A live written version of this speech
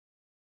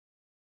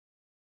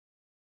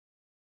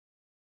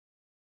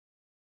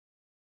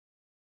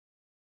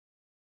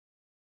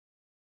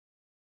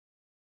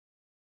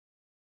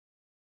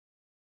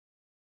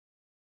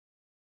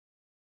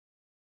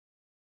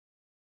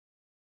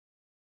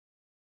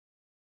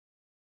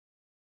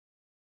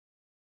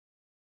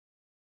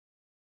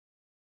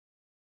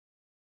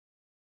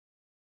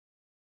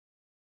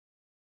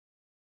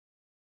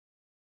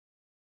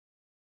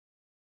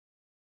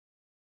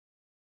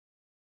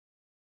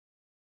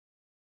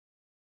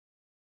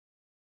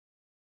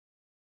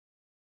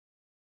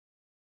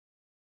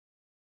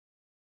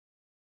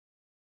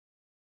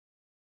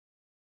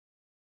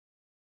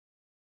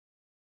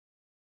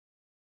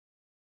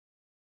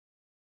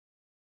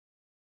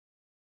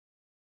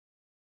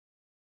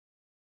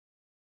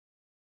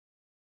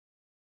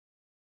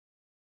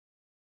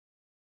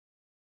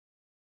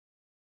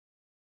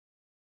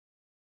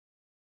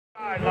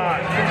Pastor,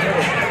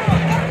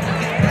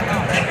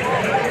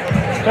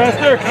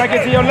 can I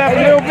get to your left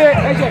a little bit?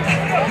 AJ.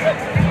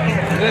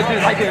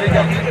 Right there, they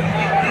got it.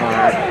 All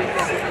right.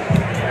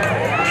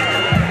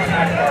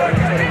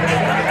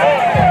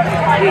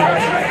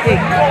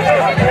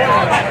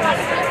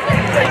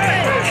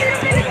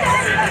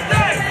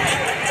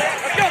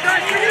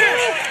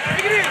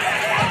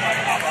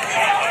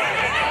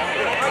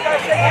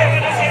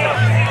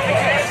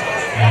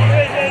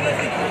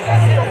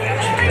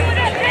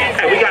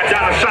 We got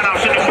dollar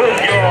shout-outs in the booth,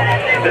 y'all.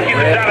 Let's get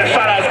the dollar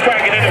shout-outs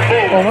cracking in the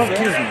booth.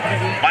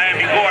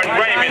 Miami Gordon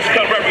Ravens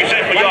come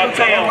represent for y'all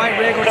town.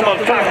 Come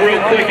up top real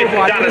quick and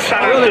dollar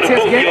shout-outs to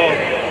the booth, y'all.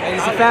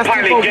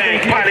 Pilot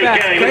gang.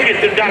 Let's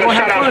get the dollar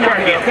shout-outs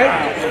cracking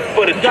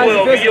for the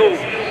 12U.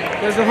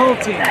 There's a home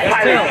team.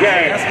 Pilot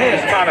gang.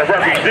 It's trying to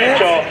represent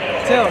y'all.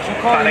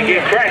 Trying to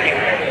get cracking.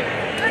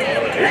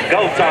 It's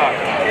go time.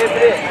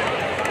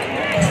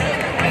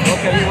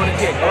 Okay, you want to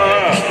kick.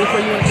 Which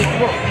way you want to kick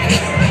the ball?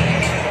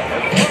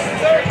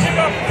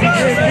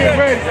 Get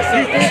ready.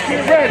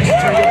 Get ready.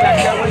 Turn your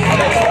back that way.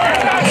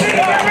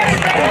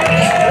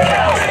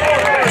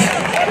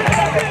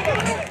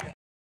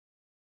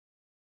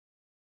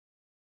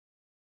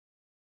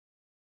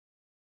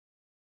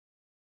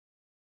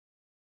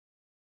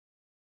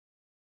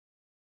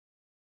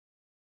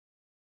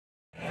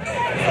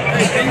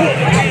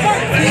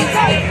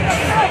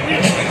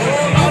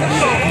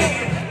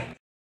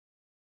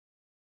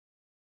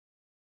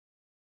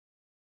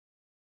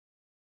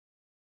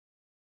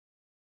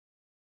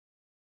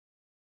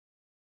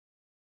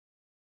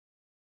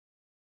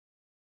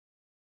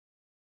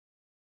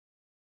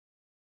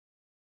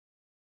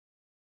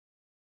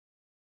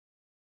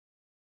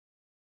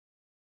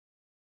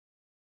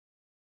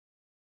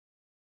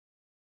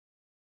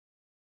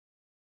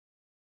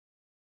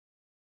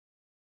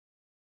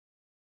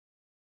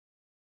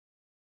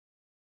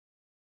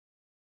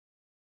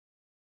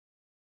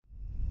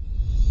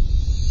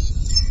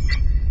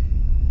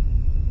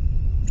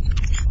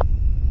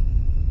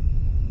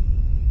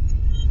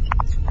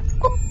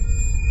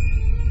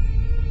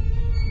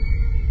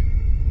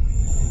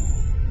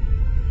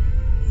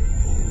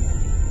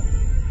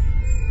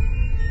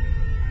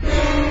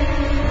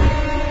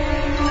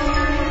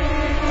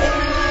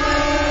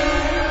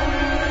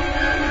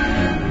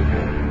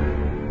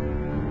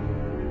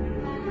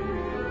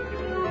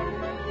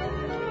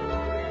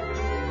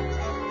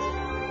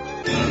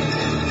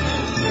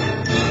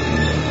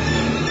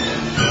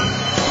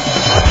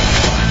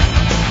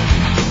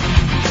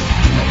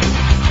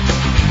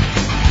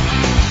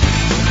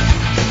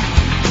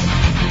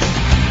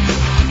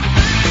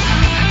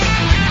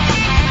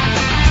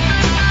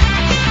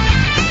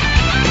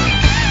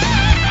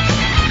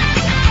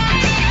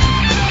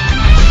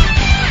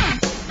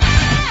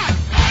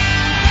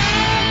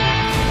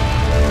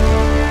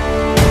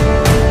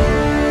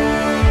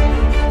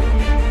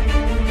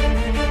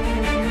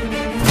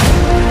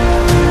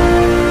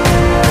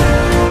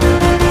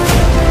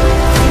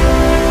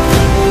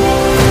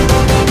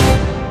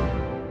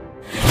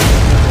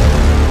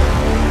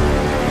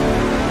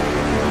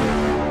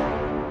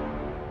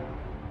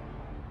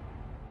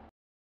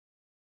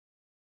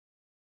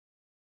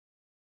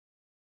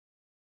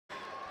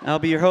 I'll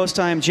be your host.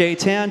 I am Jay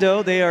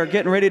Tando. They are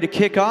getting ready to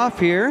kick off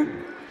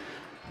here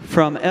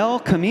from El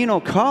Camino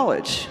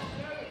College.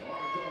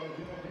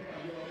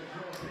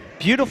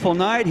 Beautiful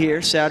night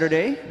here,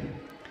 Saturday,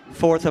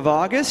 4th of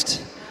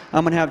August.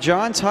 I'm going to have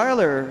John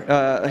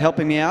Tyler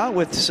helping me out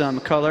with some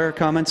color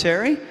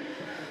commentary.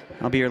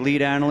 I'll be your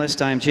lead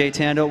analyst. I'm Jay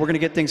Tando. We're going to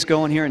get things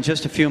going here in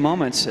just a few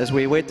moments as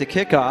we wait the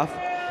kickoff.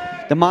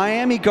 The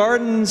Miami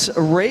Gardens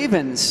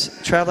Ravens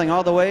traveling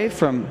all the way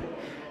from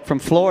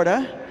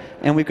Florida.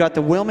 And we've got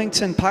the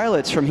Wilmington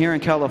Pilots from here in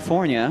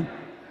California.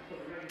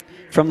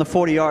 From the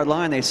 40-yard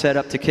line, they set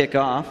up to kick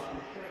off.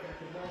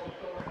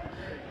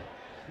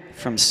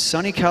 From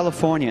sunny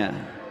California.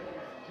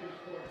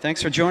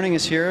 Thanks for joining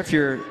us here. If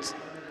you're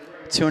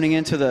tuning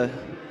into the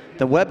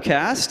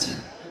webcast,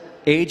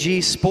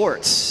 AG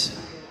Sports.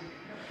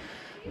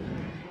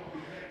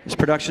 This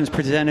production is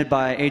presented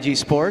by AG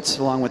Sports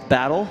along with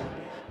Battle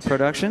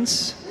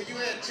Productions. Where you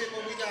at, Chipper?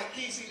 We got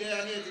Easy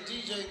down here at the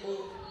DJ booth.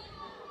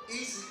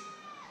 Easy.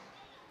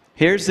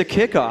 Here's the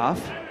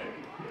kickoff.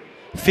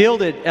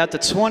 Fielded at the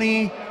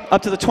 20,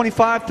 up to the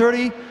 25,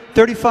 30,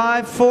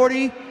 35,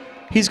 40.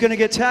 He's going to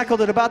get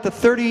tackled at about the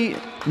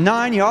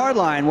 39-yard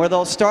line where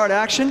they'll start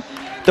action.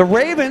 The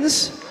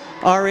Ravens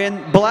are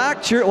in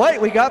black. Wait,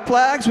 we got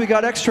flags. We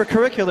got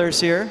extracurriculars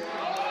here.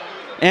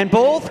 And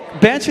both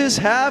benches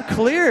have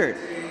cleared.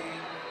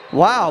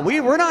 Wow,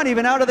 we're not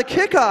even out of the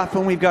kickoff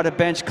when we've got a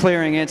bench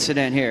clearing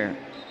incident here.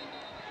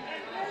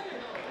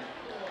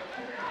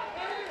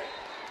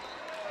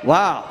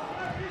 Wow.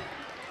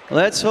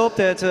 Let's hope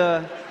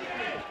that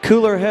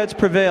cooler heads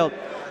prevailed.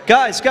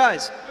 Guys. Looking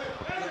like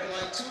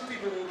 2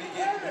 people will be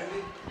getting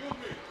ready. Y'all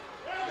can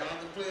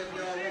play if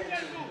y'all want to.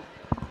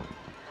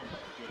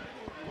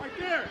 Right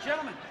there,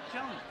 gentlemen.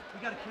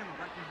 We got a camera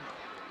right there.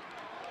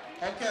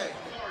 Okay.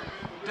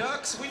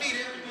 Ducks, we need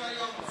everybody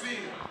on the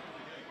field.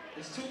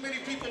 There's too many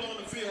people on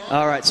the field.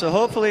 All right, so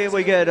hopefully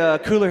we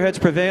get cooler heads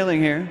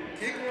prevailing here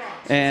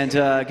and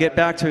get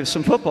back to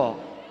some football.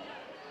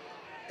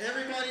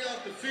 Everybody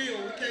off the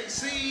field, we can't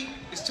see.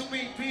 It's too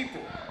many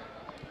people.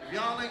 If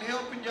y'all ain't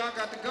helping, y'all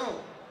got to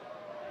go.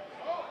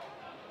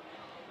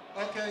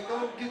 Okay,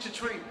 go get your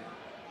treatment.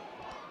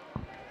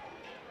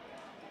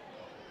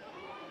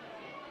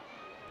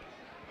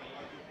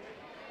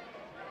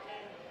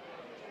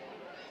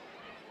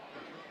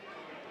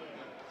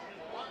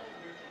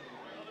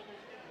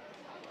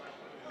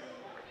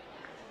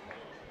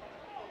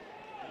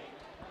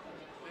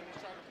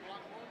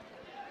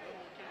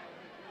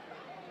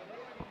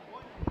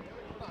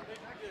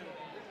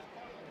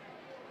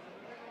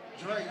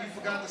 Dre, you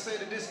forgot to say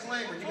the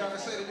disclaimer. You got to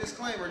say the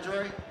disclaimer,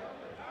 Dre. Hey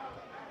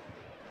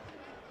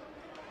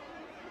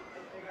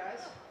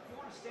guys, if you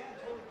want to stand,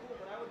 totally cool,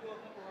 but I would go a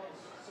couple rows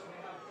so we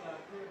have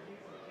clear view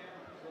from the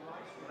camera for the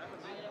live stream.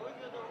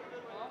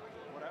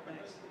 What happened?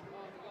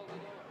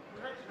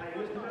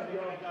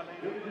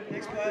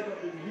 Thanks, bud.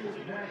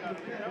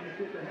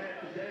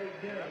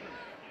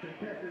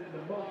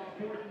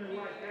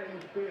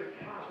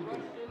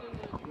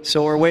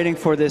 So we're waiting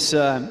for this.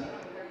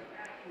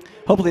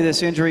 Hopefully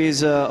this injury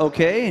is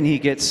okay and he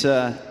gets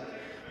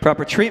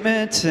proper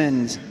treatment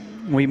and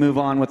we move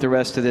on with the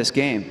rest of this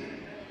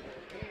game.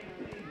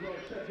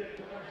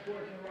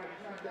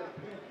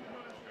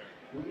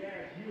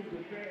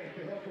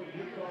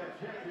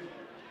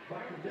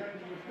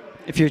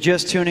 If you're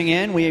just tuning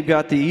in, we've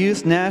got the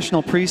Youth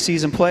National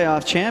Preseason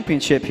Playoff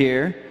Championship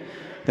here.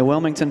 The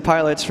Wilmington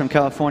Pilots from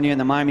California and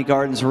the Miami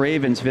Gardens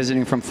Ravens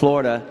visiting from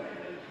Florida.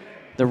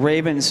 The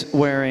Ravens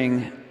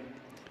wearing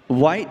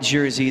white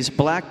jerseys,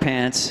 black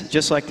pants,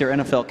 just like their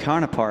NFL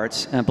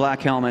counterparts, and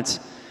black helmets.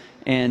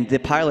 And the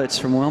Pilots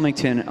from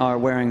Wilmington are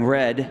wearing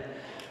red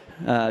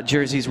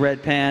jerseys,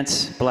 red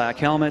pants, black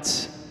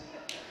helmets.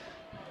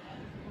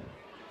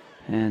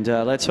 And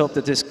let's hope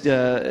that this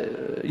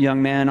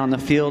young man on the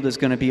field is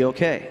going to be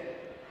okay.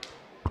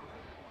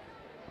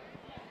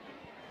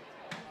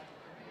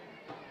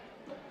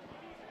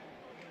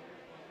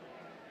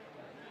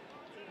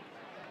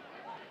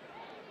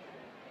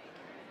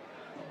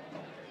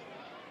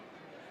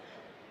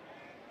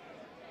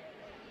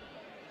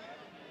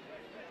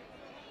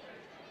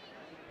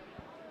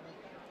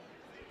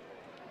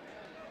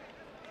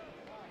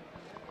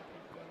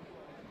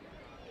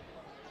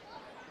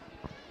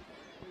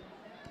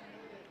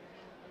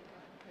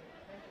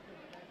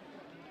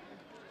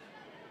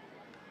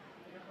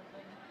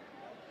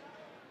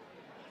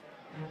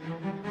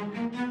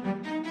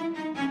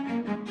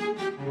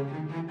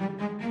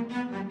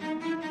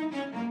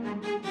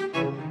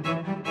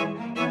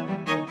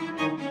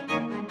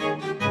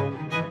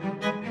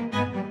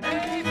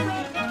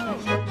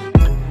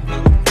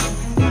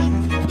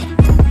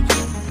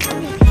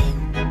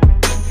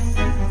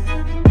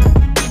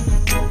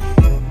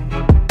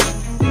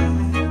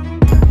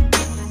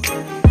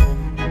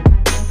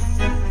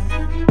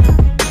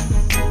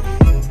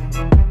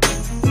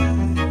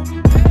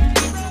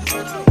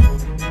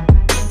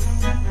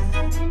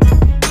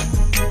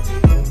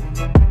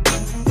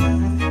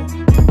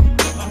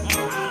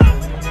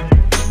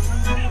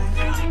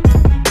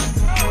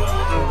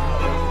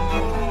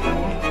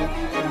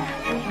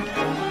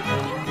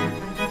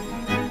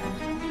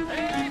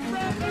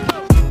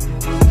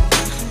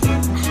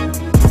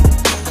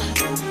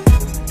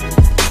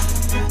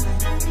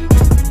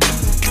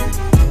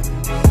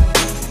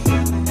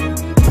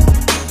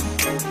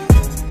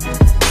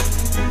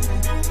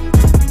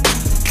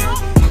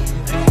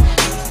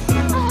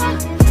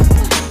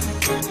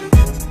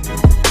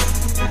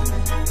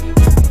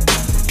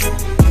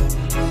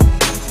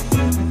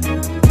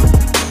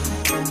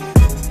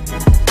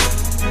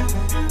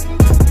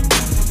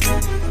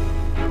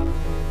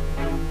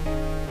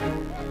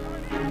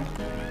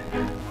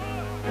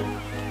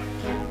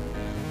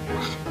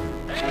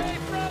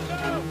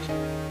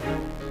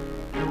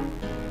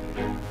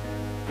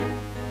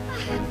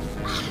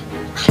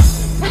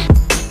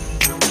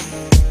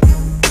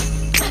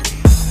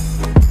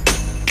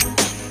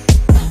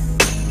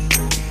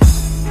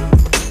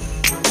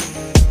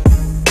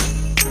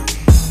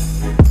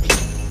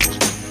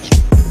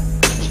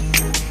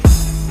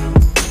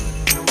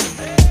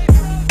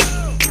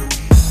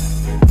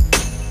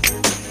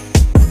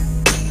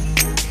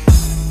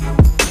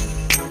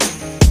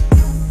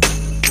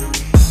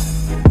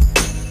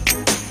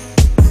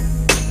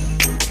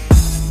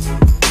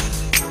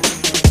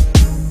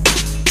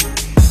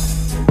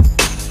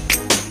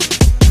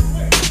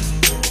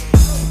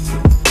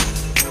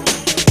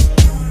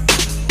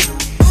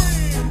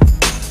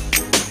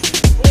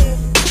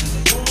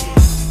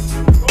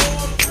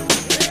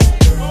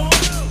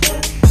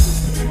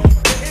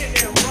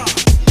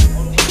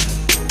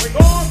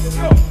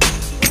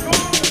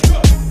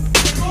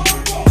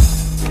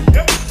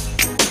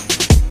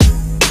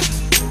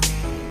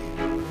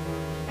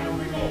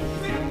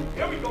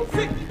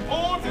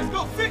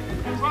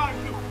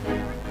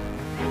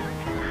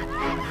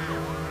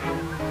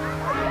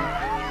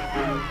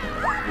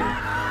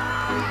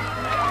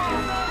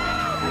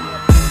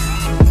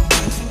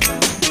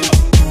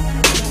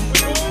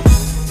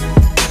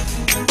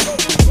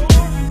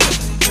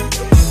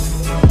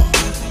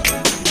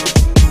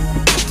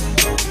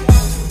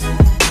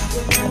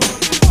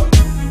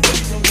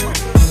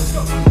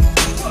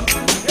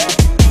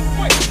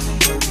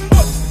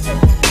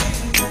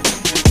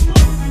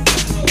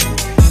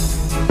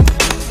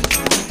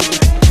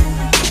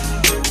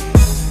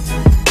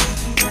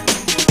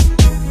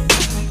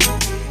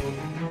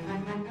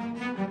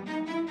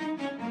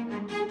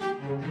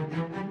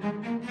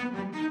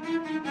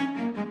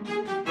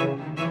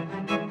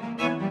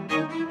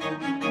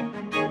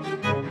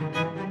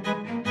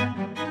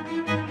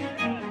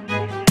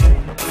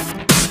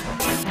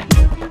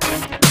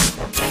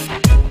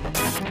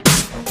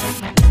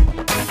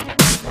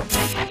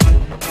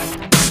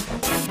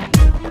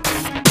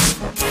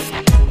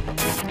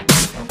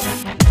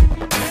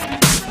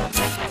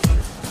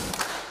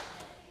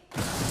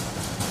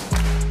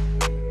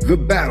 The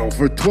battle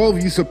for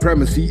 12U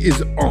supremacy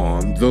is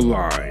on the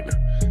line.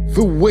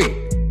 The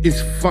wait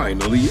is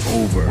finally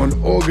over. On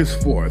August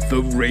 4th,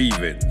 the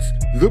Ravens,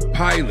 the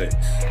Pilots.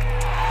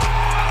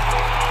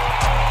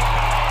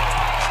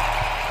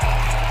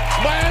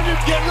 Miami,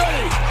 get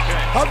ready.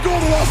 I'm going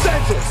to Los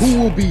Angeles. Who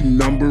will be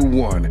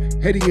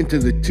 #1 heading into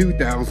the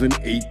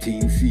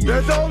 2018 season?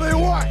 There's only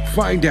one.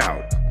 Find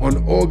out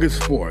on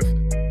August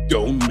 4th.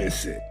 Don't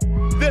miss it.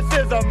 This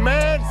is a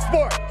man's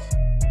sport.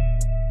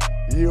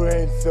 You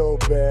ain't so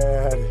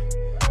bad.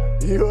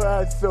 You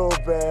ain't so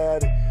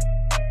bad.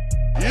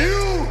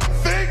 You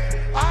think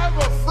I'm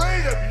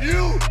afraid of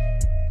you?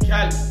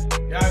 Cali,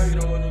 y'all really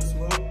don't want no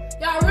smoke.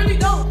 Y'all really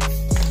don't.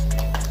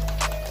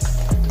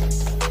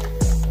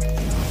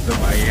 The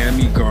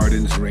Miami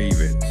Gardens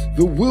Ravens,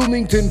 the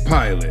Wilmington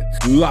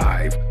Pilots,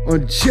 live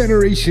on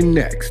Generation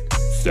Nexxt,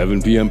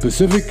 7 p.m.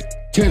 Pacific,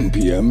 10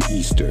 p.m.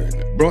 Eastern.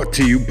 Brought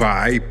to you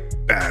by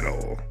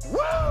Battle.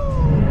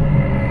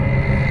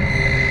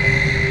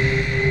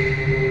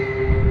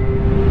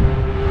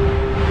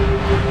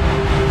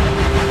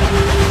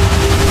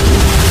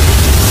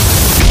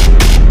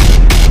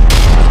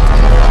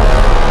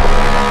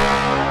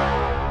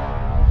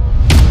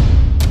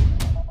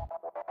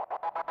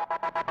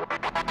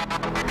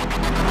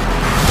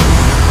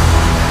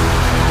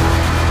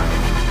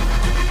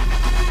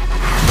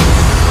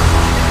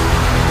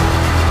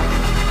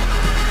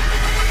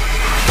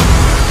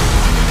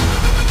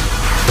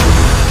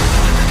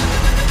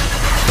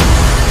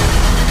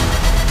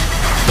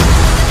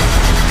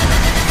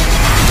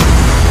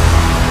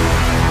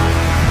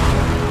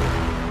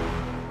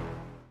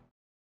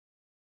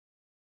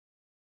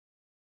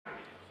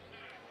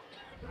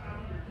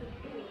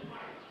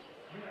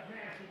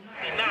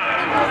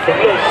 From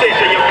Little Six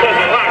and your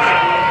cousin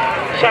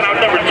Locks. Shout out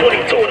number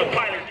 22 of the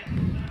Pilots.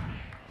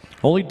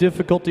 Only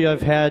difficulty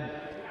I've had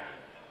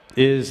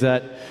is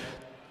that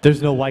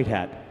there's no white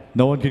hat.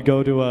 No one could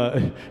go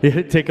to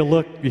take a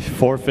look.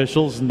 4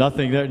 officials,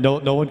 nothing there.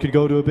 No one could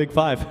go to a Big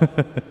Five.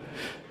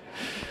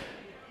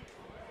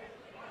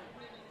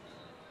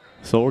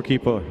 So we'll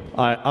keep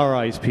our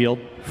eyes peeled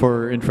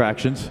for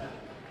infractions.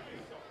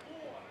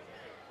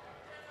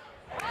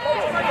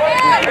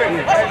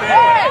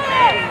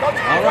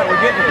 All right,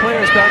 we're getting the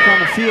players back on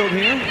the field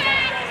here.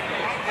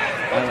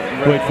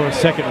 Wait for a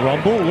second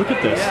rumble. Look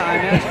at this. Yeah, I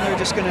imagine they're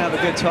just going to have a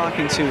good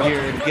talking to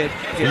here to get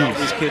all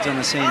these kids on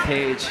the same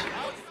page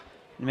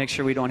and make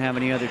sure we don't have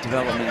any other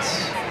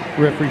developments.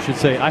 Referee should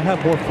say, I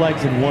have more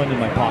flags than one in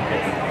my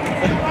pocket.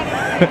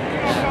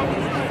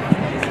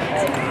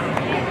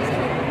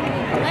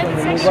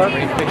 That's a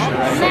great picture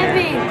right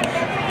here.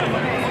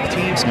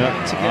 Teams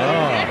coming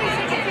together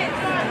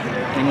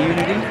in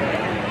unity.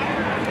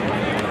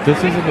 This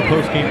isn't the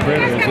post-game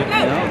prayer, is it?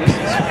 No, this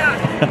is.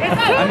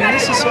 I mean,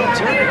 this is so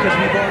absurd because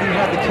we've already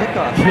had the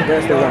kickoff.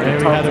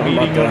 And we had a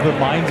meeting of the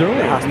minds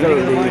earlier.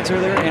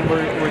 And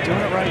we're doing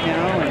it right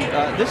now.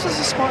 And this is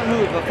a smart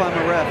move. If I'm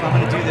a ref, I'm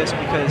going to do this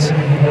because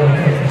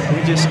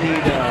we just need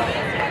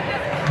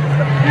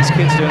these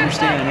kids to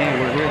understand. Hey,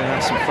 we're here to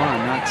have some fun,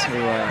 not to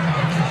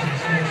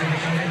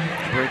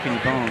break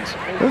any bones.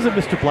 What is it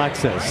Mr. Black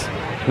says?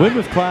 Win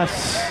with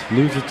class,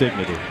 lose with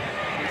dignity.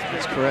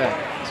 That's correct.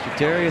 Mr.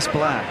 Darius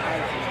Black,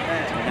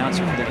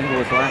 announcer for the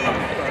Inglewood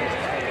Blackhawks.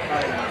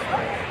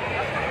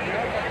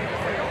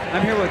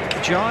 I'm here with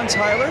John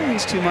Tyler.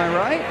 He's to my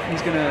right.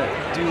 He's going to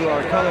do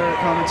our color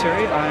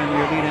commentary. I'm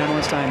your lead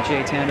analyst. I'm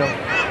Jay Tando.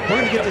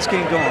 We're going to get this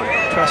game going.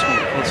 Trust me.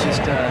 It's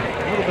just a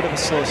little bit of a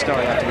slow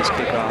start after this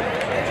kickoff.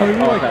 I mean,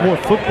 we like more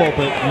football,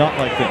 but not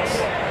like this.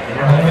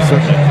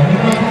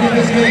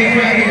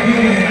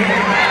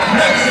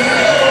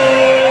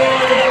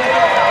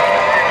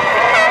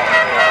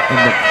 And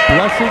the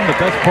blessing, the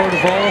best part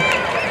of all,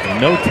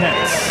 no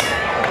tents.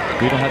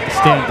 We don't have to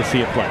stand to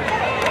see it play.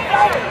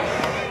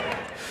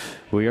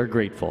 We are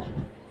grateful.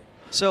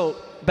 So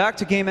back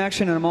to game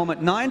action in a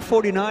moment.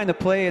 9:49 to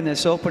play in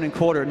this opening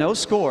quarter. No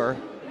score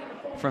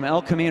from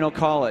El Camino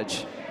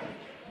College.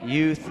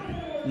 Youth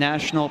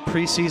National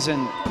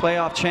Preseason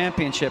Playoff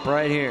Championship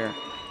right here.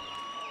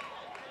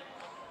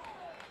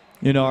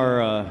 In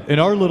our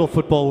little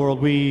football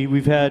world,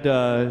 we've had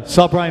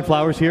saw Brian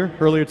Flowers here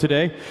earlier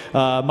today,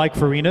 Mike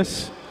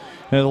Farinas,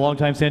 the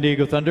longtime San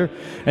Diego Thunder,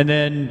 and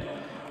then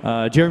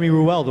Jeremy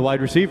Ruel, the wide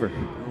receiver.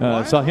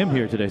 Saw him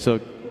here today, so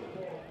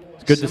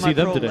it's good to see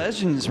them today.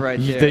 Legends right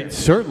there.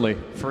 Certainly.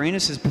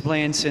 Farinas has been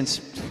playing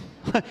since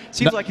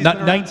seems like he's been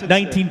around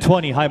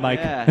 1920. Hi, Mike.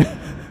 Yeah.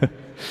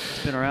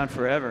 He's been around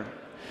forever.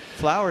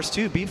 Flowers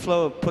too.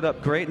 B-Flow put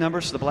up great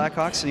numbers for the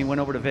Blackhawks, and he went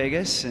over to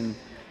Vegas and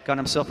got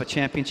himself a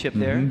championship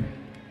there.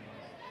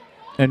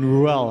 And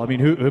Ruel, I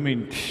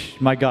mean,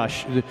 my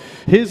gosh,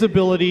 his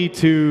ability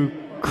to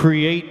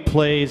create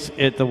plays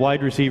at the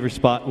wide receiver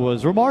spot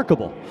was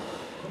remarkable.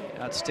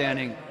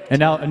 Outstanding. And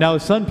now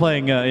his son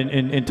playing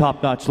in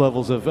top-notch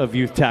levels of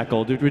youth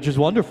tackle, which is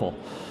wonderful.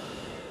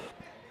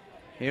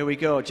 Here we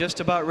go, just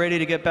about ready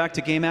to get back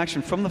to game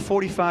action from the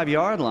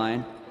 45-yard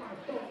line.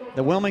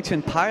 The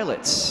Wilmington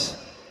Pilots,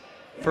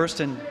 1st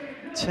and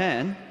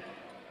 10.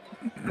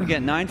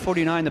 Again,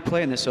 9:49 to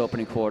play in this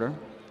opening quarter.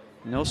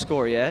 No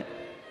score yet.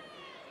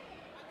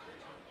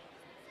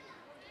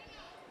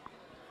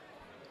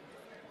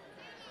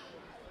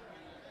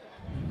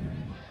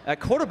 At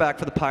quarterback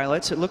for the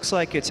Pilots, it looks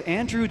like it's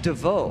Andrew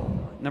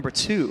DeVoe, number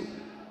 2,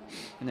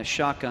 in the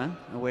shotgun,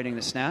 awaiting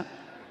the snap.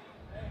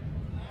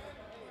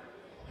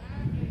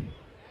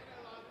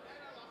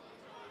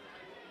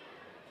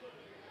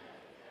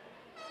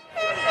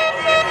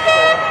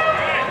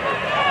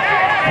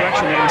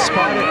 Correction, they're going to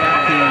spot it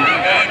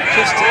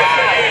just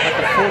at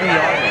the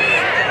 40-yard line.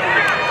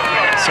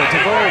 So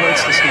DeVoe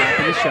awaits the snap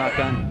in the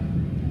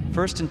shotgun.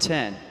 1st and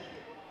 10.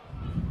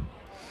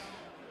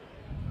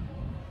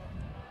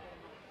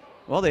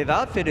 Well, they've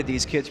outfitted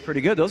these kids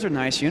pretty good. Those are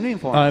nice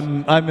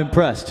uniforms. I'm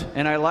impressed.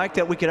 And I like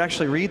that we could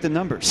actually read the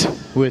numbers.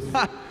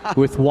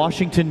 with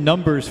Washington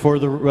numbers for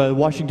the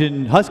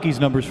Washington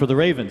Huskies numbers for the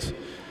Ravens.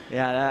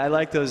 Yeah, I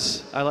like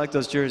those. I like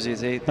those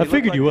jerseys. They I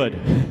figured like, you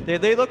would.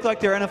 They look like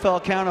their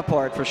NFL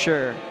counterpart for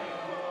sure.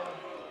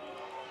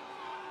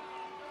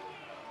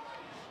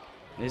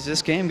 Is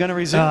this game going to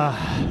resume?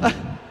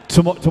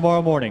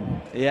 Tomorrow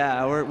morning.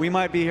 Yeah, we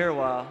might be here a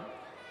while.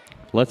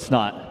 Let's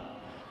not.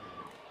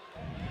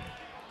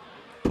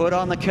 Put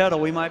on the kettle.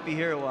 We might be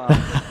here a while.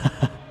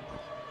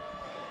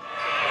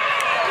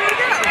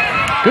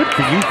 Good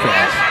for you,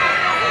 fans.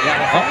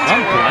 Yeah,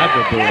 I'm glad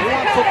they're booing. They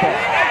want football.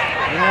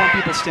 They don't want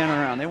people standing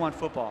around. They want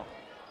football.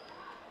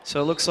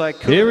 So it looks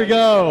like... Here we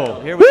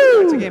go. Here we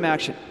go. It's a game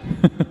action.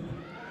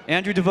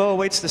 Andrew DeVoe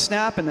awaits the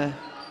snap in the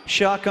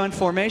shotgun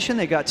formation.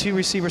 They got 2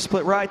 receivers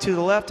split right, 2 to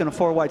the left, and a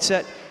 4 wide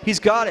set. He's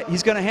got it.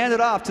 He's going to hand it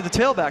off to the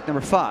tailback,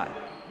 number 5.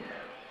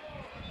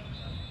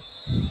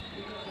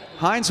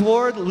 Heinz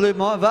Ward, Le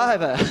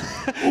Viva.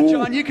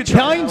 John, you could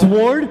try. Heinz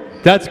Ward?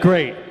 That's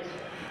great.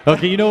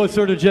 Okay, you know what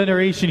sort of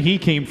generation he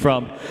came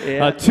from.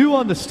 Yeah. 2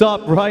 on the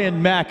stop,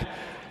 Ryan Mack,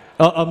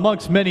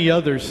 amongst many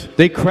others.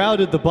 They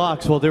crowded the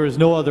box while there was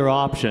no other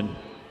option.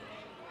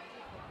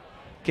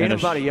 Gain of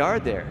about a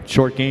yard there.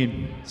 Short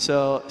gain.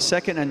 So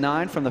 2nd and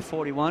 9 from the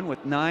 41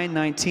 with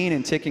 9:19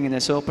 and ticking in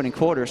this opening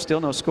quarter.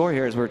 Still no score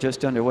here as we're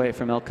just underway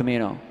from El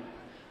Camino.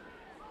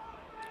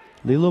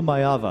 Lilo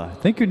Mayava. I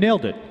think you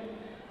nailed it.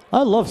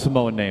 I love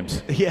Samoan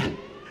names. Yeah.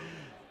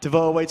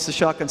 DeVoe awaits the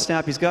shotgun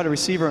snap. He's got a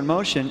receiver in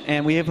motion,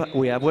 and we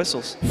have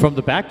whistles. From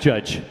the back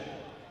judge,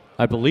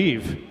 I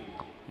believe.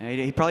 Yeah,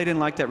 he probably didn't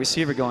like that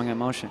receiver going in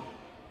motion.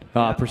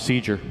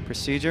 Procedure.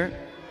 Procedure.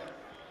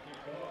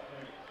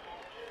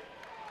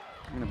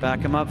 I'm going to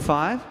back him up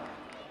 5.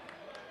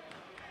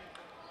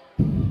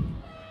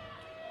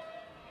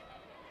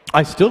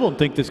 I still don't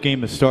think this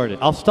game has started.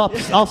 I'll stop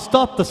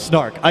the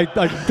snark. I'm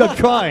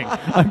trying.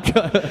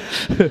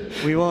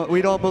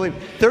 We don't believe.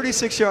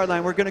 36-yard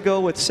line. We're going to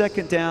go with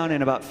 2nd down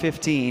and about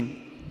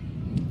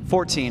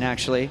 14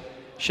 actually.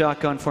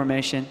 Shotgun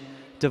formation.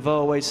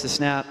 DeVoe awaits the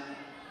snap.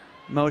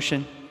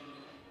 Motion.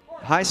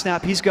 High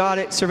snap. He's got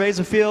it. Surveys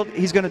the field.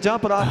 He's going to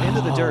dump it off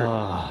into the dirt.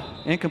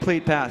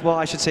 Incomplete pass. Well,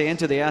 I should say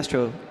into the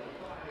Astro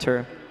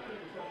turf.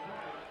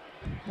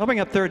 They'll bring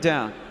up 3rd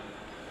down.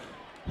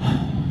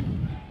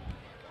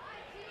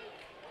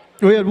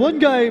 We had one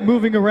guy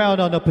moving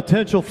around on a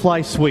potential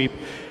fly sweep,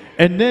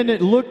 and then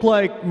it looked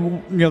like,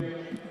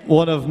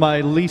 one of my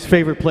least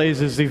favorite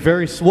plays is the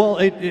very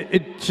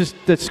it just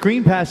that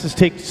screen passes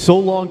take so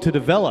long to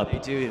develop. They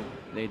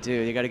do.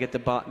 You got to get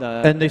the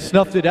and they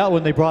snuffed it out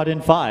when they brought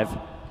in 5.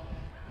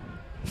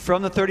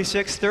 From the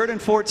 36, 3rd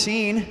and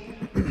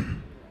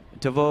 14.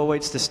 DeVoe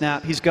awaits the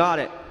snap. He's got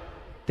it.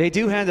 They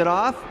do hand it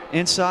off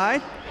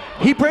inside.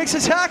 He breaks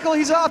his tackle.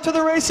 He's off to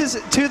the races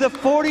to the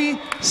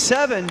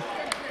 47.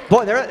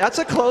 Boy, that's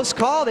a close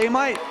call. They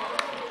might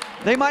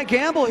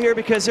gamble here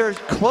because they're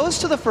close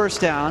to the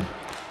 1st down.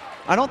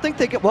 I don't think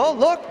they get. Well,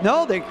 look,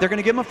 no, they're going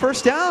to give him a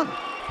 1st down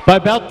by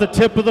about the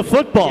tip of the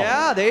football.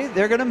 Yeah,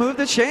 they're going to move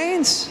the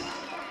chains.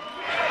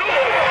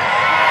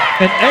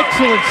 An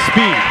excellent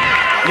speed.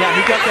 Yeah,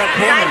 he got that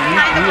corner.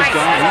 He was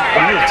gone.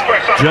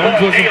 Jones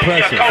was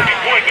impressive.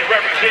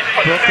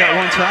 Broke that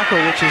one tackle,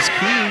 which is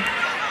key.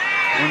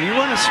 When you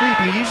run a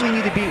sweep, you usually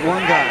need to beat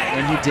one guy,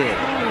 and he did.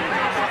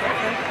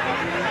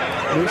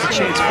 Moves the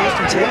chains 1st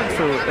and 10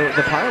 for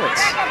the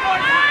Pilots.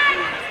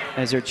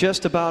 As they're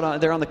just about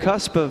they're on the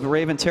cusp of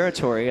Raven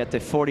territory at the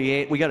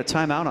 48. We got a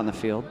timeout on the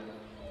field.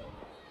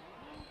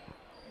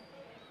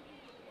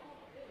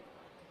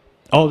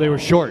 Oh, they were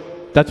short.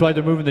 That's why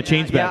they're moving the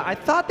chains back. Yeah, I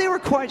thought they were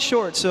quite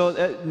short,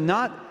 so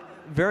not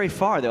very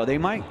far though. They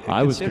might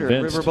consider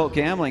riverboat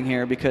gambling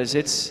here because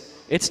it's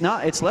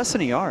less than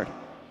a yard.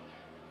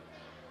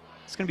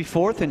 It's going to be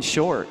 4th and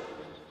short.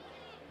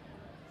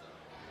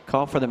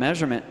 Call for the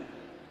measurement.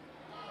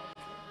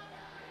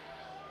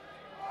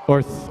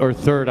 Or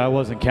 3rd, I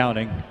wasn't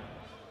counting.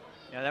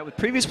 Yeah, that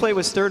previous play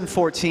was 3rd and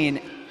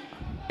 14,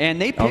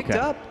 and they picked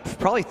up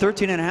probably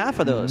 13 and a half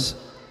of those.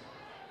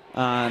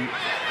 They're not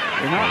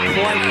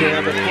quite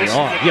there, but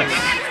yes.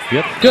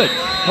 Yep. Good.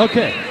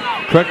 Okay.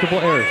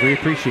 Correctable errors. We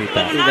appreciate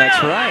that.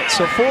 That's right.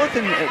 So 4th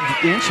and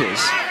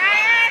inches,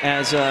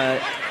 as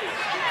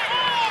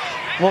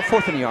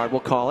 4th and a yard, we'll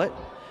call it,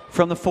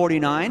 from the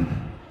 49.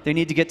 They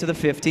need to get to the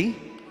 50.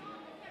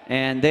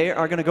 And they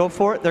are going to go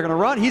for it. They're going to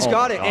run. He's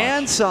got it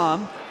and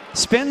some.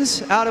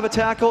 Spins out of a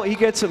tackle. He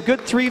gets a good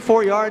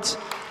 3-4 yards.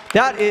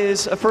 That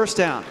is a first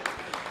down.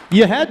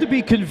 You had to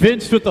be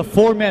convinced with the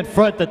 4-man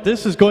front that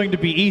this is going to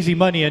be easy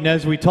money. And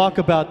as we talk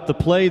about the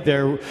play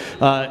there,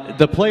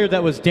 the player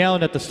that was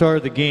down at the start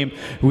of the game,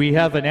 we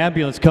have an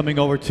ambulance coming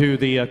over to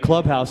the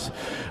clubhouse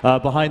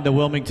behind the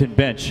Wilmington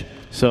bench.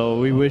 So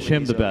we wish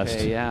him the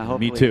best. Yeah,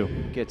 hopefully me too.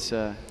 Gets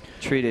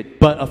treated.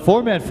 But a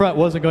 4-man front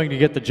wasn't going to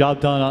get the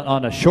job done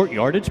on a short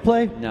yardage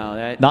play. No,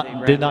 that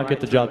did not get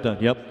the job done.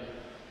 Yep.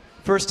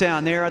 First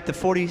down there at the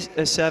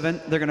 47.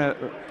 They're going to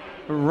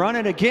run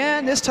it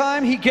again. This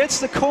time he gets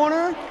the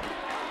corner.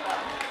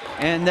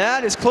 And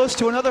that is close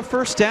to another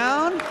first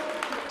down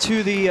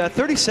to the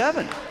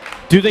 37.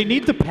 Do they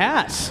need the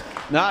pass?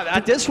 No,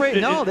 at this rate,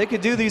 no. They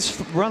could do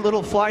these run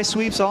little fly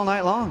sweeps all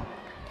night long.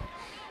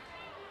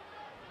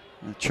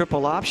 A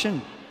triple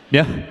option.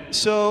 Yeah.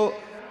 So,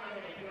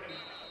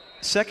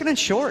 second and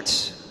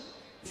shorts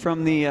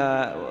from the,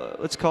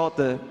 let's call it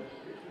the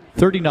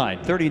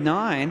 39.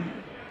 39.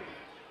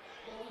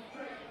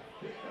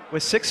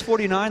 With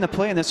 6:49 to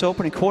play in this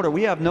opening quarter,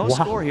 we have no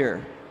score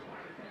here.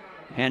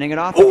 Handing it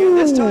off again.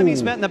 This time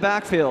he's met in the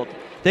backfield.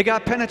 They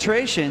got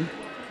penetration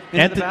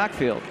into the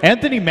backfield.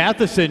 Anthony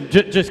Matheson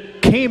just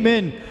came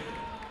in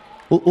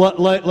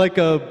like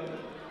a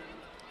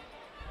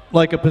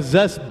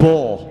possessed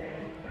bull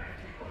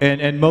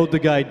and mowed the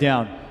guy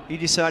down. He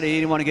decided he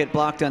didn't want to get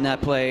blocked on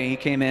that play. He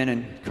came in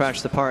and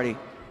crashed the party.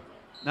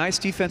 Nice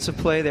defensive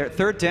play there.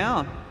 Third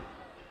down.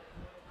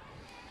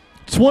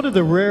 It's one of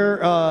the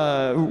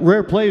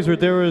rare plays where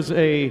there is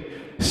a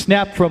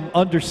snap from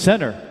under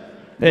center.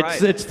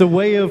 It's the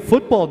way of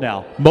football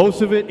now.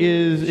 Most of it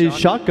is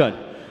shotgun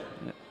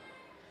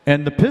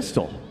and the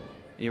pistol.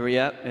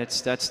 Yep,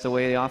 that's the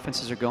way the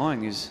offenses are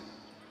going. And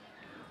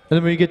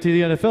then when you get to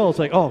the NFL, it's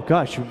like, oh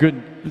gosh, we're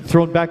good,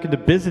 thrown back into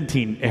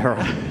Byzantine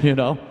era, you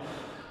know.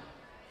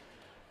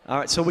 All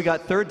right, so we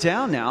got third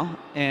down now,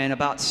 and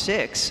about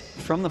 6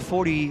 from the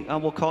 40.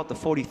 We'll call it the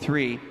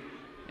 43.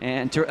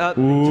 And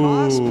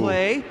toss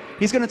play.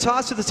 He's going to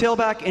toss to the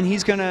tailback, and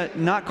he's going to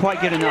not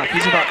quite get enough.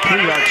 He's about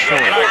 3 yards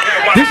short.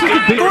 This is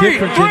the big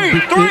difference in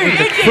the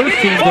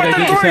first game that I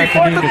did this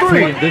afternoon, the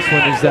 3, and this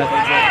one is that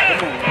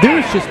there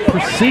is just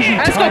precision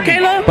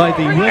timing by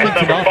the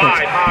Wilmington offense.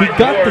 He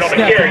got the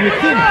snap, and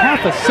within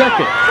half a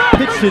second,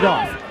 pitched it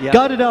off. Yep.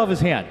 Got it out of his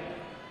hand.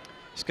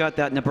 He's got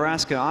that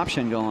Nebraska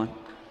option going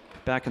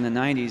back in the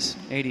 90s,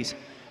 80s.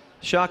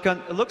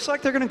 Shotgun. It looks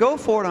like they're going to go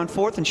for it on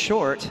 4th and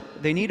short.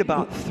 They need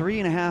about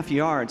 3.5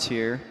 yards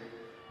here.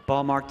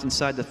 Ball marked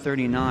inside the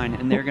 39,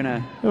 and they're going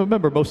to.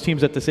 Remember, most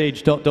teams at this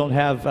age don't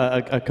have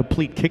a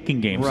complete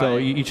kicking game, so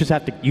you just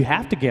have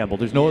to gamble.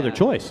 There's no other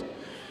choice.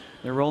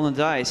 They're rolling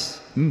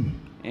dice.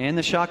 And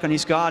the shotgun,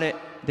 he's got it.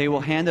 They will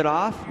hand it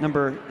off.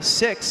 Number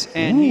 6,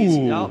 and he's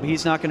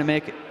not going to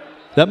make it.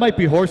 That might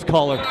be horse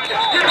collar.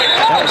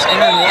 That was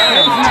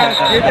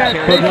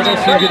Aaron. But what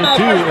else are you going to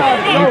do?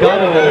 You got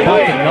to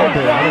about the number.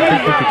 I don't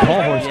think we could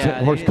call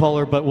horse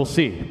collar, but we'll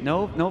see.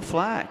 No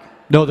flag.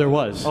 No, there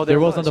was. Oh,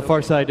 there was on the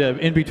far side,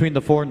 in between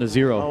the 4 and the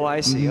 0. Oh,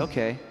 I see.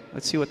 Okay.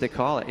 Let's see what they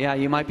call it. Yeah,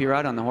 you might be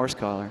right on the horse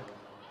collar.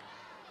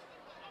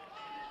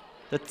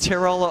 The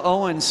Tarola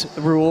Owens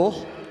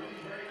rule.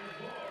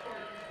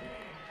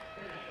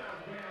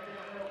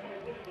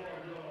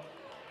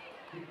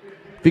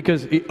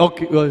 Because it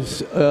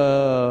was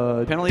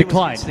penalty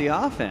declined. Was the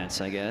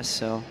offense, I guess.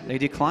 So they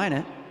decline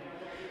it.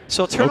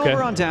 So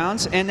turnover on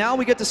downs, and now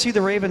we get to see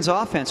the Ravens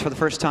offense for the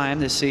first time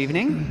this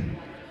evening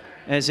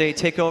as they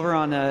take over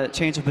on a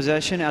change of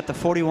possession at the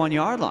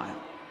 41-yard line.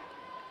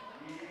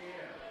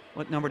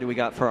 What number do we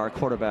got for our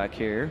quarterback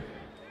here?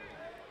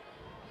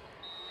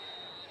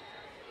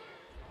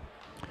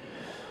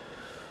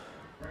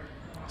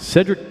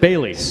 Cedric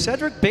Bailey.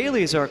 Cedric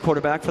Bailey is our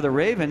quarterback for the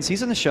Ravens.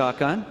 He's in the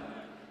shotgun.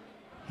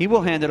 He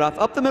will hand it off.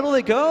 Up the middle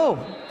they go.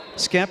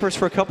 Scampers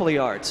for a couple of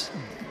yards.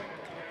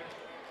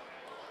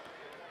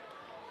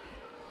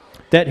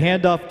 That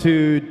handoff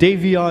to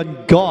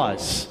Davion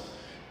Gauze.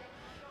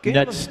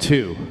 That's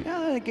 2.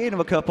 Yeah, they gave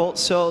him a couple.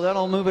 So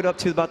that'll move it up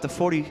to about the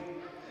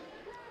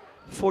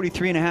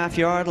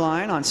 43.5-yard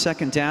line on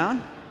second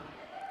down.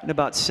 And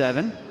about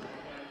 7.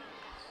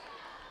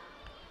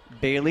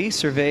 Bailey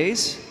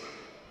surveys.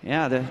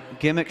 Yeah, the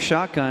gimmick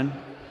shotgun.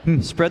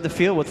 Spread the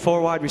field with 4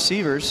 wide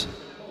receivers.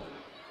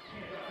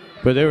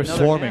 But they were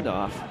swarming.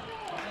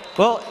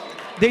 Well,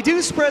 they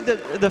do spread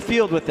the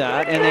field with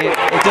that, and it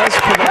does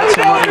provide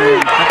some running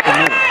room up the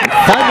middle.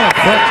 5-man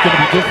front's going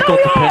to be difficult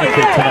to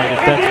penetrate tonight if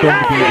that's going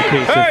to be the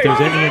case, if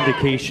there's any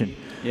indication.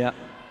 Yeah.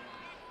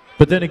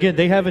 But then again,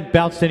 they haven't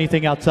bounced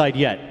anything outside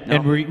yet,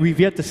 and we've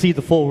yet to see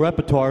the full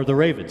repertoire of the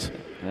Ravens.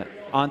 Yeah.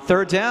 On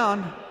third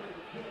down,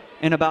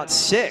 and about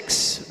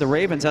 6, the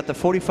Ravens at the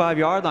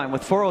 45-yard line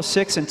with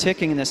 4:06 and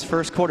ticking in this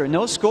first quarter.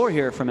 No score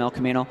here from El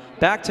Camino.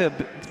 Back to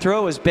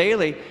throw is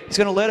Bailey. He's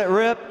going to let it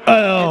rip.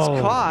 Oh.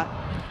 It's caught.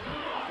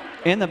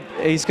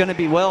 He's going to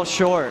be well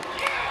short.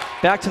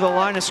 Back to the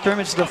line of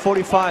scrimmage to the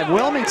 45.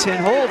 Wilmington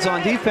holds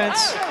on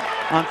defense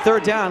on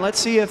third down. Let's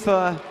see if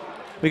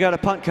We got a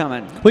punt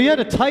coming. Well, you had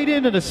a tight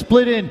end and a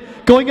split end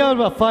going out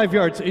about 5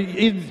 yards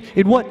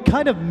in what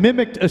kind of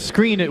mimicked a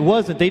screen. It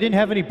wasn't. They didn't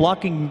have any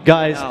blocking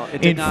guys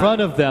in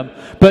front of them,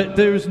 but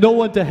there was no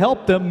one to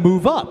help them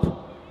move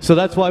up. So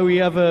that's why we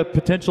have a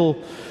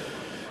potential.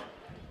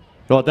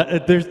 Well,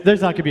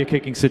 there's not going to be a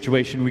kicking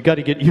situation. We got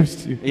to get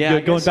used to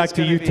going back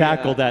to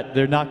tackle that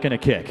they're not going to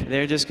kick.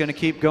 They're just going to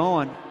keep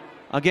going.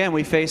 Again,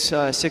 we face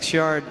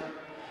 6-yard,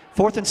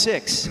 4th and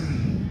 6.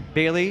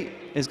 Bailey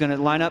is going to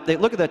line up. They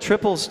look at the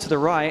triples to the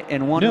right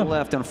and 1 to the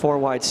left on a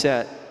 4-wide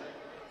set.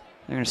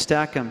 They're going to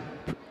stack them.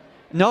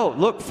 No,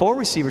 look, 4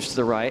 receivers to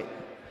the right.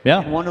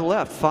 Yeah. And 1 to the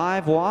left,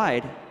 5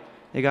 wide.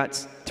 They got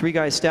 3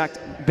 guys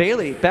stacked.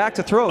 Bailey back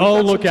to throw.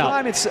 Oh, look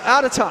out. It's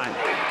out of time.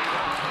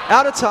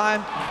 Out of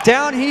time.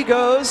 Down he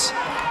goes.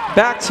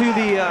 Back to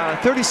the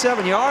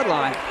 37-yard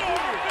line.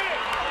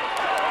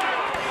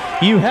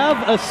 You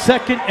have a 2.5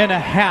 seconds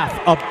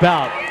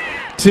about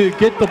to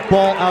get the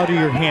ball out of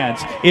your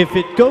hands. If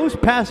it goes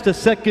past a 2.5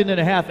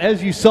 seconds,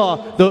 as you saw,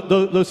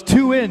 those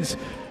 2 ends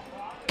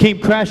came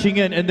crashing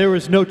in, and there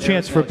was no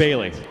chance for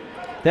Bailey.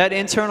 That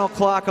internal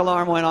clock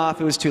alarm went off.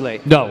 It was too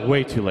late. No,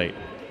 way too late.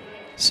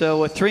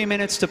 So with 3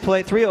 minutes to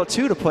play,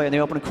 3:02 to play in the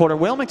opening quarter,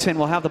 Wilmington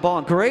will have the ball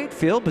in great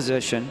field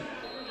position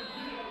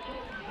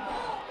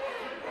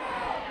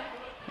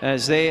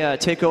as they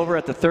take over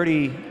at the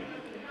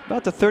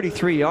about the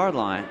 33-yard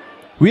line.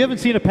 We haven't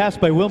seen a pass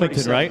by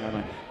Wilmington, right?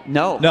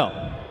 No.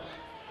 No.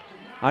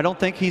 I don't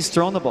think he's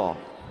thrown the ball.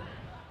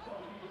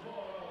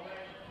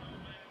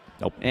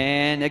 Nope.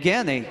 And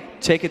again, they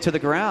take it to the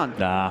ground.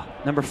 Nah.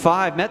 Number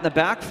 5 met in the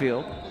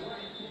backfield.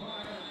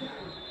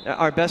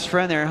 Our best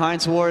friend there,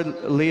 Heinz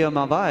Ward Leo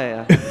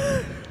Mavaya.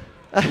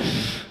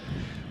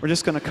 We're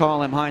just going to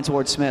call him Heinz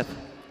Ward Smith.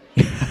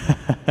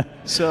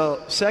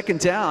 So 2nd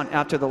down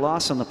after the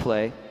loss on the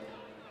play.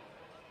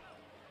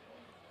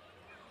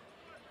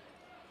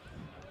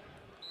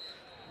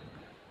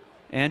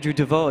 Andrew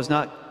DeVoe has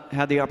not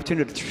had the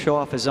opportunity to show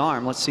off his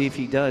arm. Let's see if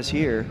he does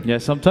here. Yeah,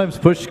 sometimes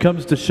push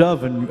comes to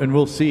shove, and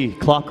we'll see.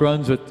 Clock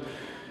runs with,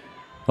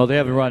 well, they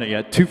haven't run it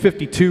yet.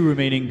 2:52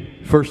 remaining,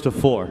 1st to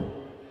 4.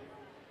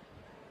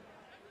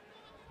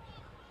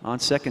 On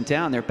 2nd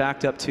down, they're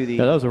backed up to the...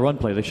 Yeah, that was a run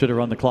play. They should have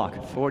run the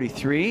clock.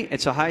 43.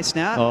 It's a high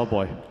snap. Oh,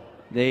 boy.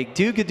 They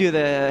do do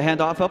the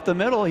handoff up the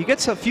middle. He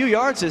gets a few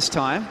yards this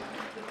time.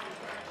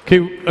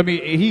 Okay, I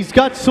mean, he's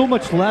got so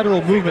much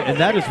lateral movement, and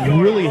that is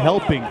really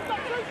helping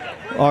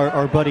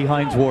our buddy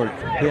Heinz Ward.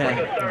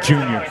 Yeah.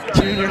 Junior.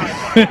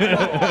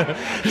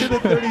 To the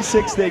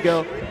 36 they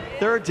go.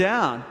 3rd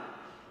down.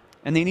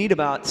 And they need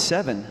about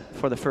 7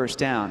 for the 1st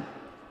down.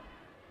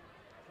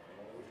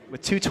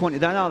 With 2:20,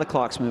 now the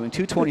clock's moving.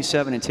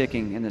 2:27 and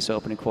ticking in this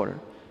opening quarter.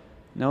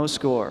 No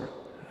score.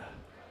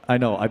 I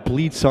know, I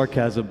bleed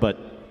sarcasm,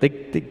 but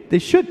they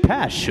should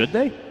pass, should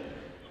they?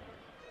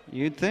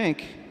 You'd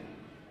think.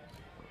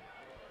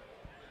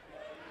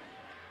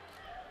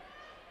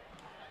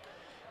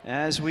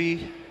 As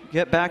we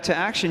get back to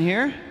action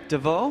here,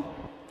 DeVoe.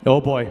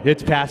 Oh boy,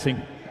 it's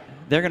passing.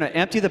 They're going to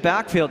empty the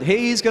backfield.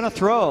 He's going to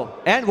throw.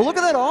 And look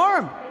at that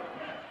arm.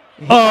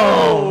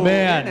 Oh,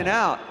 man. In and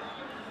out.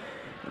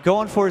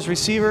 Going for his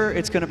receiver.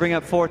 It's going to bring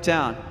up 4th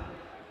down.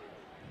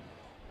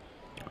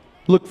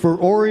 Look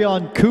for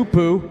Orion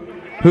Kupu,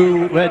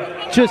 who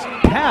had just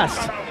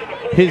passed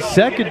his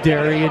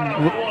secondary,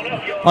 and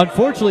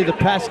unfortunately the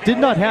pass did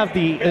not have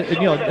the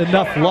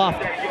enough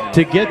loft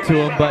to get to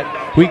him,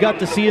 but we got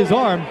to see his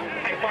arm,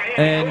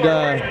 and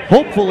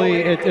hopefully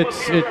it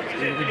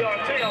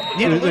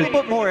need a little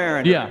bit more,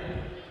 Aaron. Yeah,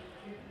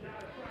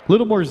 a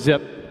little more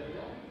zip,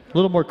 a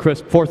little more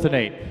crisp. 4th and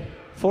 8.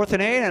 4th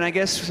and 8, and I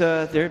guess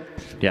they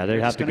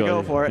have to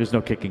go for it. There's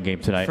no kicking game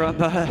tonight. From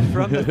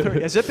the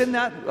 30. Has it been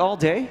that all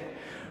day?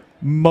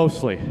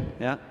 Mostly.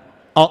 Yeah.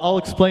 I'll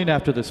explain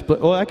after this,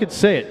 but I could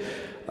say it.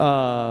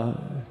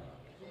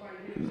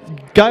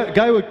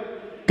 Guy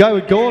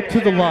would go up to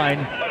the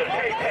line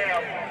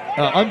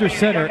under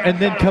center and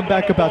then come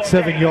back about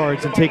 7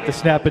 yards and take the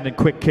snap and then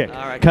quick kick.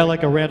 Kind of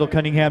like a Randall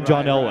Cunningham,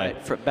 John Elway.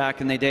 Right. Back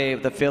in the day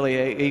of the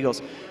Philly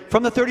Eagles.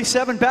 From the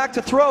 37 back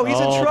to throw. He's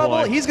in trouble.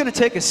 Boy. He's going to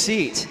take a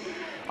seat.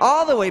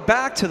 All the way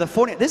back to the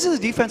 40. This is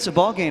a defensive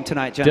ball game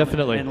tonight, gentlemen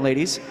Definitely. and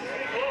ladies.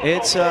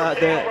 It's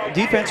the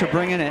defense are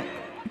bringing it,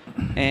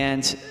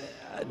 and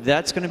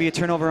that's going to be a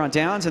turnover on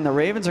downs, and the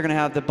Ravens are going to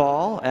have the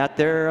ball at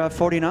their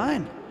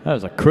 49. That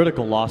was a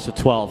critical loss of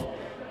 12.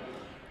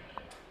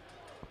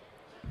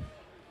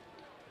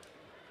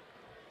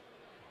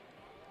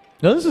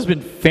 Now this has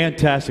been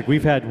fantastic.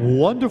 We've had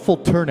wonderful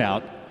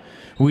turnout.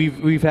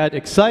 We've had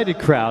excited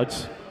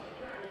crowds.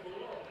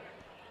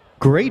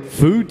 Great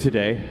food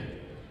today.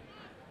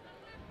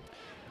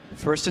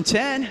 1st and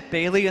 10,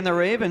 Bailey and the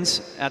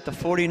Ravens at the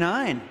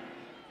 49.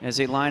 As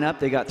they line up,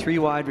 they got 3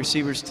 wide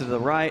receivers to the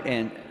right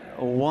and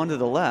 1 to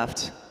the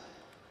left.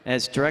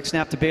 As direct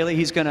snap to Bailey,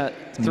 he's going to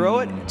throw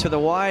it to the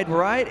wide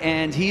right,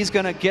 and he's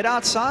going to get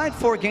outside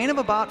for a gain of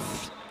about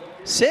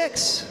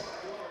 6.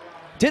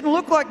 Didn't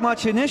look like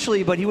much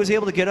initially, but he was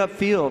able to get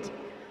upfield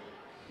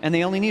And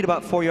they only need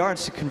about 4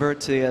 yards to convert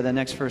to the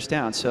next first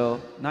down.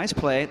 So nice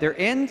play. They're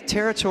in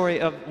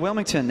territory of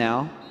Wilmington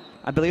now.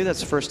 I believe that's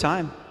the first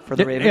time for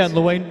the Ravens. Yeah, and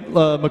Luane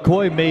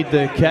McCoy made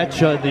the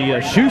catch on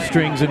the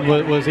shoestrings and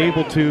was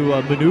able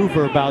to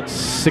maneuver about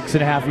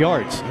 6.5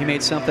 yards. He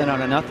made something out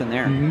of nothing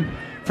there. Mm-hmm.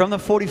 From the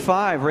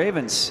 45,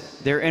 Ravens,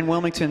 they're in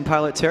Wilmington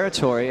Pilot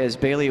territory as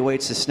Bailey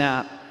awaits the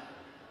snap.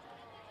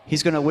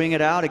 He's going to wing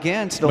it out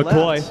again to the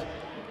left.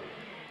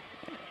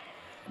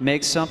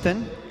 Makes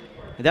something.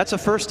 That's a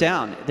first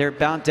down. They're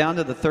bound down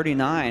to the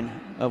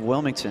 39 of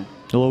Wilmington.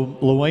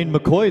 Luane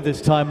McCoy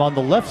this time on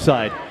the left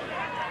side.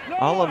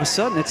 All of a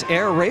sudden, it's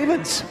Air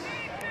Ravens.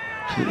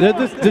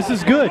 This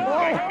is good.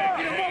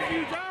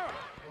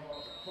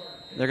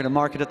 They're going to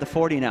mark it at the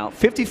 40 now.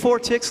 54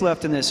 ticks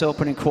left in this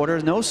opening quarter.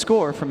 No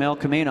score from El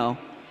Camino.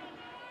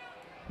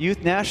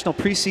 Youth National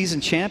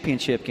Preseason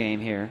Championship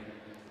game here.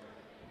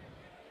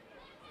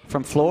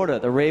 From Florida,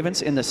 the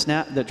Ravens in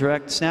the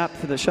direct snap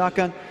for the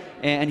shotgun.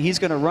 And he's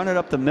going to run it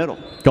up the middle.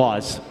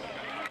 Gauze.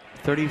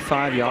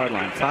 35-yard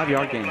line,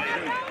 5-yard gain.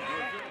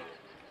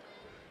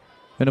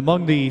 And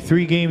among the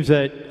 3 games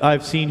that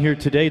I've seen here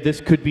today,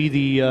 this could be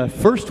the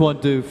first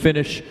one to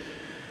finish,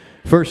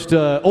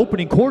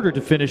 opening quarter to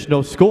finish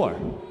no score.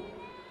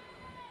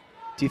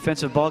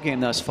 Defensive ball game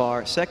thus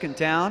far. Second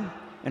down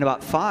and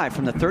about 5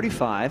 from the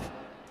 35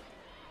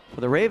 for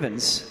the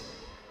Ravens.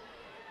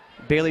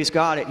 Bailey's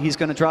got it. He's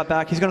going to drop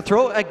back. He's going to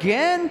throw it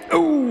again.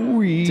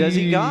 Oh, does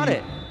he got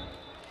it?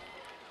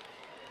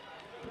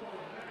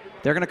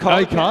 They're going to call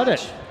it. He caught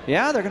it.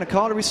 Yeah, they're going to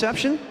call it a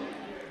reception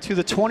to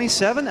the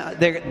 27.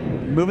 They're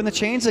moving the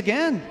chains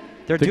again.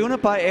 They're doing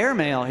it by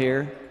airmail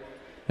here.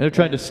 They're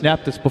trying to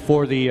snap this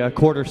before the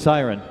quarter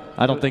siren.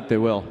 I don't think they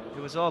will. It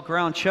was all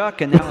ground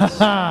chuck, and now it's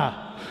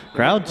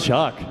ground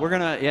chuck. We're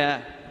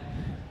gonna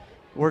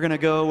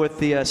go with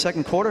the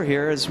second quarter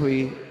here as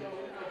we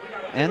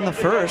end the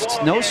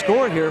first. No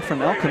score here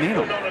from El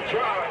Camino.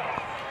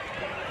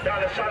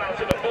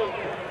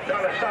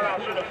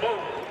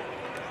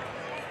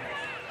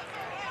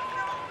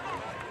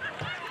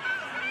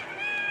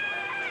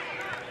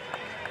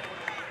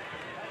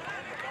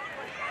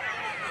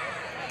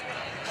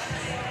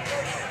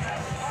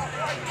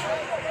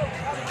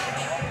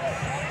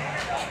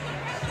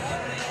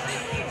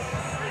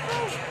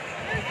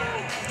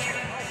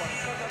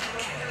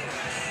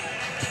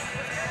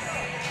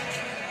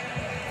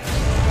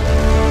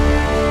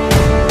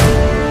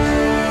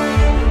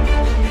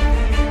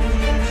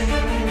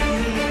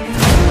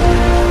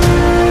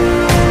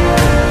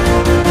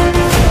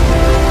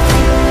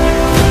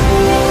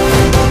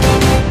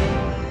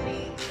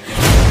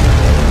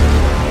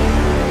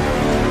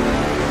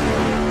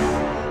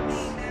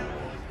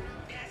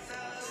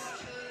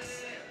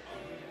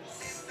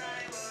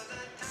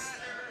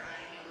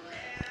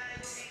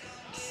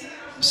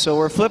 So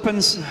we're flipping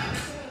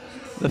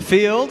the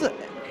field.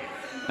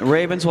 The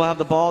Ravens will have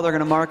the ball. They're going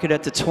to mark it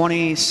at the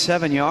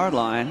 27-yard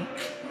line.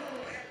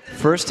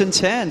 1st and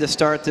 10 to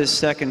start this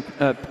second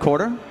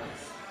quarter.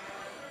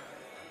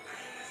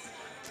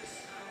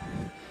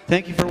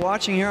 Thank you for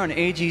watching here on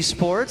AG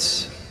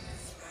Sports.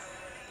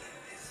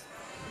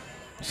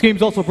 This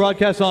game's also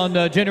broadcast on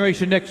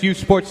Generation Next Youth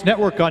Sports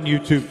Network on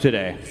YouTube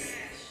today.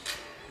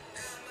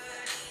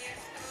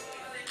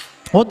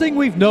 One thing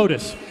we've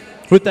noticed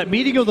with that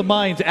meeting of the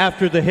minds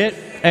after the hit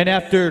and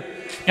after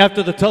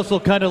the tussle,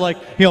 kind of like,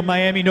 you know,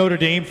 Miami Notre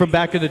Dame from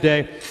back in the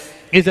day,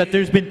 is that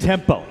there's been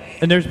tempo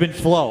and there's been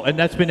flow, and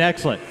that's been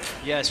excellent.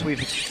 Yes, we've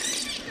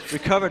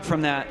recovered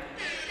from that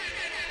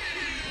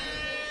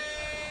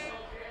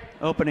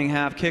opening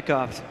half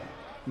kickoff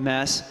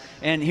mess.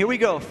 And here we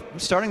go,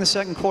 starting the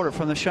second quarter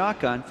from the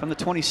shotgun, from the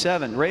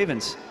 27.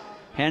 Ravens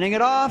handing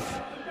it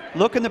off,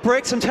 looking to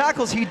break some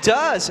tackles. He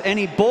does, and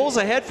he bowls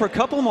ahead for a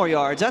couple more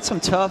yards. That's some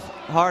tough,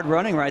 hard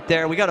running right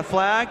there. We got a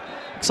flag.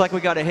 Looks like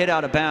we got a hit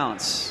out of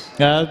bounds.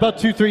 About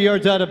 2-3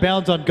 yards out of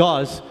bounds on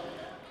Gauze.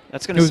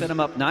 That's going to set him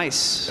up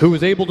nice. Who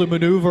was able to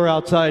maneuver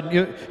outside.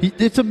 You know,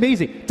 it's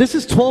amazing. This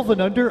is 12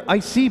 and under. I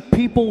see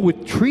people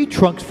with tree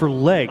trunks for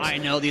legs. I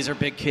know, these are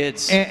big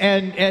kids.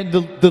 And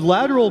the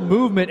lateral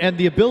movement and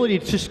the ability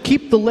to just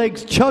keep the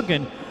legs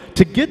chugging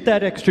to get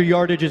that extra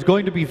yardage is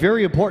going to be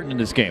very important in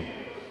this game.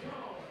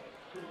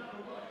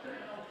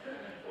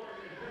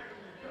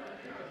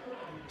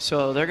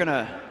 So they're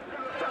gonna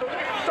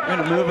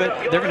move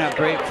it. They're gonna have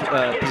great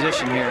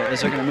position here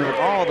as they're gonna move it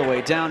all the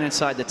way down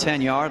inside the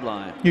 10-yard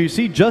line. You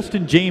see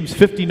Justin James,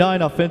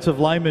 59 offensive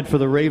lineman for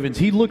the Ravens.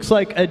 He looks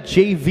like a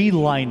JV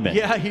lineman.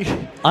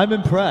 Yeah, I'm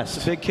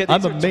impressed. Big kid.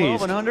 I'm These are amazed.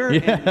 12 and under.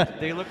 Yeah. And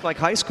they look like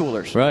high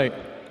schoolers. Right.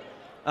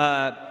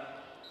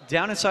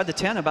 Down inside the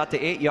 10, about the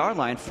 8-yard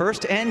line.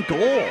 1st and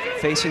goal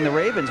facing the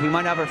Ravens. We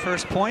might have our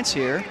first points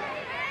here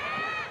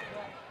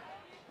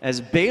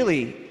as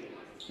Bailey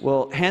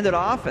will hand it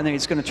off, and then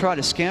he's going to try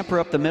to scamper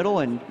up the middle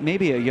and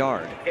maybe a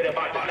yard.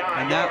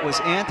 And that was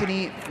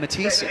Anthony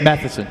Matheson.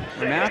 Matheson.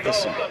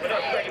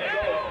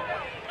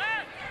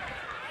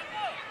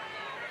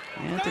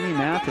 Anthony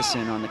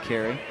Matheson on the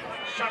carry.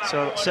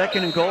 So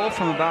 2nd and goal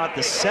from about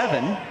the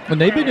 7.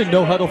 And they've been in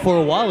no huddle for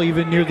a while,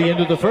 even near the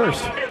end of the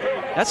first.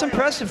 That's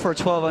impressive for a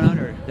 12 and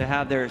under to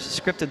have their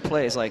scripted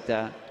plays like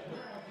that.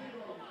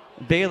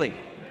 Bailey.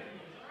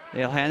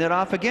 They'll hand it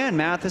off again.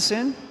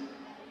 Matheson.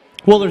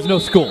 Well, there's no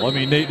school. I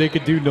mean, they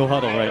could do no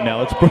huddle right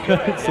now.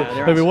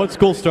 I mean, once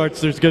school starts,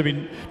 there's going to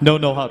be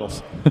no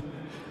huddles.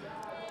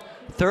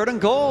 3rd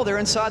and goal. They're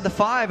inside the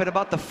 5 at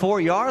about the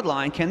 4-yard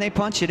line. Can they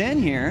punch it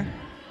in here?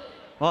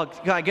 Well,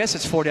 I guess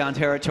it's 4-down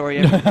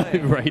territory.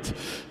 Right.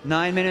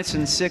 9 minutes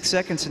and 6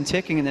 seconds and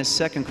ticking in this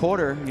second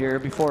quarter here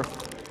before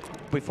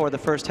the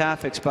first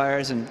half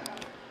expires, and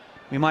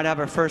we might have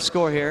our first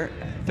score here.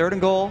 3rd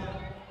and goal.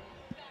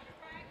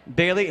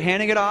 Bailey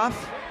handing it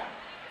off.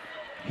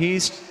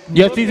 He's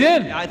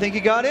in. I think he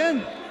got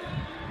in.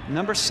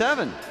 Number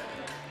 7.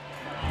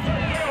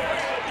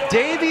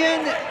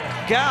 Davian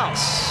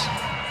Gauss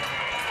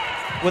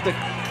with a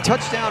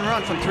touchdown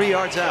run from 3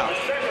 yards out.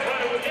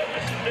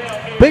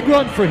 Big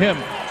run for him.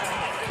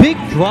 Big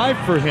drive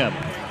for him.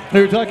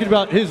 They were talking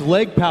about his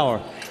leg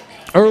power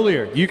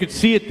earlier. You could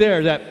see it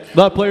there that a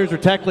lot of players are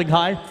tackling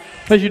high.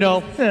 As you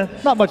know,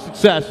 not much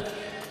success.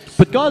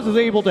 But Gauss is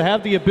able to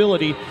have the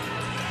ability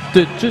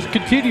to just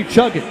continue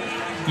chugging.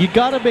 You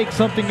got to make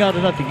something out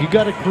of nothing. You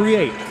got to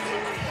create.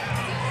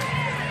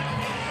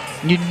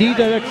 You need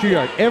that extra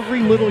yard.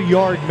 Every little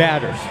yard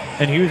matters.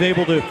 And he was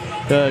able to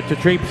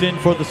traipse in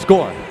for the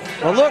score.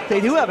 Well, look, they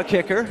do have a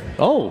kicker.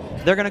 Oh.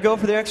 They're going to go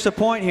for the extra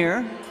point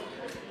here.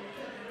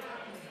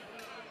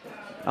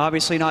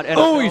 Obviously not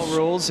NFL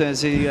rules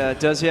as he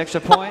does the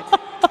extra point.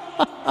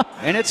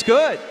 And it's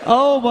good.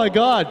 Oh, my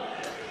God.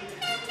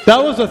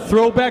 That was a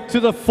throwback to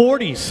the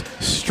 40s.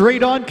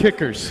 Straight on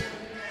kickers.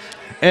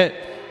 And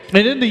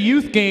in the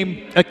youth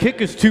game, a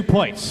kick is 2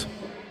 points.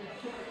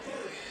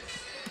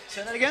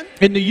 Say that again?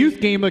 In the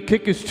youth game, a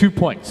kick is 2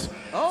 points.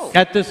 Oh.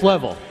 At this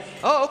level.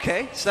 Oh,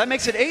 okay. So that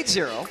makes it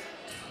 8-0.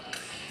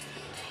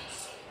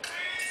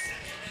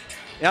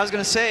 Yeah, I was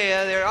going to say,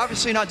 they're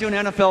obviously not doing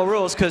NFL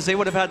rules because they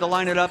would have had to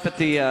line it up at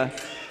the, I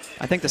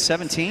think, the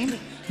 17?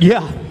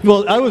 Yeah.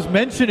 Well, I was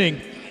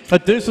mentioning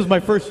that this is my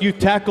first youth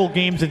tackle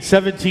games in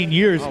 17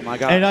 years. Oh, my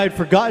God. And I had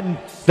forgotten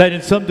that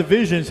in some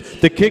divisions,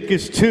 the kick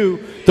is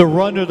 2, the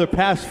run or the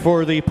pass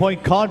for the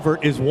point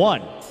convert is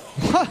 1.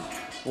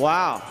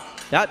 Wow.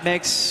 That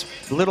makes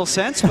little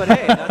sense, but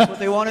hey, that's what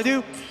they want to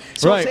do.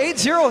 So right.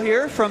 It's 8-0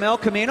 here from El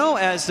Camino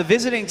as the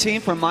visiting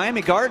team from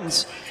Miami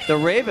Gardens, the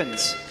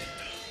Ravens,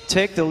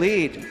 take the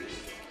lead.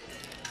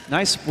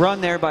 Nice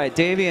run there by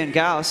Davian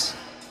Gauss.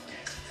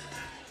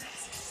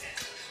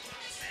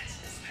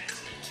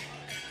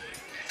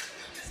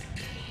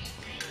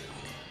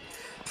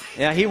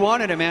 Yeah, he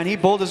wanted it, man. He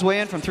bowled his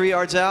way in from 3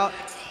 yards out.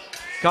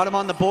 Got him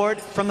on the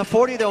board. From the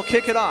 40, they'll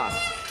kick it off.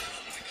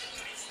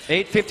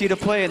 8:50 to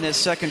play in this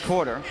second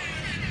quarter.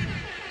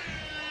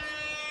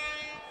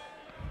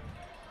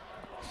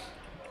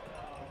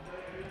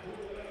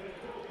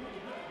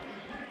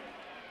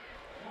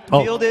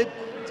 Fielded,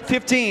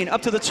 15,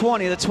 up to the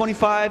 20, the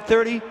 25,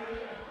 30.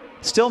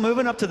 Still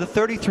moving up to the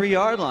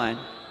 33-yard line.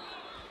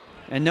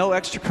 And no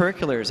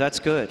extracurriculars. That's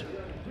good.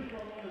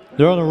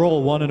 They're on a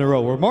roll, 1 in a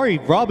row. Where Mari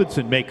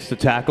Robinson makes the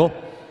tackle.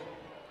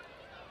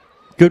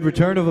 Good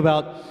return of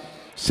about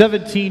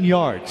 17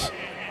 yards.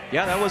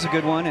 Yeah, that was a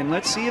good one. And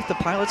let's see if the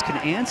Pilots can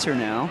answer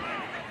now.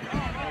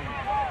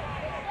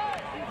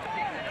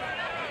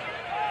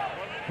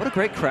 What a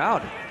great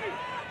crowd.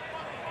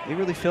 They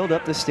really filled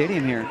up the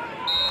stadium here.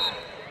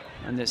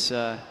 And this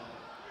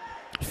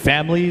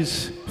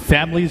families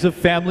of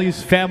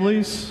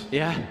families.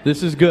 Yeah.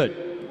 This is good.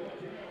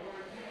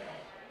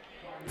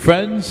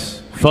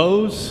 Friends,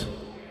 foes,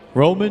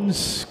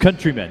 Romans,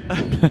 countrymen.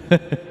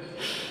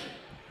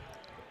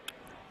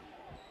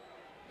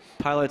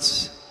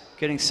 Pilots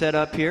getting set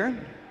up here.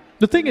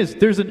 The thing is,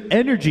 there's an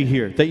energy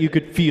here that you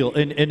could feel,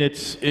 and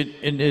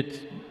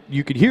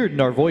you could hear it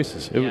in our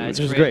voices. It's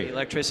great. The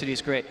electricity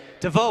is great.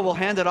 DeVoe will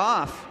hand it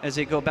off as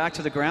they go back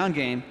to the ground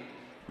game.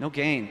 No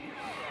gain.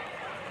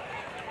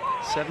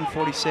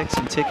 7:46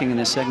 and ticking in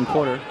the second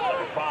quarter.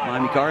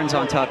 Miami Gardens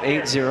on top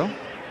 8-0.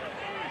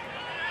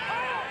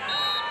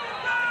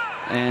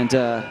 And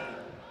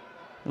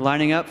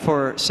lining up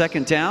for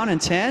second down and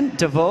 10.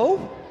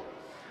 DeVoe,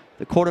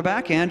 the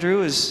quarterback.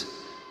 Andrew is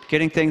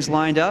getting things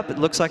lined up. It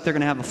looks like they're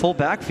going to have a full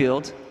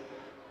backfield,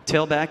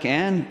 tailback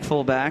and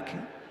fullback.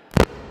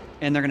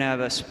 And they're going to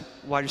have a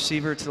wide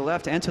receiver to the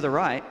left and to the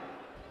right.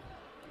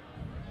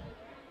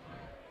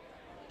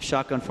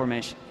 Shotgun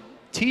formation.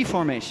 T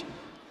formation.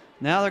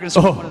 Now they're going to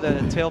switch one of the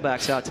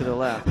tailbacks out to the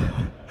left.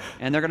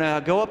 And they're going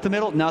to go up the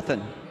middle.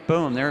 Nothing.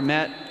 Boom. They're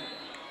met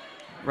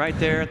right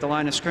there at the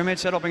line of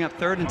scrimmage. That'll bring up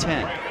 3rd and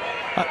 10.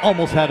 I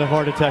almost had a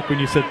heart attack when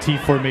you said T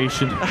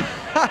formation.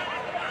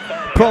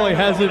 Probably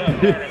hasn't.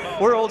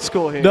 We're old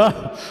school here.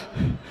 No.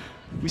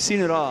 We've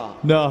seen it all.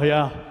 No,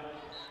 yeah.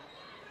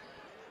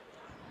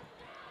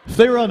 If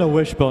they were on a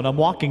wishbone, I'm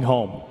walking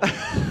home.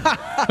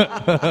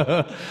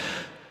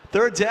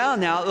 3rd down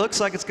now. It looks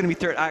like it's going to be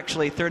third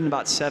and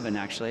about 7,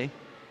 actually.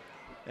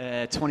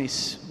 20,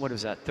 what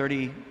is that,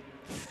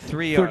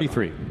 33?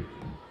 33.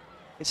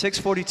 It's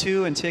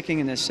 6:42 and ticking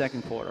in this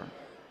second quarter.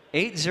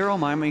 8-0,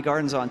 Miami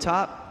Gardens on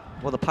top.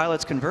 Will the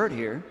Pilots convert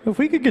here? If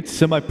we could get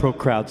semi-pro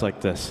crowds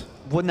like this.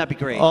 Wouldn't that be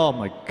great? Oh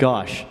my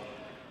gosh.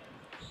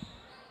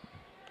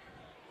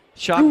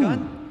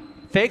 Shotgun,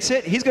 fakes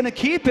it, he's gonna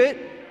keep it.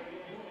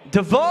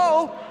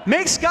 DeVoe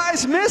makes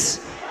guys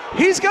miss.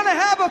 He's gonna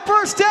have a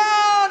first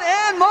down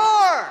and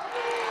more.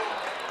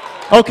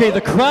 Okay,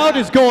 the crowd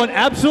is going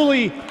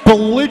absolutely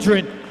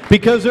belligerent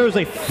because there's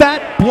a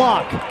fat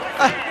block.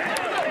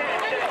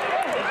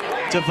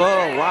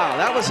 DeVoe, wow,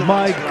 that was a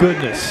My nice run.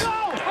 goodness.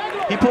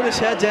 He put his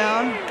head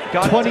down,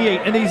 got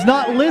 28, and he's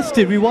not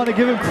listed. We want to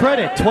give him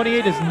credit.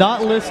 28 is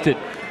not listed.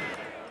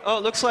 Oh,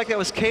 it looks like that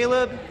was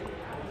Caleb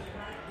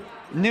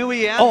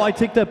Nui. Oh, I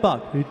take that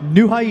back.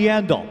 Nuhai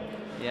Yandel.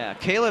 Yeah,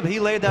 Caleb, he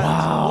laid that.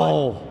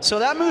 Wow. So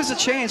that moves the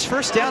chains.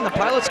 First down, the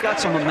Pilots got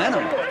some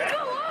momentum.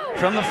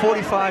 From the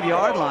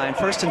 45-yard line,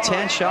 1st and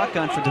 10,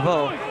 shotgun for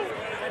DeVoe.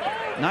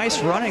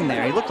 Nice running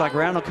there. He looked like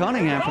Randall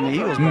Cunningham from the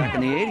Eagles back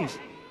in the 80s.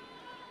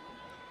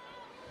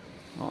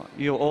 Oh,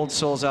 you old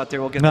souls out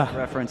there will get that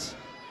reference.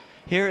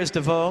 Here is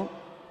DeVoe.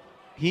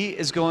 He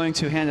is going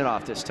to hand it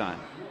off this time.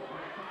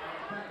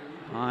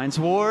 Hines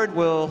Ward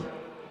will...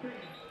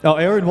 Oh,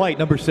 Aaron White,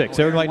 number 6.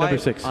 Aaron White, number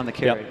 6. On the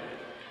carry. Yep.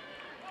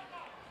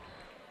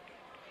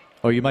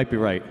 Oh, you might be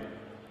right.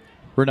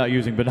 We're not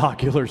using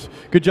binoculars.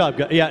 Good job,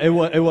 guys. Yeah,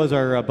 it was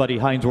our buddy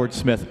Hines Ward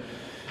Smith.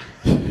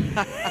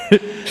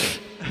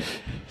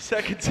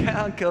 Second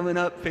down coming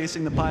up,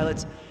 facing the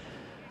Pilots.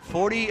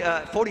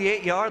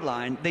 48-yard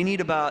line. They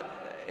need about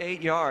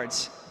 8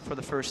 yards for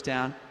the first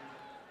down.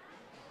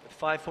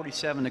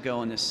 5:47 to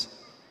go in this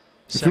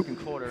second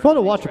quarter. If you want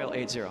to watch, trail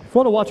 8-0. if you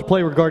want to watch a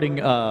play regarding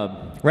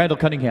Randall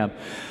Cunningham,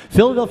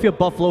 Philadelphia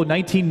Buffalo,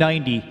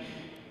 1990.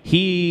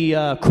 He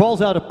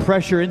crawls out of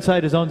pressure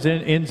inside his own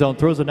end zone,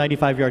 throws a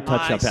 95-yard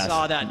touchdown pass. I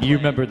saw that play. You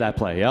remember that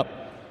play? Yep.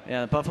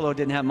 Yeah, Buffalo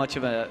didn't have much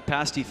of a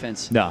pass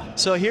defense. No.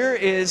 So here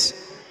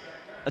is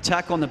a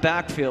tackle in the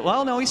backfield.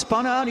 Well, no, he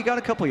spun out. He got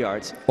a couple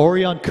yards.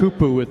 Orion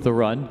Kupu with the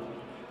run.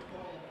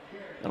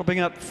 That'll bring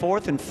up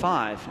 4th and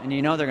 5, and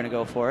you know they're going to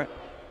go for it.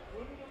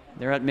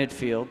 They're at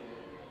midfield.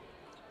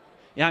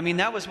 Yeah, I mean,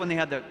 that was when they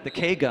had the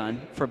K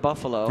gun for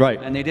Buffalo.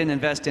 Right. And they didn't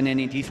invest in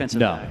any defensive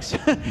backs.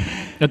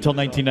 Until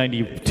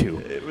 1992.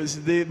 It was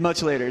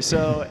much later.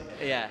 So,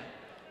 yeah.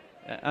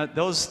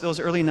 Those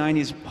early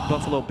 90s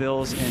Buffalo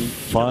Bills and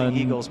Fun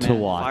Eagles, man, to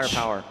watch.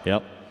 firepower.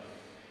 Yep.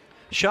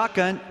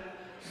 Shotgun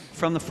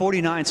from the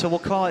 49, so we'll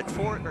call it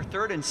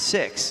 3rd and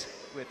 6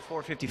 with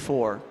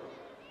 4:54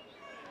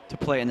 to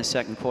play in the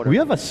second quarter. We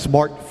have a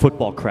smart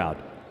football crowd.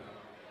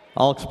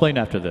 I'll explain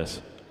after this.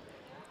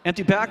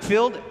 Empty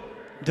backfield.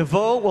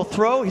 DeVoe will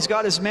throw. He's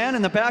got his man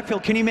in the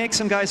backfield. Can he make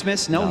some guys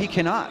miss? No, he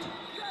cannot.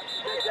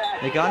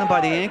 They got him by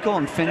the ankle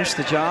and finished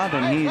the job,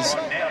 and he's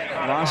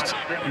lost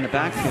in the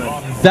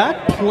backfield.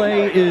 That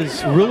play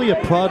is really a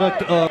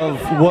product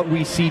of what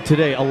we see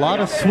today. A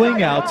lot of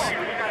swing outs,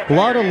 a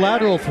lot of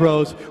lateral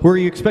throws where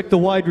you expect the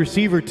wide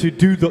receiver to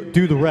do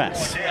the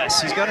rest.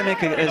 Yes, he's got to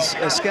make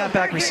a scat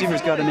back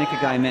receiver's got to make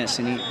a guy miss,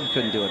 and he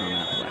couldn't do it on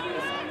that play.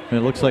 And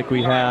it looks like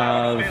we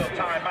have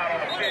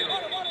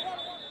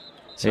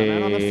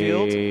timeout on the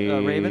field.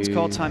 Ravens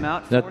call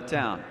timeout, 4th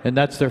down. And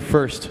that's their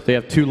first. They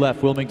have 2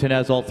 left. Wilmington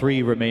has all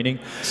 3 remaining.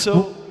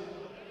 So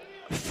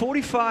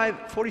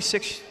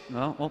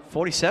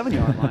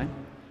 47-yard line.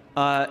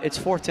 It's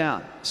 4th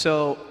down.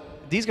 So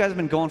these guys have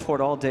been going for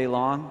it all day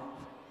long.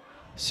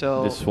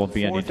 So this won't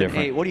be any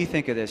different. 8. What do you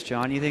think of this,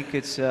 John? You think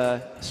it's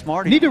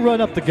smart? You need to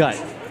run up the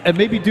gut and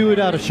maybe do it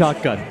out of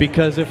shotgun,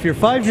 because if you're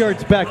 5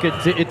 yards back,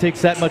 it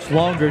takes that much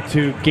longer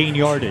to gain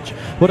yardage.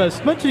 What I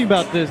was mentioning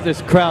about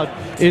this crowd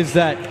is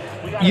that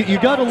you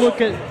got to look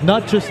at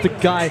not just the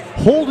guy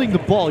holding the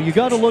ball. You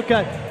got to look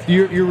at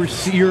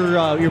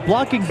your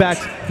blocking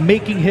backs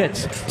making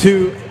hits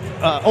to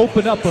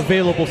open up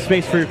available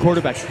space for your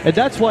quarterback, and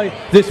that's why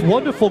this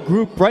wonderful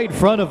group right in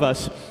front of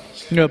us.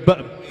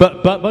 But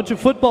bunch of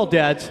football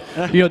dads,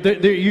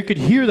 you could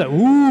hear that,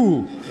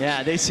 ooh.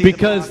 Yeah, they see.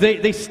 Because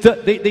they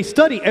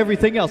study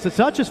everything else. It's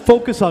not just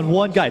focus on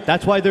one guy.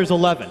 That's why there's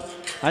 11.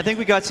 I think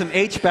we got some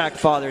H-back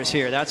fathers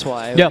here. That's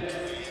why. Yeah.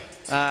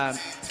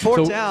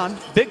 4th down,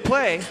 big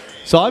play.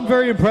 So I'm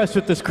very impressed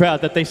with this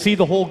crowd that they see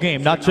the whole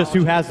game, not just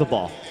who has the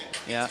ball.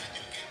 Yeah.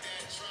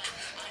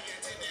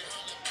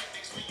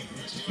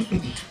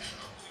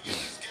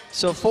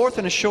 So 4th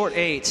and a short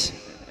 8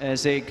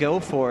 as they go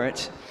for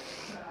it.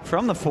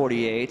 From the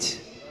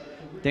 48,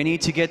 they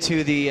need to get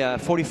to the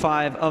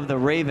 45 of the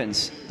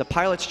Ravens. The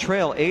Pilots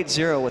trail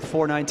 8-0 with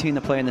 4:19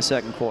 to play in the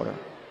second quarter.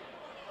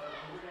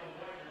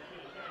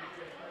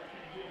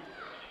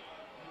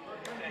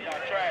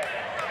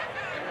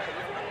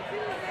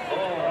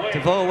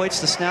 DeVoe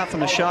awaits the snap from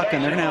the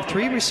shotgun. They're going to have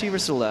 3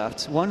 receivers to the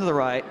left, 1 to the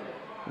right,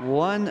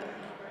 1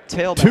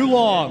 tailback. Too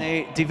long.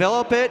 They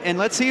develop it, and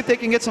let's see if they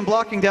can get some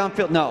blocking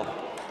downfield. No.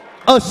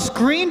 A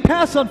screen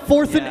pass on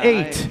 4th and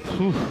 8.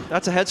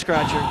 That's a head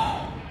scratcher.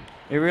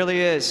 It really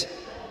is.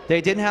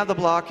 They didn't have the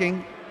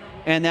blocking,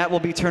 and that will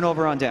be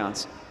turnover on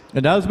downs.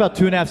 And that was about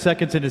 2.5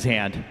 seconds in his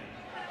hand.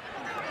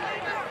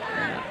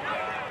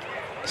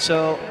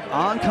 So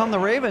on come the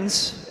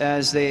Ravens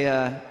as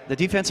the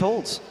defense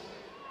holds.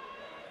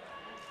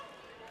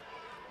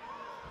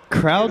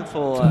 crowd.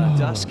 Beautiful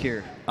dusk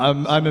here.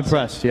 I'm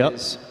impressed. Yep.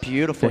 It's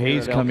beautiful. The here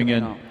haze at El coming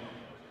in. Camino.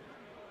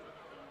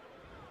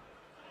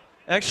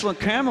 Excellent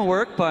camera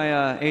work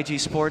by AG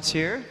Sports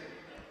here.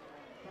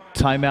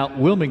 Timeout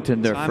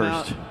Wilmington there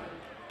Timeout. first.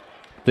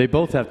 They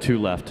both have 2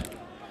 left.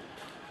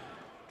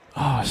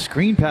 Oh,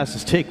 screen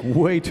passes take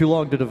way too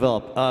long to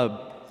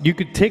develop. You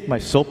could take my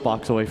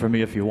soapbox away from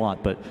me if you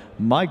want, but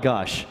my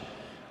gosh,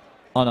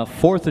 on a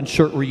 4th and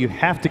short where you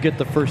have to get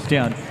the first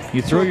down,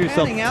 you throw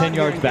yourself 10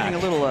 yards back. A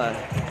little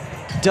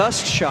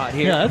dust shot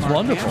here. Yeah, that's from our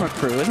wonderful. camera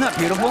crew. Isn't that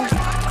beautiful?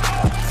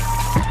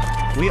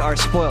 We are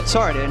spoiled.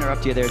 Sorry to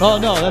interrupt you there, Oh,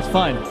 John. no, that's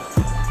fine.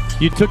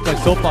 You took my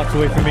soapbox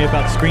away from me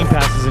about screen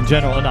passes in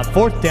general. And on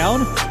 4th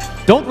down,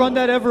 don't run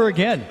that ever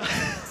again.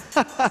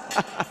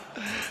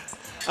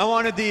 I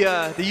wanted the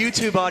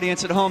YouTube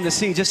audience at home to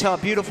see just how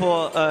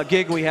beautiful a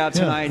gig we have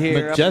tonight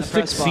here.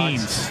 Majestic up in the press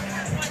scenes.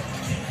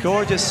 box.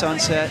 Gorgeous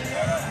sunset.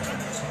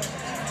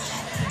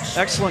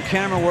 Excellent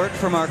camera work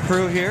from our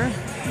crew here,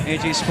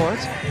 AG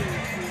Sports.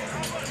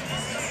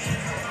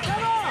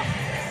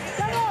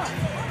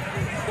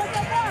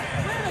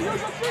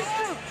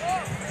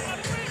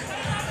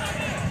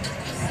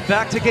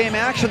 Back to game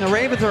action. The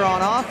Ravens are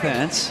on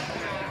offense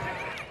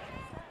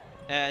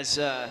as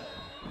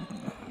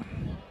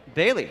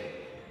Bailey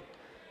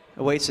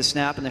awaits the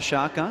snap in the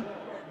shotgun.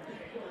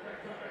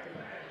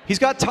 He's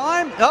got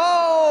time.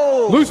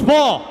 Oh! Loose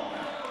ball.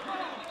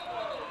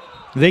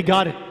 They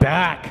got it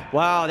back.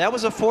 Wow, that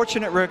was a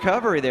fortunate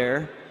recovery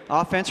there.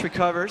 Offense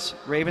recovers.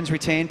 Ravens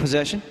retain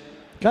possession.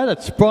 Guy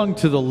that sprung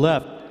to the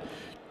left,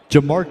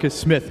 Jamarcus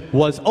Smith,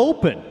 was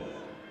open.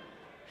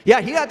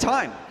 Yeah, he had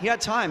time. He had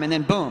time, and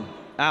then boom,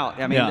 out.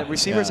 I mean, Yeah, the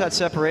receivers yeah. had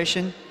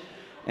separation,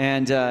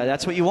 and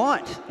that's what you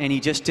want. And he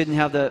just didn't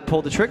have the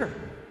pull the trigger.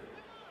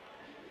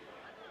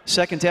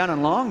 2nd down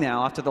and long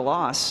now after the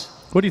loss.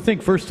 What do you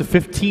think? 1st to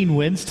 15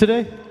 wins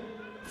today?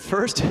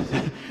 First.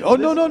 Oh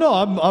no.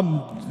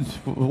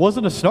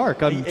 Wasn't a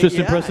snark. I'm just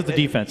Yeah, impressed with the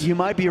defense. You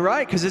might be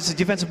right because it's a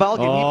defensive ball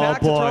game. Oh, He back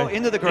to boy. throw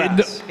into the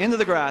grass. Into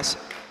the grass.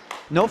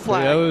 No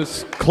flag. That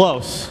was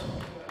close.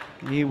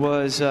 He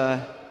was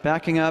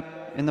backing up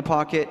in the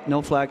pocket.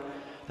 No flag.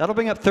 That'll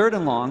bring up 3rd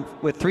and long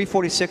with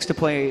 3:46 to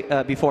play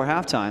before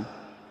halftime.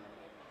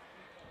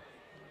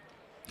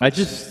 I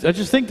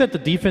just think that the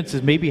defense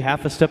is maybe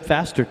half a step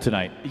faster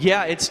tonight.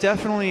 Yeah, it's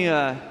definitely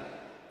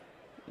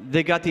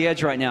they got the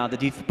edge right now.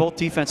 Both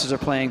defenses are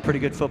playing pretty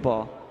good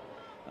football.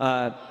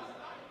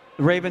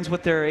 Ravens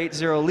with their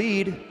 8-0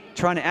 lead,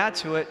 trying to add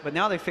to it, but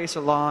now they face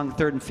a long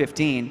 3rd and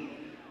 15,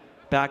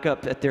 back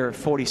up at their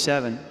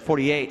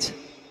 48.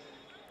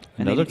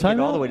 And Another they get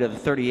all timeout? the way to the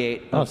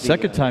 38. Oh, of the,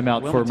 second timeout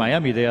for Wilmington.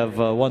 Miami. They have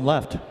 1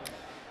 left.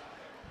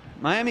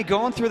 Miami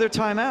going through their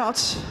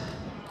timeouts.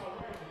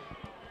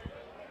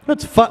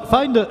 It's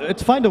fine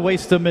to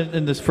waste them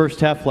in this first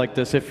half like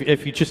this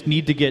if you just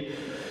need to get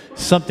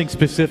something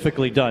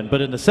specifically done.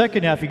 But in the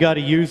second half, you got to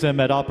use them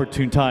at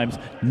opportune times,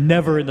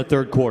 never in the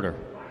 3rd quarter.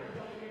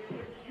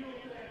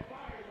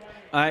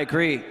 I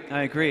agree.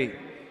 A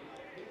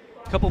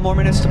couple more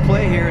minutes to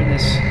play here in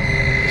this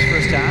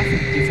first half.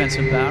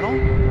 Defensive battle.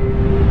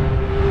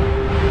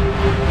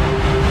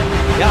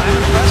 Yeah, I'm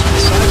impressed with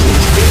the size of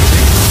these kids.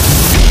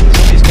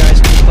 Some of these guys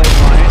can play in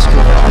high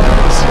school.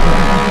 That's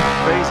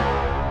crazy.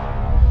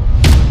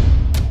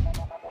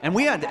 And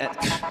we had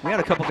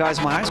a couple guys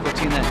in my high school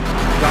team that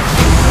got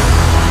to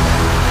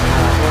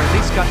or at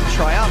least got to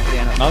try out for the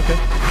NFL. Okay.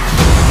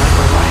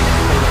 Michael Ryan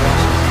played at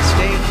Washington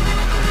State,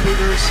 the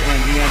Cougars, and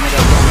he ended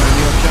up going to the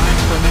New York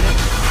Giants for a minute.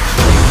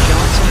 Dave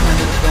Johnson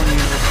ended up going to the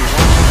University of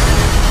Washington.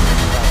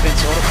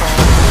 Vince Odefall,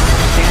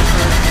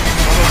 Stanford.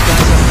 All those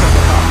guys have a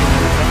couple hockey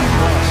in the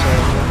NFL as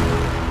well.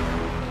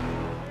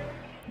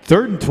 So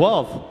 3rd and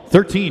 12,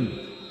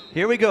 13.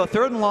 here we go.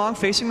 3rd and long,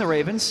 facing the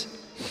Ravens.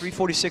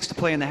 3:46 to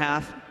play in the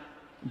half.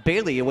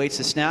 Bailey awaits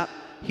the snap.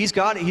 He's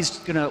got it. He's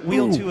going to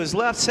wheel to his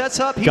left. Sets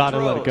up. He Gotta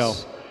throws. let it go.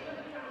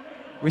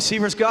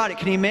 Receiver's got it.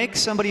 Can he make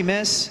somebody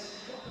miss?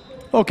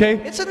 Okay.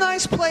 It's a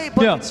nice play,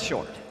 but Yeah. it's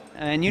short.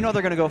 And you know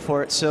they're going to go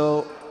for it.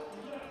 So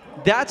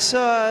that's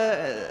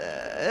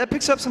that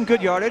picks up some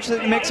good yardage.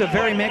 That makes a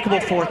very makeable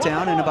 4th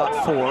down in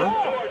about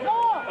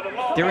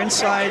 4. They're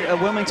inside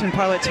Wilmington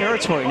Pilot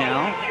territory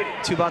now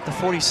to about the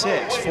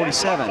 46,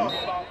 47.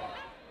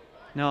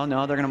 No,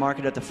 they're going to mark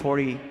it at the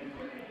 40.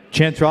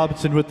 Chance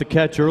Robinson with the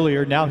catch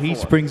earlier. Now he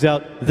springs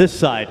out this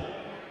side.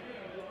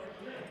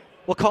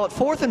 We'll call it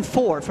 4th and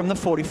 4 from the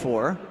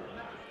 44.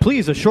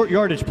 Please, a short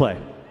yardage play.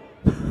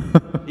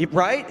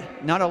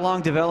 Right? Not a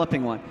long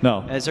developing one.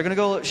 No. As they're going to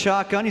go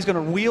shotgun, he's going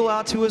to wheel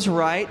out to his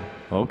right.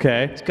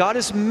 Okay. He's got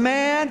his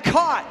man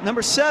caught.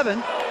 Number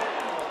 7.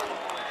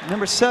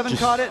 Number 7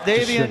 caught it.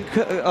 Davian.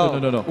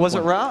 No. Was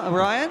it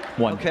Ryan?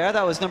 1. Okay, I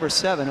thought it was number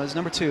 7. It was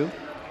number 2.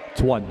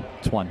 It's one.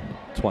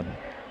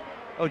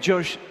 Oh,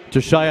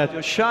 Josiah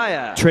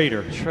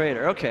Trader.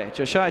 Okay,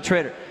 Josiah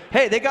Trader.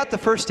 Hey, they got the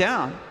first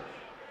down.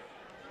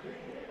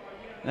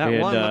 That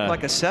one looked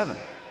like a 7.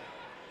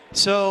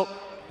 So.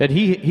 And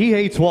he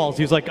hates walls.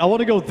 He's like, I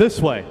want to go this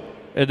way.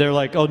 And they're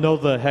like, oh, no,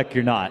 the heck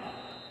you're not.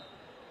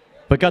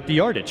 but got the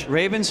yardage.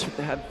 Ravens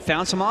have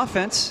found some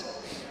offense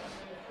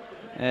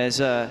as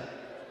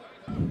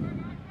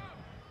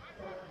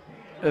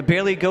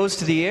Bailey goes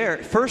to the air.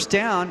 First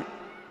down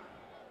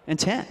and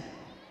 10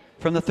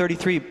 from the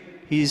 33.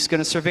 He's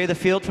going to survey the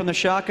field from the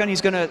shotgun. He's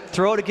going to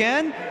throw it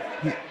again.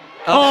 That's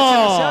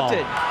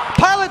intercepted.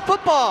 Pilot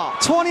football,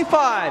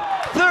 25,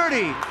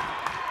 30,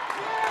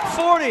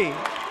 40.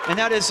 And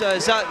that is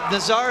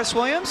Nazareth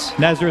Williams?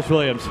 Nazareth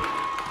Williams.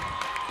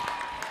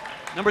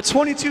 Number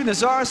 22,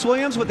 Nazareth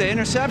Williams with the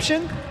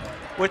interception.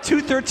 With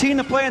 2:13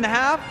 to play in the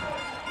half.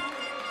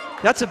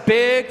 That's a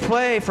big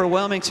play for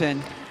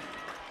Wilmington.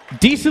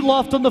 Decent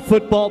loft on the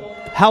football.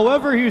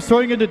 However, he was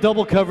throwing into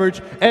double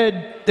coverage,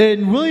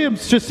 and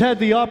Williams just had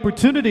the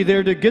opportunity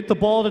there to get the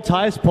ball at its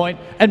highest point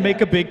and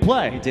make a big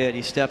play. He did.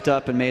 He stepped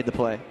up and made the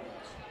play.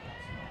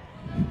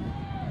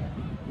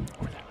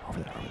 Over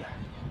there.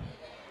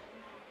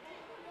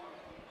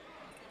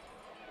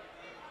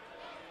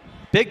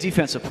 Big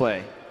defensive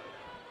play.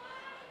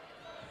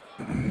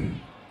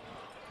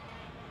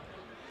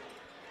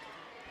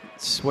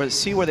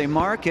 See where they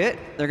mark it.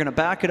 They're going to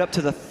back it up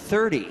to the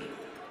 30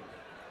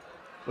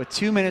 with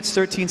 2 minutes,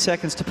 13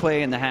 seconds to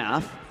play in the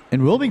half.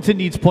 And Wilmington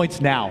needs points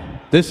now.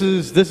 This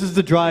is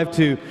the drive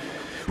to.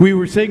 We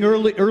were saying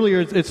earlier,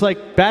 it's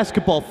like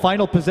basketball,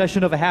 final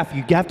possession of a half.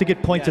 You have to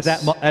get points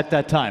at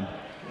that time.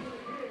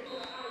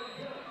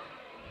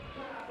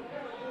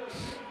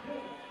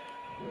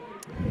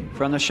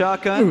 From the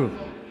shotgun, Ooh.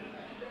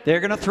 They're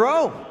going to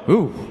throw.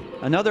 Ooh.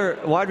 Another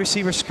wide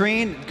receiver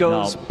screen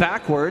goes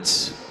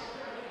backwards.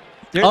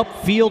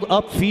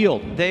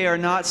 Upfield. They are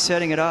not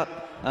setting it up.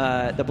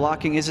 The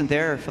blocking isn't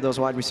there for those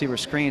wide receiver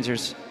screens.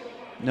 There's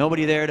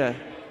nobody there to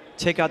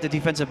take out the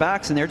defensive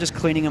backs, and they're just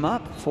cleaning them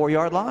up.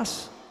 4-yard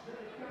loss.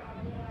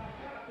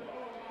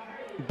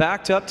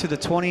 Backed up to the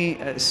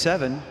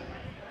 27.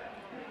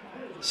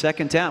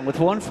 Second down with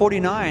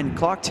 1:49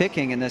 clock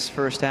ticking in this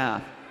first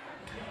half.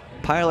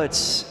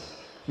 Pilots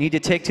need to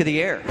take to the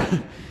air.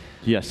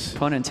 Yes.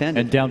 Pun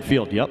intended. And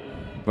downfield. Yep.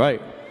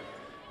 Right.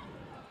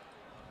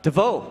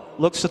 DeVoe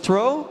looks to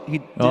throw. He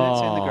did it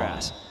in the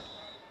grass.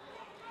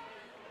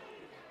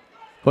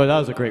 Boy, that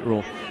was a great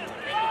rule.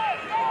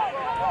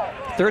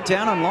 Third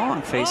down and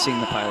long facing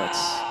the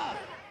Pilots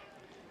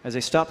as they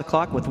stop the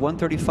clock with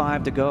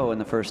 1:35 to go in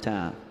the first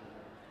half.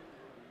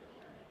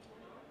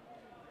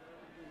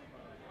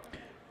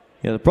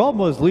 Yeah, the problem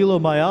was Lilo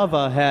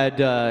Mayava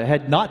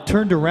had not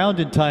turned around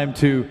in time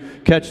to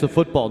catch the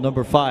football,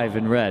 number 5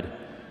 in red.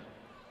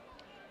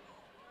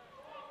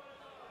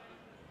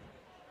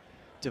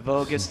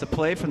 DeVoe gets the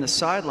play from the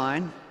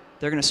sideline.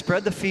 They're going to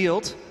spread the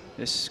field.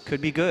 This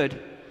could be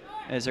good,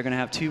 as they're going to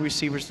have 2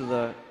 receivers to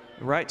the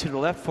right, to the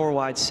left, 4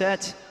 wide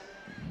set,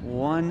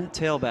 1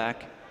 tailback.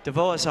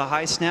 DeVoe has a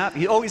high snap.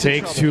 He's in trouble.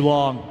 Takes too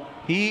long.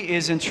 He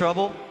is in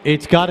trouble.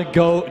 It's got to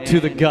go to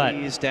the gut.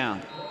 He's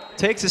down.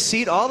 Takes a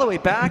seat all the way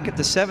back at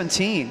the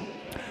 17.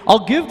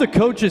 I'll give the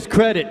coaches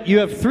credit. You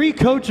have 3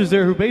 coaches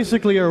there who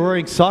basically are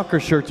wearing soccer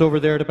shirts over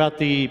there at about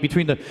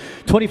between the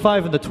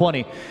 25 and the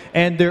 20.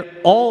 And they're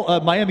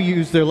all, Miami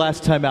used their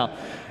last time out.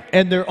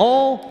 And they're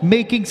all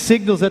making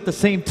signals at the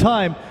same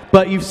time.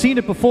 But you've seen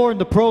it before in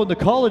the pro and the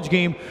college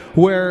game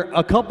where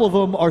a couple of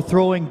them are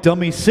throwing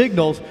dummy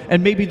signals,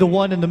 and maybe the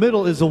one in the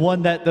middle is the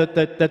one that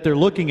they're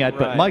looking at. Right.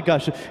 But my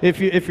gosh, if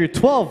you're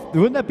 12,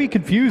 wouldn't that be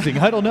confusing?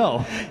 I don't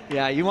know.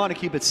 Yeah, you want to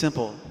keep it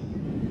simple.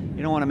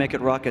 You don't want to make it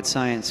rocket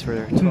science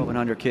for 12 and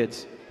under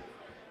kids.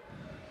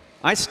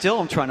 I still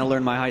am trying to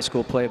learn my high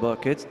school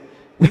playbook.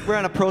 We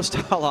ran a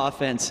pro-style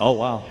offense. Oh,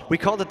 wow. We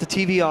called it the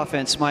TV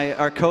offense.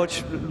 Our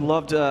coach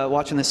loved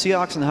watching the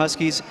Seahawks and the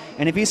Huskies,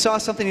 and if he saw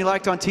something he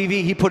liked on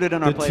TV, he put it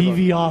in our playbook.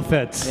 The TV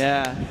offense.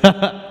 Yeah.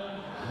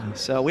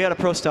 So we had a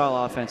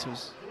pro-style offense. It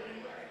was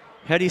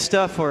heady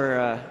stuff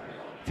for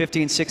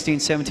 15, 16,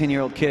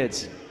 17-year-old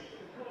kids.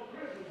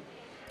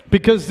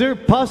 Because they're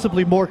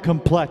possibly more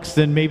complex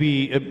than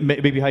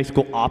maybe high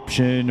school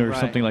option or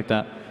something like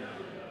that.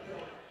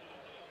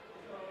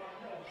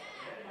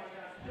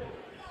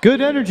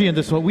 Good energy in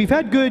this one. We've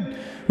had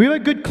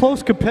good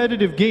close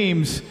competitive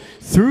games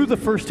through the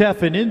first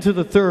half and into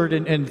the third,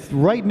 and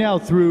right now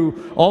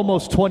through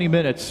almost 20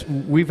 minutes,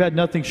 we've had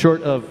nothing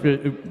short of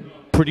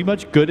pretty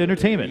much good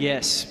entertainment.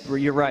 Yes,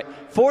 you're right.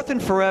 4th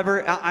and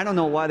forever. I don't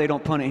know why they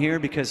don't punt it here,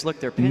 because look,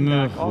 they're pinned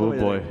back all the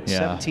way to the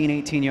 17,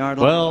 18-yard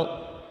line. Well,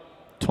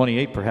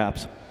 28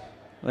 perhaps.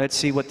 Let's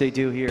see what they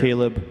do here.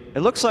 Caleb. It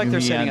looks like they're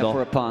setting up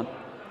for a punt.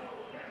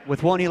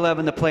 With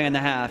 1:11 to play in the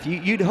half,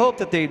 you'd hope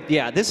that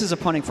this is a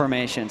punting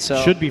formation. So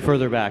should be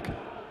further back.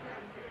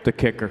 The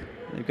kicker.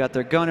 They've got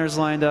their gunners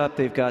lined up.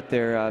 They've got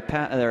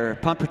their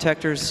punt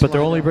protectors. But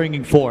they're only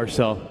bringing 4,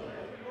 so.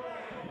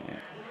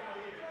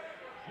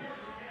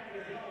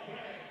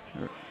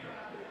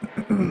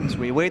 So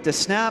we wait the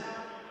snap.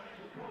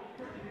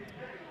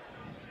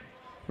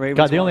 Ravens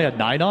God, they only had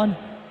 9 on?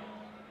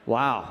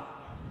 Wow.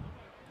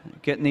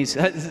 Getting these,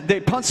 they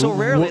punt so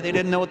rarely they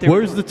didn't know what they were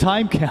doing. Where's the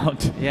time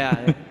count?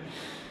 Yeah.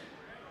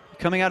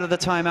 Coming out of the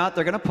timeout,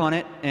 they're going to punt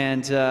it,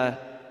 and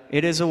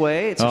it is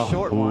away. It's a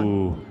short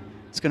one.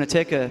 It's going to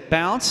take a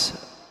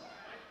bounce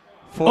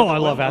Oh, I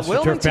love AstroTurf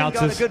Wilmington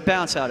bounces. got a good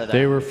bounce out of that.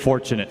 They were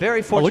fortunate.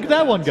 Very fortunate. Oh, look at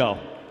that one go.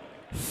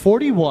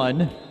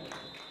 41.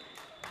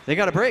 They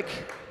got a break.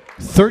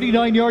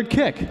 39-yard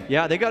kick.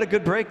 Yeah, they got a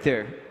good break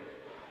there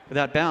with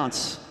that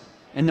bounce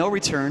and no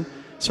return.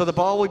 So the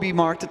ball will be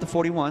marked at the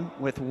 41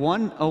 with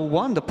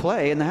 1:01 to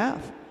play in the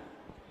half.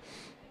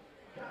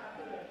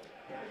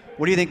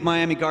 What do you think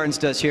Miami Gardens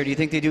does here? Do you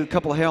think they do a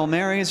couple of Hail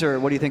Marys, or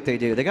what do you think they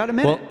do? They got a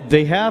minute.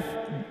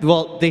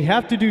 Well, they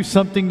have to do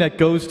something that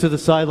goes to the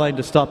sideline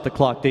to stop the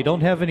clock. They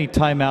don't have any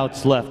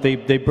timeouts left. They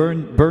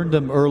burned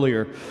them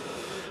earlier.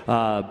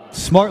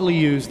 Smartly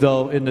used,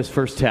 though, in this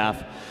first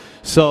half.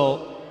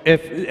 So,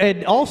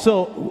 and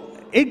also,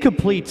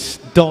 incompletes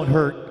don't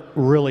hurt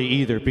really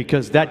either,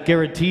 because that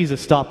guarantees a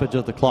stoppage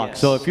of the clock.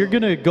 Yes. So if you're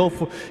going to go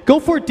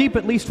for it deep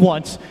at least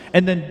once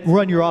and then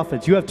run your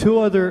offense. You have 2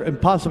 other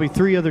and possibly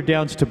 3 other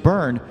downs to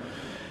burn.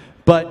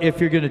 But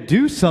if you're going to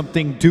do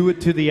something, do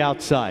it to the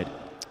outside.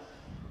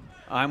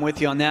 I'm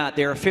with you on that.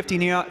 They're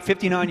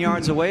 59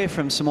 yards away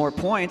from some more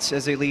points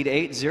as they lead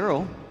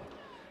 8-0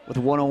 with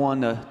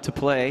 1:01 to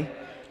play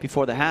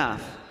before the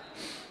half.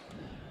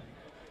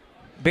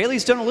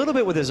 Bailey's done a little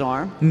bit with his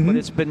arm, but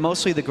it's been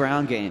mostly the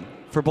ground game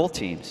for both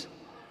teams.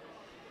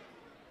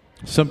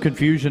 Some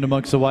confusion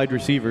amongst the wide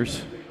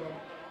receivers.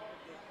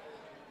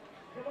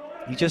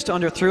 He just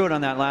underthrew it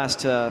on that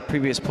last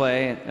previous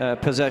play,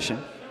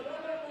 possession.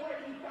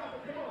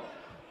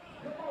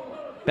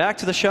 Back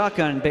to the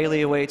shotgun.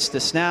 Bailey awaits the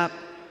snap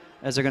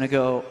as they're going to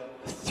go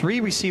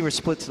 3 receivers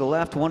split to the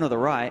left, 1 to the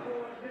right.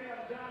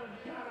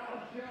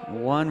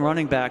 1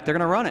 running back. They're going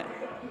to run it.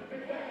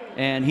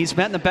 And he's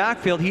met in the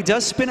backfield. He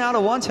does spin out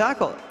of 1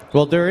 tackle.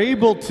 Well, they're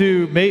able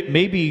to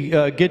maybe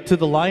get to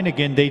the line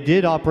again. They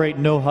did operate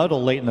no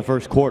huddle late in the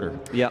first quarter.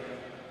 Yep.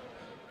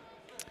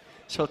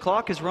 So the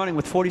clock is running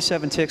with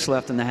 47 ticks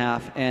left in the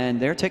half, and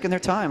they're taking their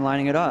time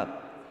lining it up.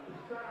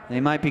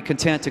 They might be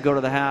content to go to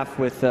the half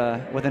with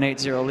an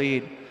 8-0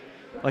 lead.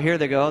 Well, here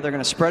they go. They're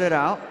going to spread it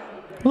out.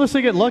 Unless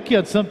they get lucky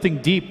on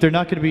something deep, they're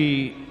not going to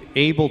be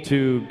able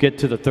to get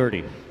to the 30.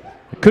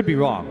 It could be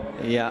wrong.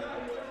 Yeah.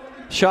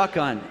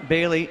 Shotgun.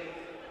 Bailey.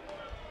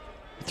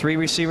 3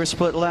 receivers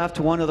split left,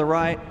 1 to the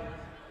right,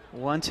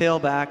 1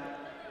 tailback.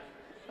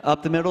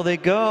 Up the middle they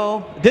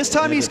go. This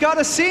time he's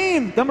got a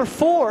seam. Number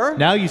 4.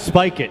 Now you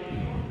spike it.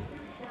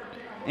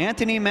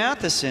 Anthony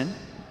Matheson.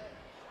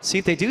 See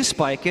if they do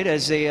spike it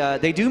as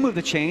they do move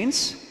the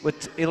chains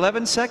with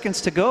 11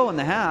 seconds to go in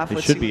the half. They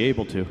should be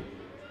able to.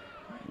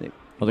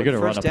 Well, they're going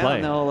to run a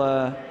play.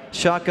 They'll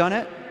shotgun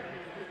it.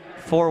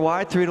 4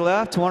 wide, 3 to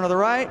left, 1 to the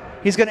right.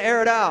 He's going to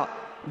air it out.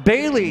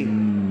 Bailey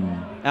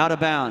out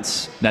of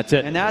bounds. That's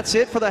it. And that's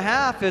it for the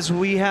half as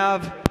we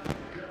have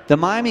the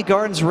Miami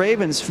Gardens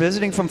Ravens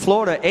visiting from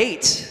Florida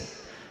 8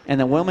 and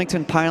the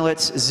Wilmington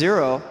Pilots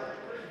 0.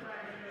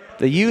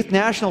 The Youth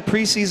National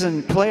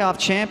Preseason Playoff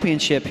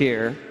Championship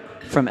here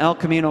from El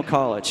Camino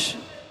College.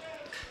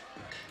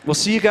 We'll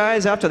see you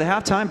guys after the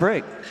halftime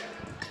break.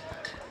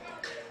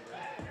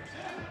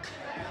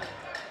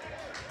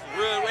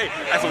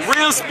 That's a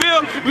real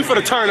spill. We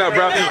finna turn up,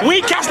 bro.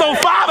 We catch no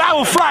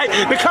 5-hour flight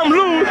to come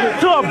lose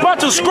to a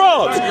bunch of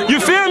scrubs.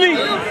 You feel me?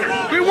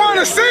 We want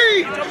to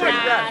see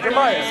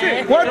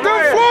what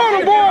them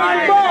Florida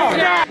boys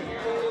about.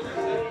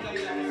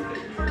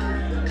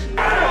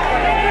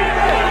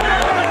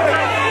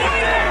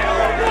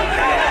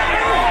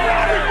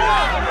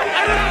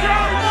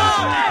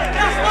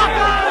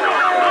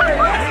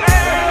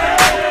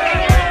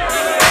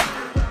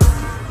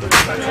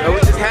 We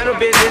just handle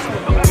business.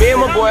 Me and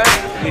my boy,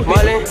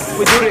 Mullen,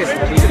 we do this.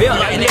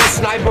 And then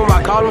snipe him,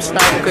 I call him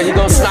sniper, because he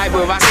gonna snipe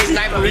him. If I say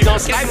sniper, he gonna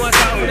snipe him.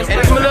 And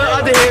then my little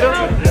other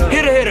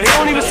hitter. He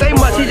don't even say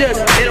much, he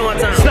just hit him one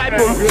time. Snipe him.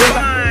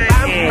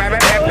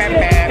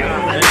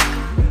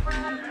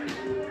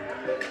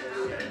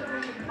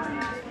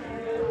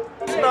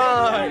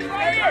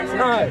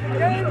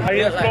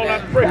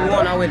 We're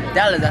going out with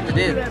Dallas after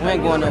this. We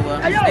ain't going nowhere.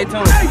 Stay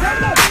tuned.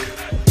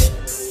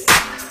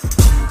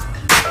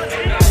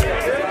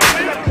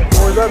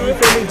 You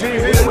feel me,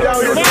 Jesus? We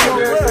out here, man.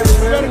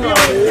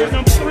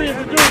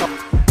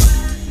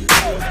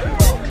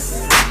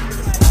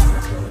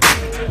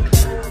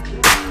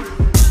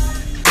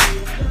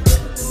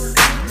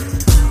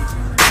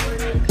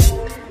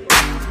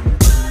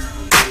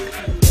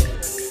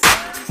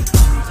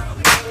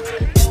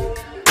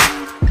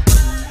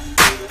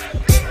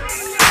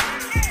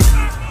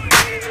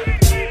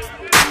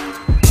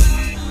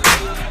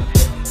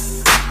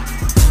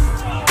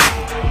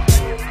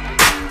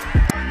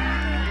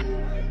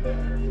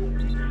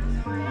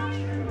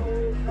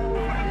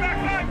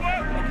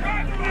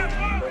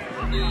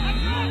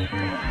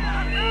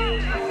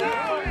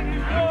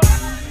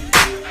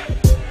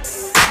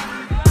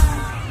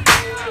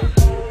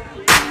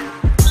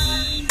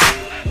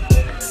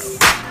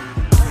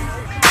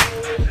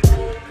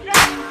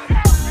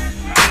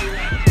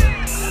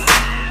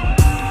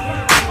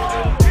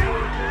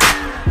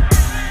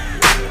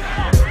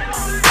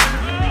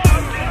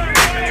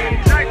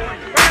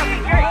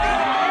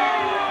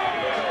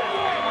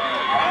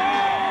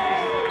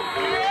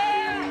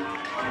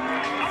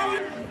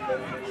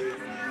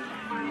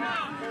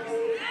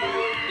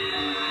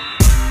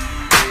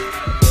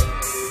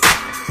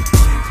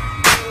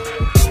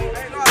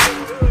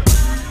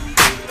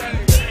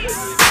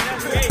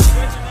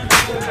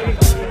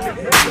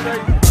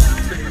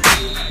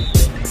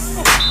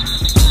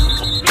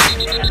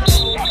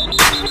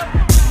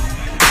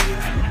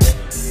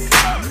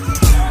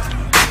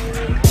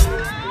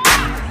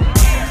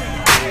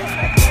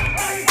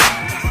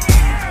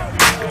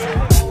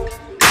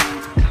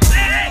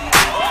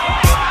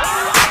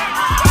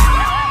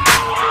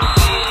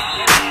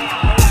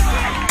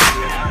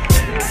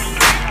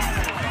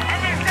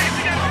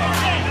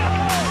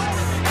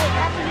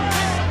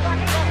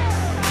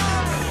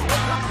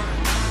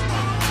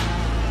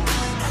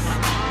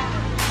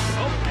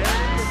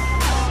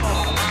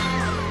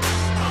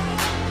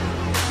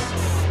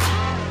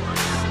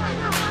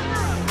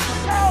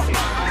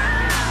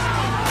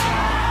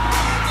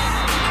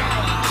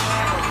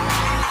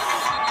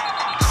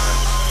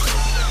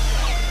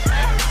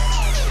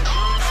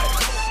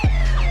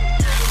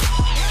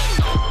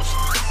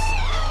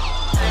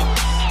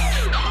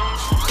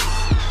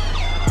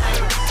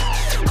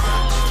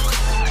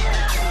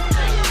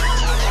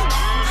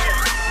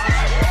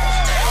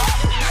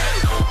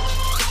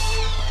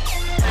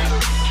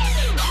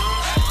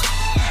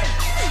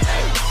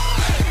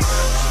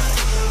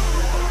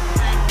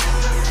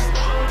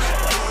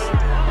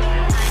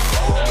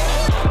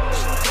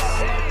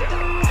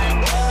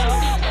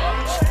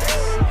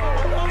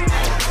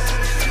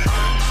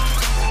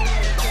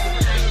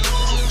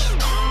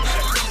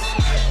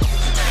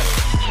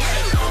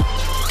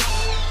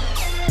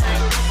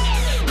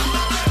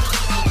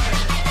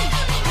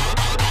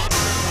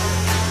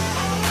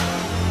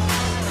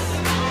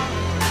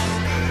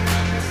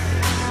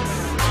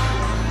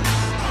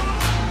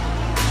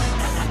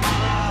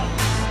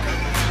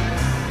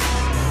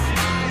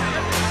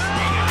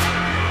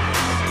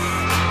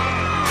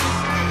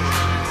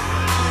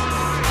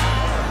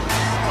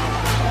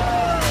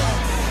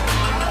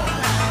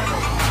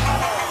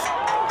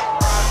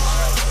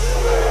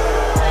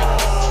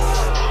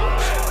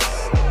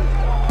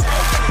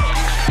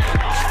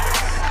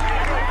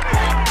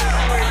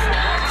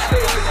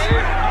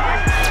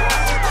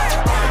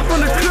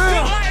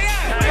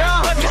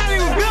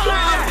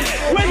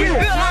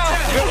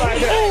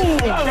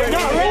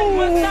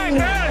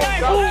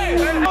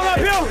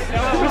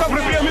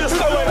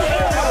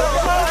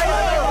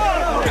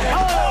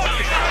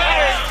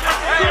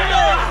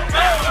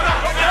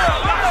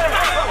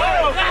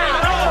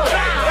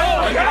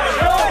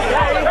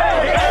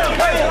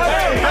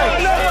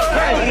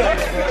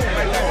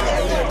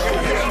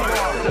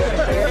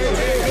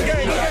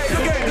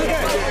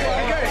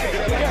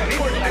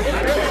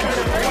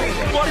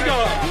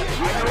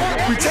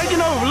 We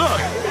taking over, look.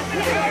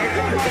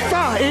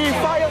 Fire, it ain't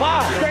fire.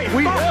 Fire.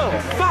 We Fire.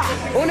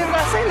 only if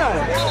I say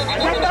nothing.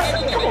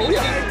 Come on,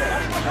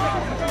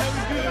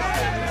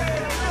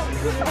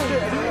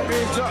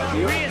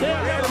 Red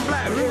and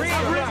black.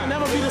 Red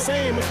never be the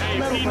same. Hey,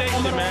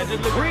 P-Nation, man.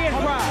 Just look. Red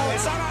ride.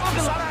 Shout out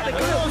the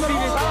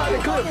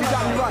clip. You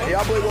got me right.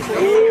 Y'all boys go for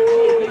it.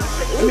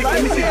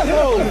 Let me see that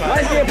ball.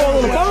 I see that ball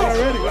on the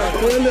phone.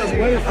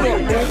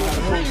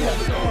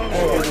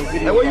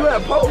 Hey, where you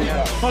at, Pope?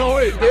 Hold on,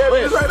 wait. Yeah,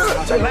 wait. It's right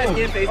there. Check that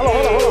skin face. Hold on.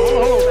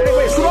 Hey,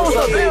 wait, scoot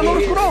over. Damn, no,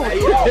 scoot over.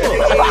 Scoot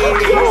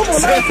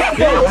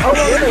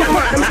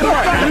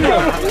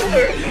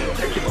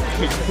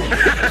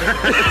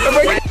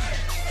over.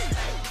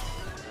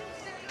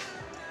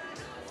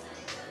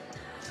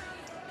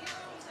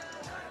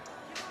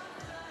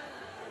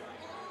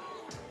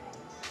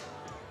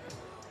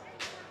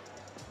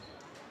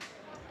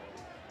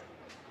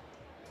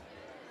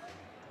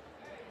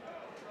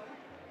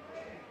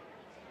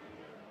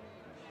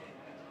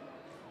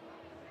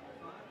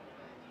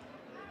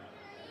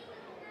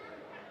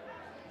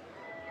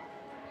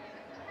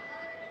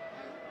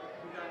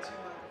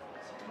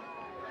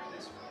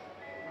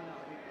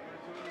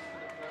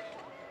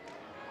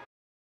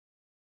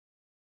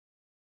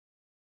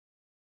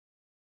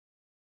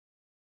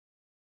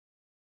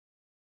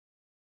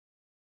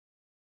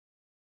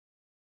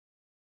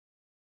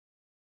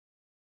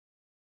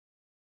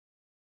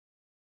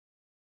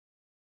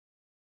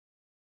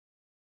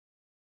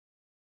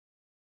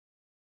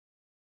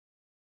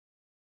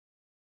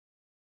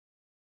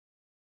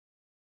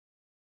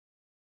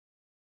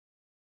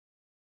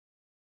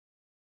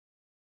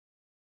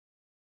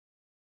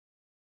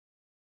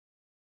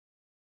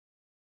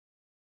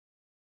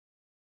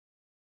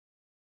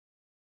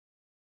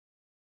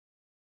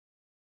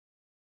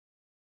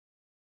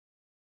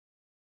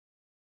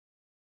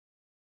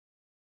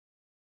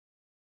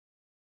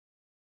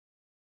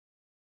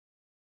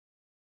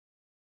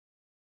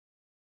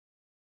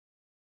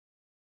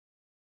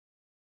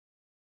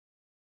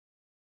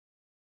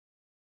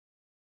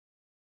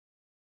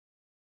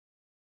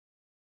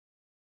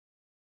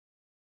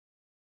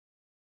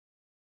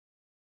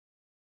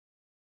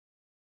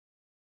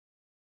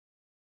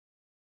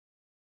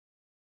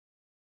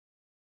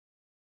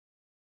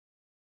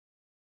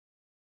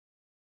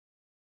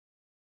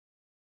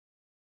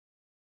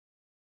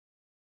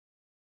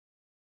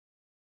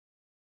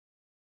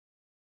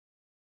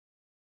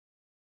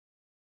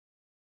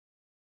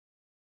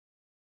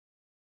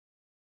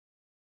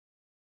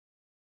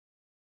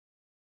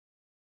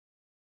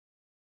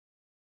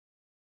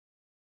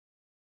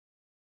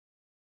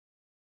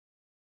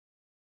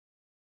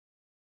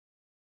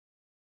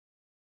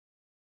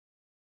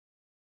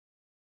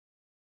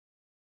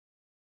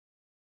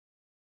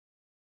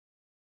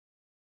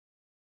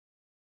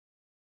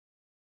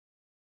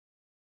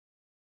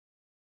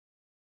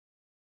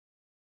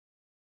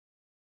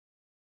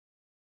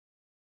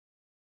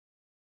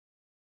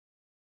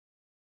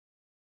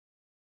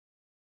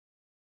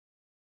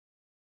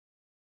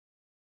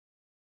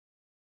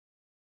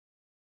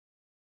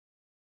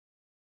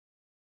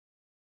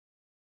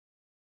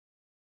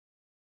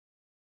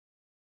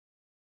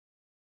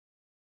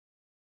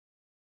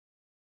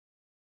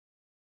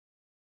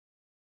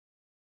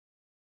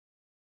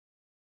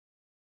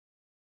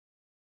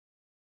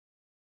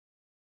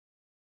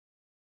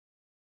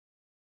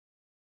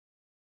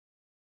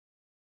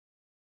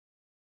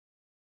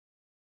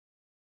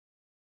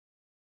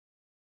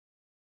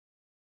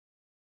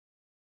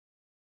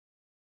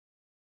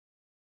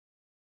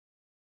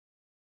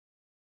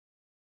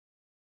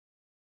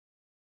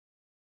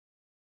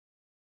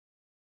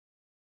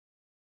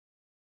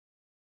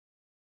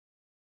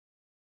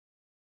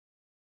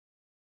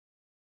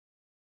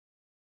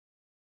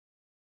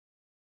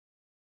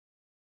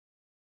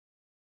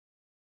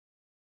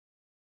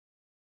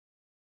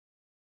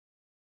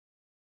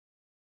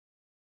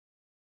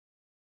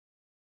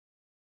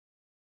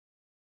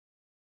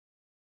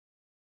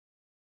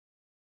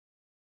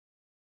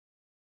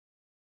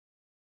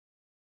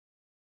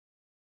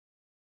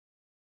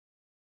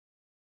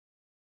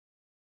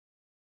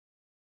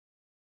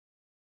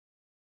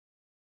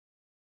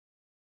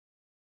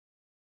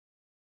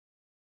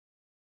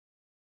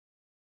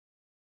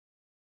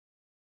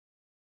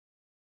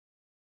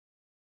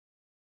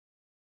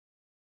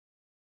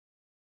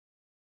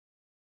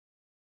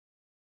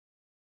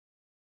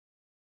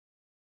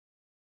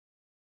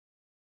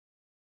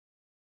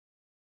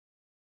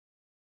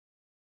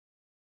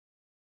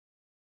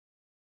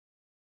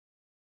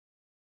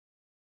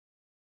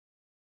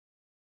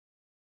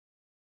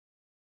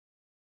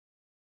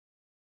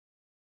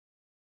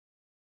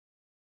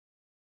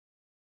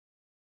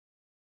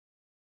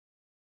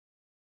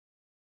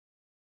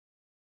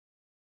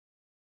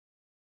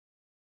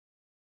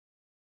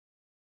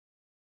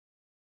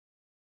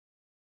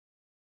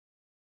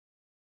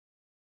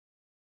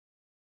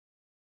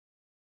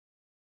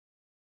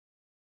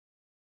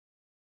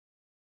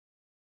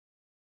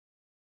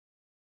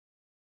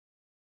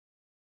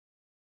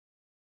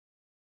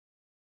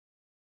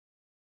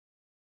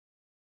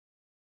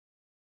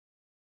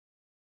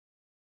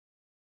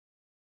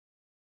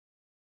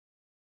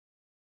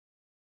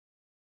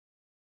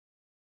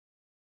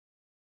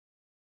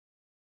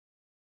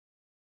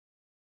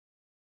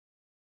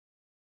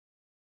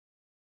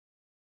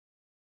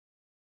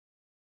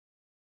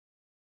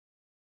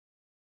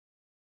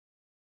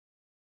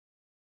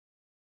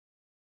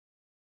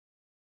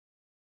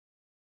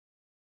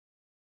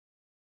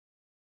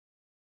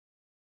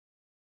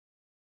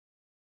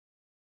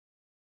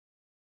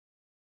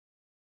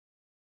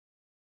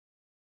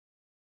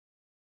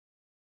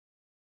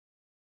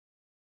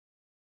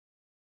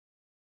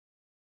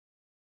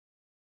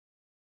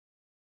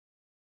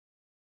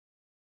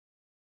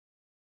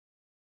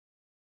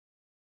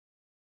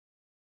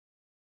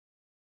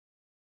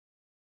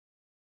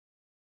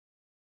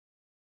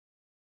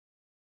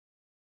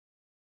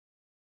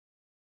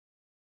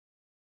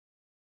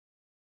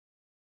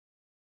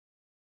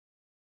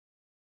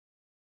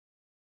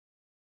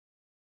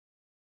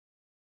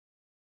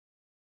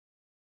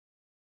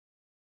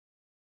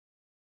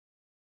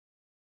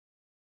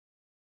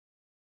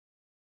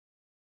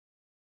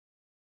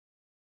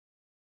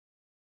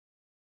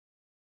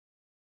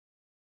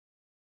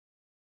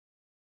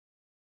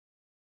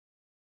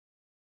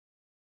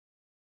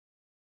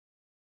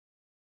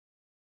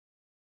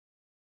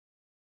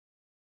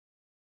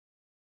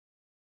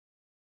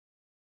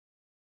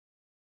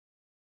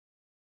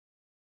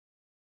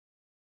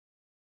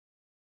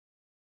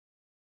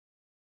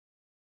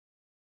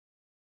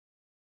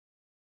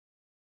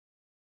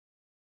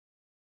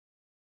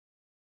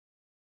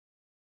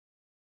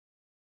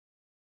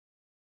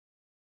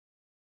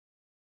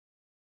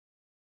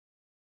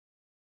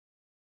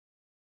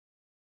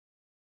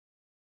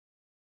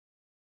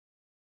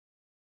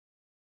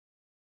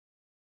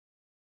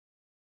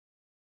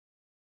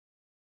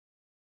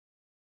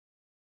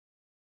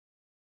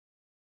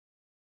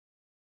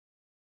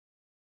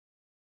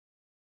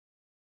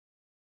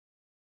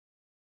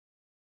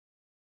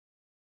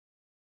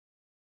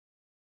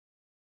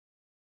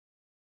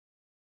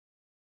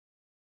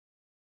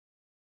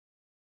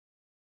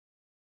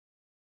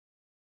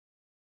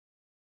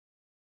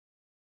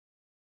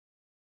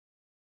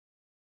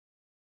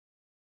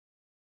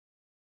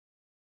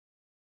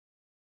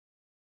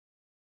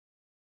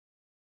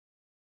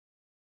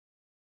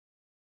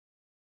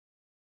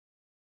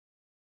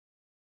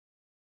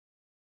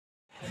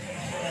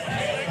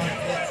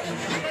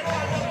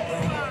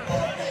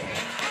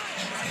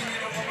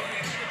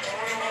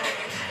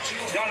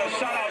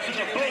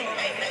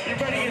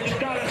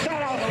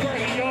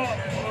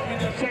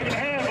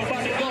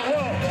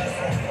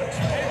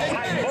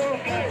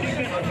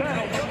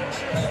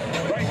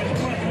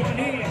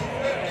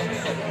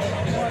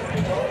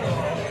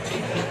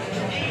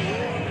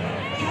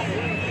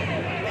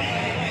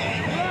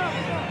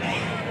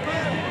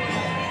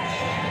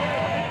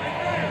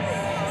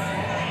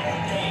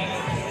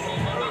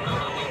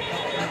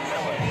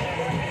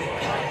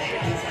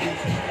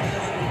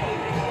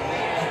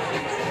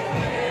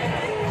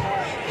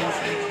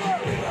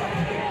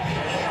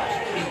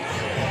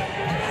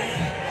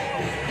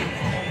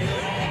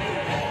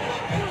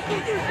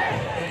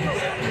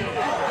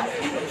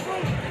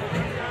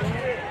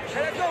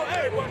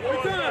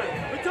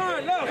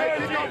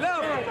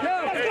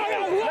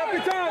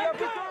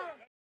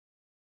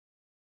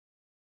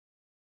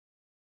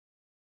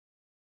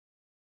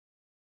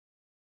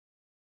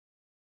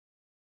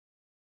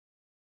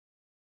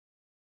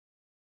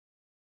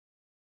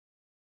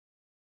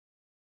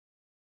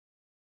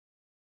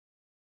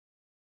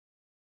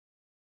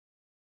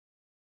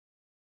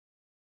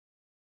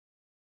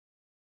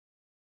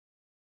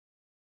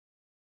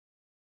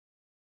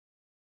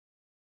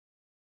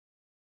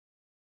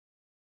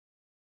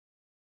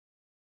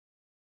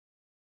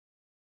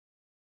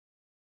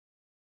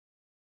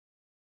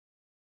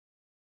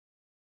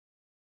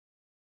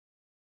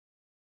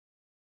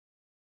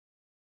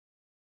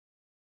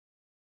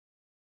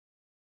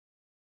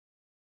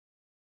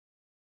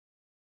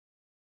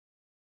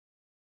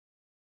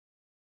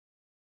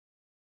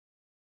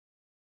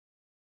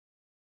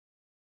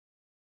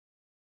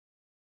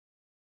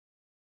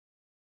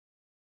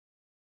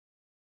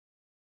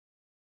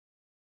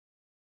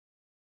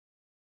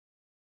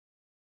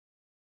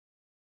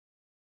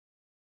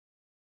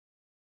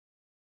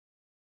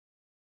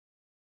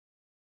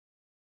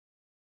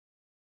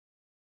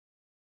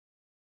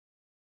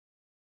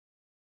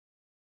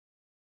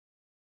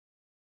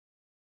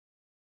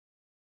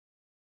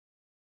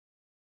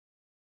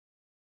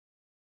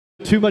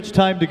 too much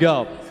time to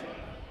go.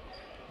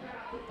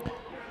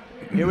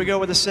 Here we go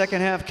with the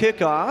second half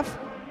kickoff.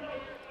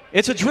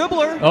 It's a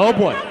dribbler. Oh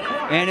boy.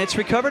 And it's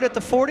recovered at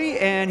the 40,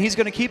 and he's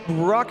going to keep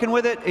rocking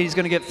with it. He's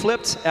going to get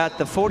flipped at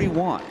the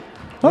 41.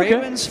 Okay.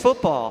 Ravens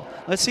football.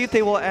 Let's see if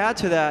they will add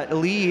to that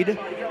lead of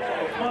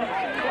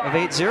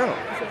 8-0.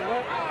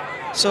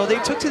 So they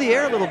took to the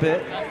air a little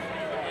bit.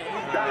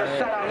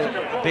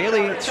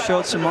 Bailey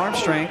showed some arm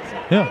strength.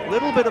 Yeah. A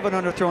little bit of an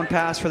underthrown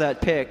pass for that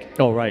pick.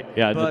 Oh, right.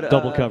 Yeah, But, the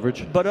double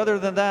coverage. But other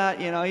than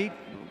that, you know, he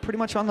pretty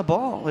much on the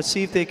ball. Let's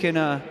see if they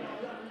can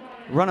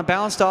run a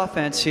balanced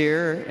offense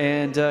here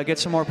and get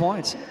some more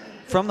points.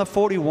 From the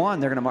 41,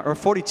 they're going to or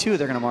 42,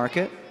 they're going to mark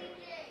it.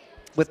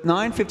 With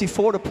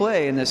 9:54 to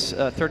play in this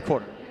third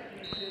quarter.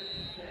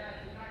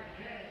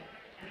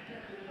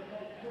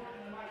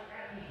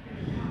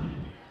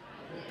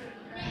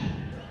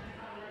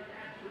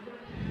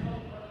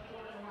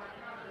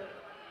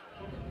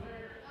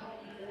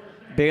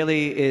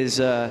 Bailey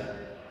is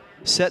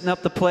setting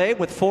up the play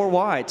with 4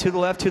 wide, 2 to the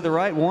left, 2 to the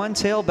right, 1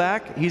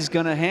 tailback. He's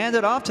going to hand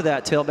it off to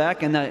that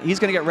tailback, and he's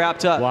going to get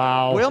wrapped up.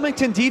 Wow.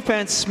 Wilmington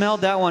defense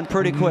smelled that one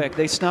pretty quick.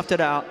 They snuffed it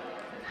out.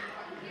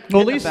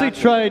 Well, at least they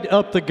tried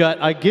up the gut.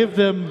 I give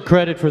them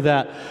credit for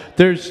that.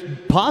 There's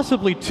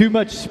possibly too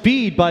much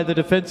speed by the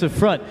defensive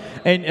front,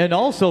 and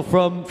also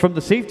from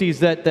the safeties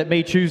that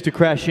may choose to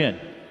crash in.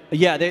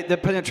 Yeah, the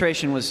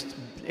penetration was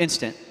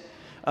instant.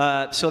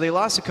 So they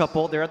lost a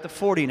couple. They're at the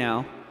 40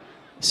 now.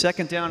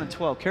 Second down and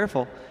 12.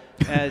 Careful,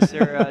 as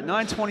they're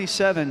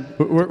 9:27.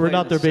 We're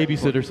not their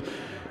babysitters.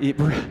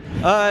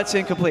 It's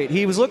incomplete.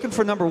 He was looking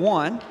for number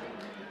 1.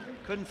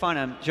 Couldn't find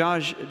him.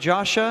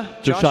 Josiah.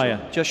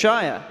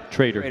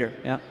 Trader.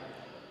 Yeah.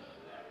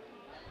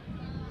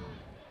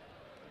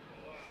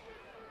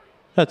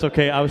 That's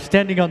okay. I was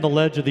standing on the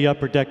ledge of the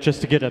upper deck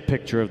just to get a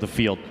picture of the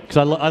field because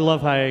I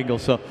love high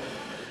angles. So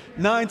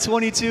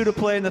 9:22 to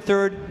play in the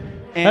third,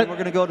 and we're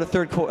going to go to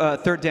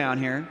third down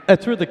here.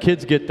 That's where the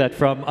kids get that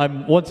from.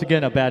 I'm once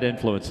again a bad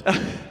influence.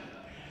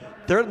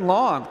 Third and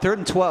long, 3rd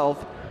and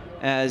 12,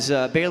 as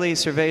Bailey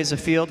surveys the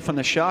field from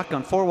the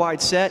shotgun, 4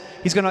 wide set.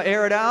 He's going to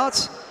air it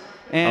out,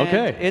 and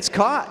it's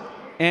caught.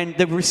 And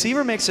the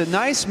receiver makes a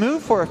nice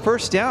move for a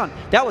first down.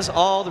 That was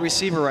all the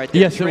receiver right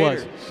there. Yes, it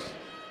was.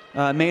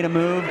 Made a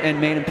move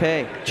and made him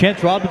pay.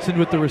 Chance Robinson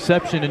with the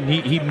reception, and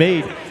he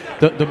made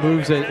the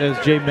moves, as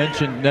Jay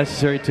mentioned,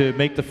 necessary to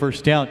make the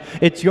first down.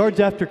 It's yards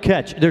after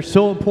catch. They're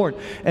so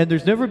important, and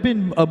there's never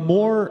been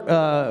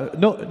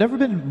never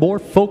been more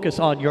focus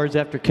on yards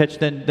after catch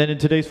than in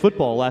today's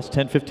football last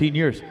 10, 15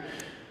 years.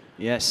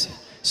 Yes.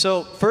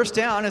 So first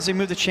down as they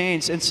move the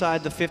chains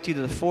inside the 50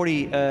 to the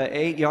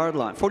 47-yard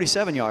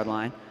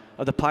line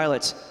of the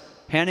Pilots.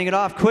 Handing it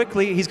off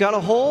quickly. He's got a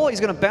hole.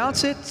 He's going to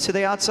bounce it to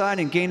the outside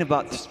and gain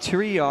about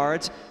 3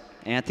 yards.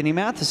 Anthony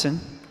Matheson.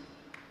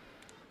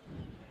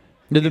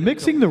 Now they're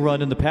mixing the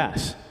run and the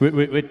pass,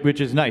 which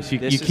is nice. You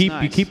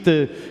keep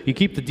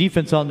the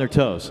defense on their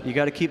toes. You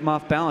got to keep them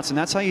off balance, and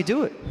that's how you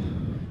do it.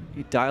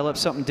 You dial up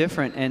something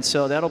different, and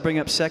so that'll bring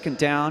up second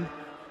down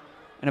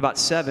and about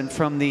 7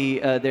 from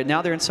the.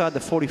 Now they're inside the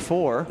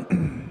 44,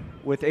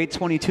 with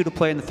 8:22 to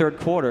play in the third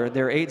quarter.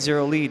 Their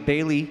 8-0 lead.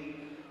 Bailey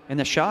in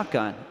the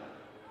shotgun.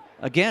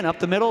 Again, up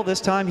the middle.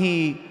 This time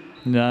he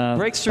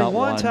breaks through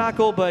one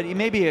tackle, but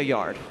maybe a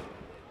yard.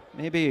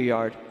 Maybe a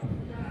yard.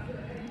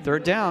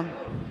 Third down.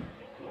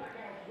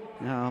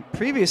 Now,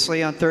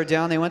 previously on third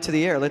down, they went to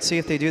the air. Let's see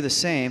if they do the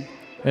same.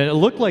 And it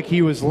looked like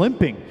he was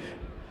limping.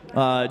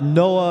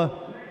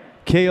 Noah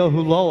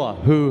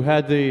Keohuloa,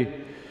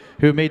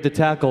 who made the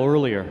tackle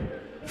earlier.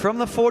 From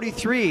the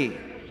 43,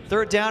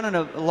 third down and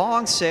a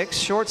long 6,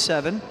 short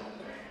 7.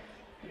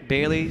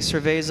 Bailey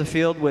surveys the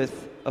field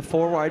with a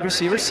 4 wide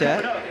receiver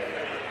set.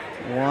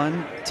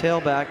 1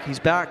 tailback. He's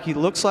back. He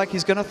looks like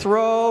he's going to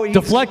throw.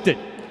 Deflected.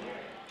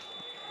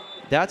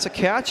 That's a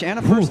catch and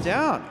a first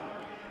down.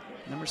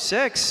 Number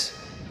 6,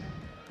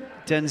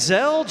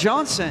 Denzel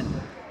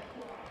Johnson.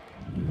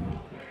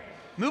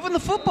 Moving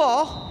the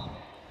football,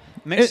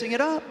 mixing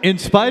it up. In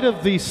spite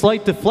of the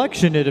slight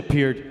deflection, it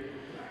appeared.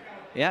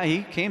 Yeah,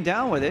 he came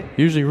down with it.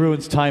 Usually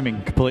ruins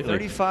timing completely.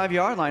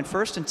 35-yard line,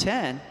 1st and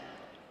 10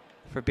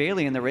 for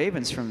Bailey and the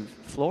Ravens from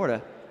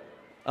Florida.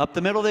 Up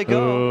the middle they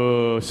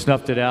go. Oh,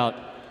 snuffed it out.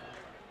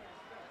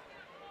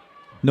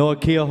 Noah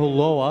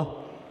Keohuloa,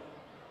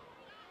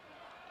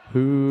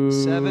 who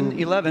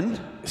 7-11.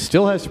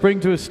 Still has spring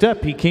to his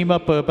step. He came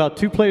up about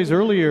 2 plays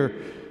earlier.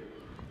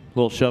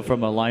 Little shove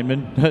from a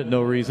lineman,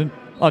 no reason.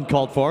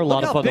 Uncalled for, a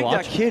lot of fun to watch.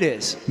 Look how big that kid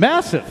is.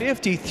 Massive.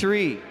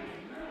 53.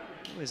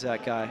 Who is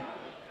that guy?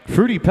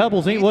 Fruity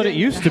Pebbles ain't what it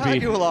used to be.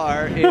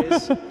 Aguilar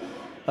is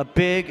a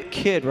big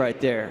kid right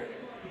there.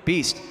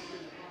 Beast.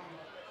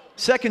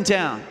 Second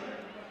down.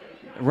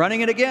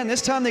 Running it again.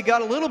 This time they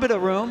got a little bit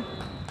of room.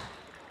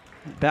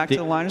 Back to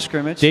the line of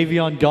scrimmage.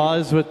 Davion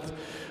Gauze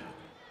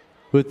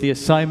with the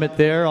assignment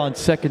there on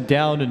second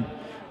down. And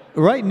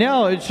right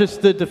now, it's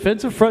just the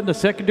defensive front and the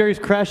secondary is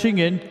crashing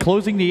in,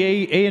 closing the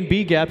A and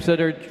B gaps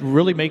that are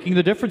really making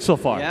the difference so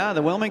far. Yeah,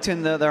 the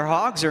Wilmington, their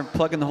Hogs are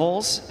plugging the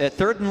holes at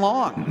 3rd and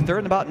long, 3rd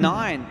and about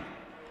 9.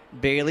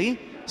 Bailey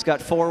He's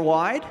got 4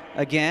 wide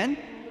again.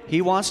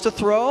 He wants to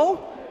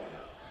throw.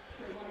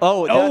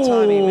 Oh, at that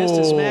time he missed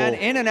his man.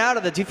 In and out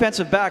of the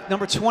defensive back.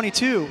 Number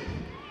 22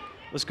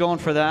 was going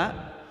for that.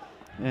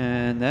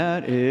 And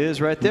that is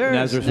right there.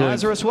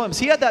 Nazareth Williams.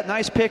 He had that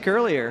nice pick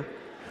earlier.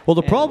 Well,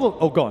 the problem...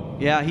 Oh, go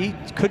on. Yeah, he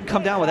couldn't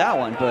come down with that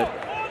one, but...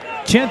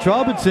 Chance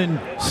Robinson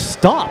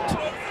stopped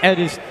at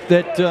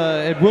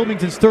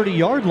Wilmington's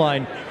 30-yard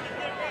line,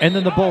 and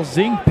then the ball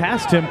zinged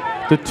past him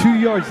the 2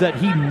 yards that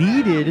he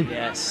needed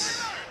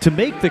to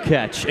make the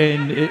catch,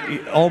 and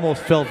it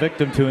almost fell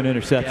victim to an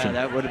interception.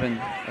 Yeah, that would have been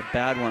a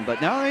bad one,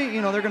 but now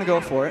they're going to go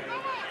for it.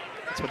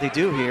 That's what they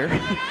do here.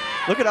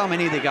 Look at how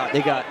many they got.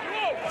 They got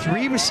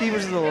 3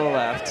 receivers to the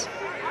left.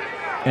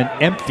 And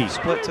empty.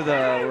 Split to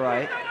the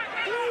right.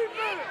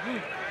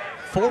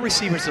 4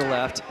 receivers to the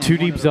left. 2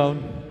 deep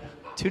zone.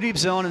 2 deep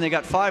zone, and they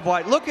got 5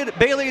 wide. Look at it,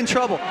 Bailey in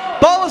trouble.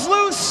 Ball is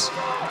loose.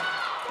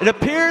 It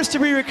appears to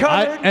be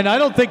recovered. And I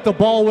don't think the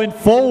ball went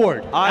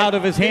forward out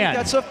of his hand.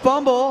 That's a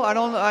fumble. I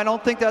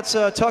don't think that's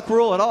a tuck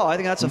rule at all. I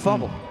think that's a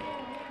fumble.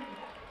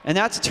 And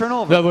that's a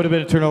turnover. That would have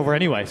been a turnover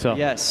anyway. So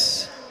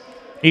yes.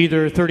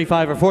 Either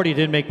 35 or 40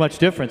 didn't make much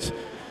difference.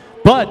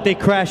 But they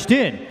crashed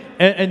in.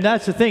 And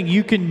that's the thing.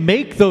 You can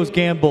make those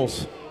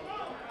gambles.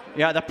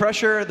 Yeah, the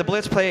pressure, the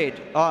blitz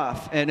played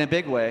off in a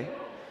big way.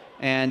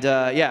 And,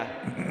 yeah,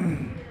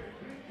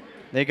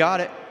 they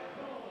got it.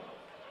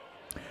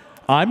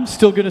 I'm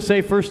still going to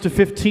say first to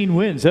 15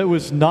 wins. That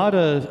was not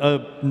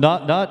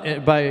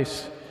not by...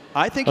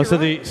 I think you're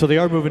right. So they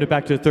are moving it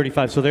back to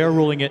 35. So they are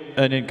ruling it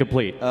an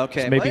incomplete.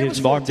 Okay. So maybe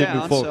his arm didn't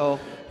move forward. So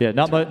yeah,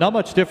 not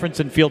much difference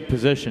in field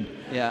position.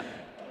 Yeah.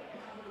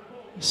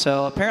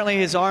 So apparently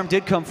his arm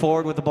did come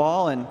forward with the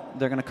ball, and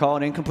they're going to call it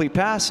an incomplete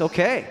pass.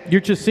 Okay.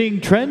 You're just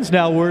seeing trends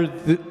now where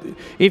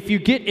if you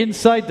get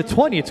inside the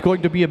 20, it's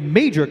going to be a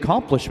major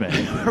accomplishment.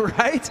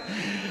 Right?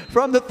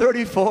 From the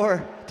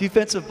 34,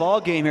 defensive ball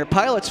game here.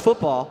 Pilots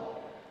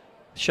football.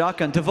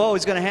 Shotgun. DeVoe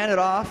is going to hand it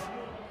off.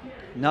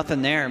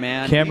 Nothing there,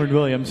 man. Cameron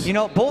Williams. You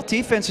know, both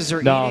defenses are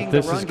eating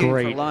the run game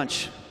for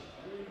lunch.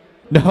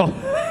 No.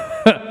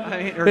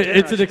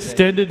 It's an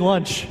extended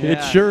lunch. Yeah.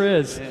 It sure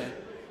is. Yeah.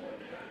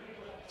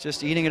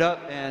 Just eating it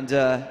up, and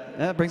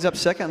that brings up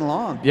 2nd and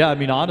long. Yeah, I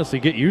mean, honestly,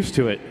 get used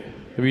to it.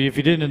 I mean, if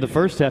you didn't in the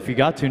first half, you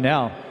got to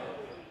now.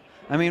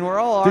 I mean, we're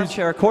all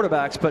armchair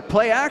quarterbacks, but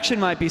play action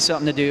might be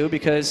something to do,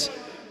 because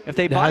if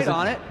they bite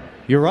on it,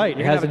 you're right. It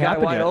you're hasn't have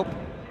a guy happened wide yet. Open.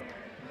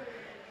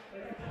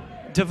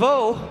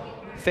 DeVoe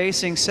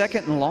facing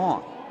 2nd and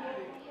long.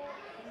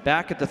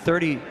 Back at the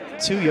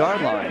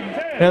 32-yard line.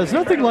 Yeah, there's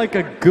nothing like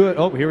a good...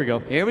 Oh, here we go.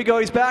 Here we go.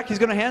 He's back. He's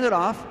going to hand it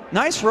off.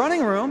 Nice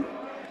running room.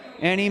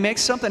 And he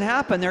makes something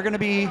happen. They're going to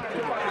be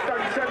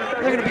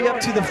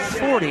up to the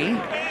 40,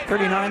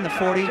 39 to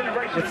 40,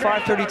 with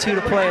 5:32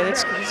 to play.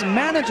 It's a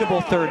manageable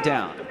 3rd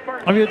down.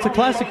 I mean, it's a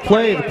classic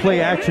play, the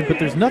play action, but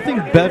there's nothing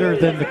better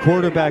than the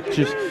quarterback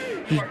just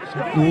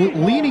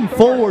leaning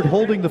forward,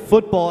 holding the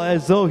football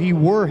as though he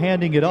were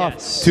handing it off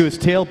to his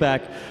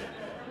tailback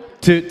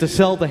to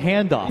sell the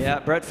handoff. Yeah,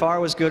 Brett Favre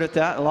was good at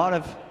that. A lot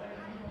of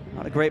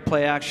great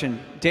play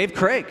action. Dave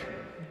Craig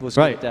was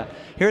good at that.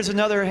 Here's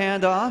another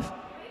handoff.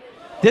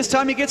 This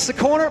time he gets the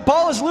corner.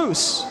 Ball is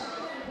loose.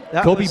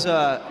 Kobe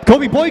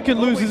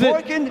Boykin loses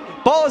it.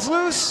 Ball is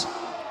loose.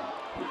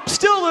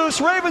 Still loose.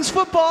 Ravens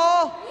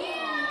football.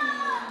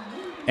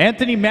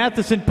 Anthony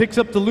Matheson picks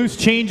up the loose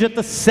change at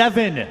the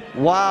 7.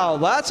 Wow,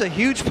 that's a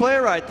huge play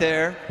right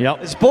there. Yep.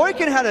 As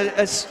Boykin had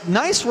a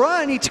nice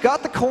run. He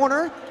got the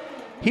corner.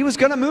 He was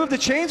going to move the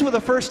chains with a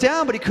 1st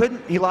down, but he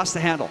couldn't. He lost the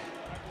handle.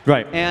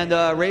 Right. And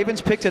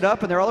Ravens picked it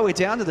up, and they're all the way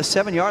down to the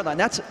 7-yard line.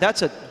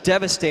 That's a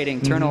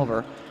devastating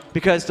turnover.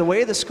 Because the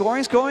way the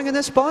scoring's going in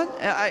this bunt,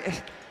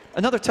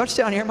 another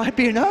touchdown here might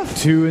be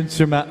enough.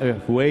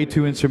 Way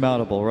too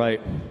insurmountable,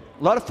 right.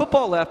 A lot of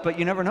football left, but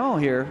you never know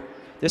here.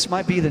 This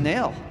might be the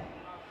nail.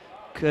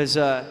 Because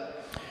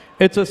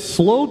it's a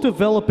slow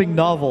developing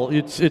novel.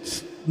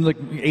 It's like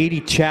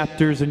 80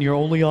 chapters, and you're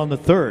only on the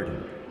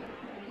 3rd.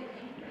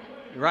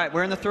 Right,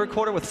 we're in the 3rd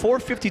quarter with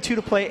 4:52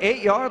 to play,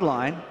 8-yard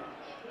line.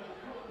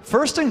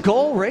 1st and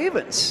goal,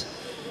 Ravens.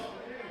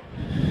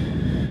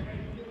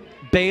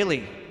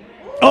 Bailey.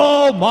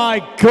 Oh my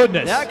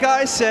goodness. That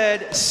guy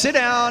said, sit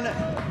down.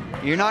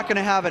 You're not going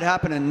to have it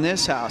happen in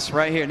this house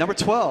right here. Number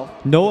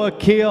 12. Noah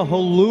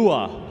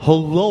Huloa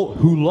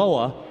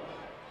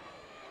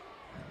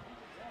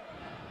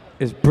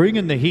is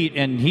bringing the heat,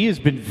 and he has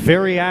been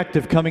very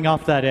active coming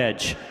off that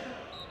edge.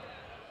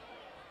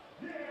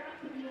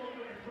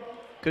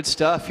 Good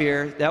stuff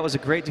here. That was a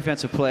great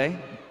defensive play.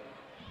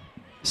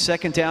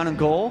 2nd down and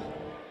goal,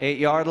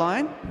 8-yard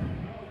line.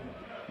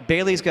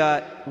 Bailey's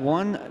got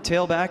 1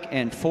 tailback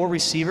and 4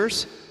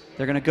 receivers.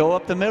 They're going to go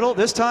up the middle.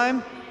 This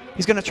time,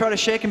 he's going to try to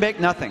shake and bake.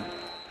 Nothing.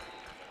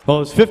 Well,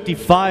 it was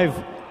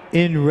 55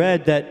 in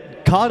red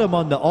that caught him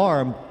on the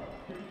arm.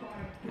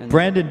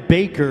 Brandon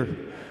Baker,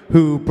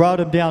 who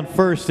brought him down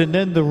first, and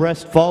then the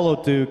rest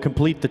followed to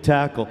complete the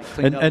tackle.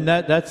 And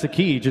that's the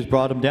key. He just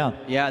brought him down.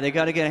 Yeah, they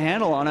got to get a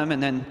handle on him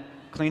and then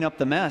clean up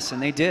the mess,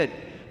 and they did.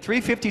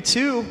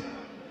 3:52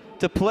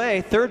 to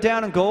play. 3rd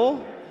down and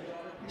goal.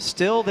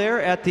 still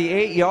there at the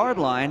 8-yard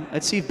line.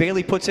 Let's see if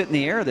Bailey puts it in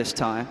the air this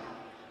time,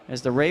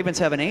 as the Ravens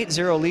have an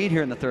 8-0 lead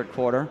here in the third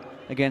quarter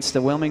against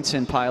the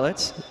Wilmington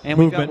Pilots. And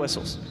we've got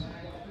whistles.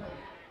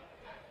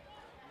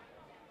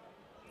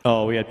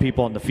 Oh, we had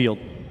people on the field.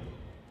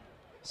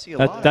 See a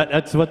lot.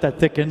 That's what that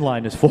thick end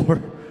line is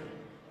for.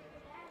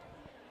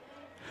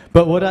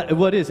 But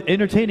what is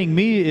entertaining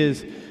me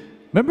is,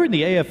 remember in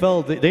the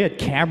AFL, they had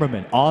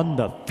cameramen on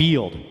the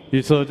field.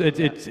 So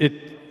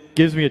it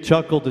gives me a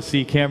chuckle to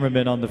see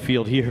cameramen on the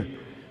field here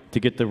to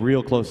get the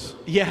real close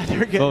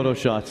photo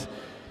shots.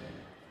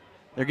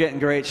 They're getting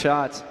great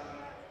shots.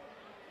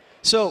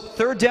 So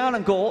 3rd down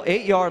and goal,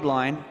 8-yard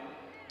line.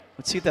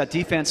 Let's see if that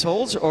defense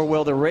holds, or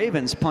will the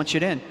Ravens punch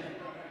it in?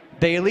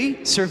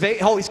 Bailey, survey.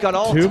 Oh, he's got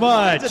all too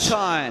much much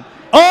time.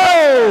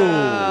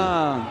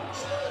 Oh!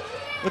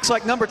 Looks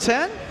like number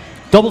 10.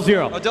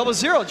 00. Oh,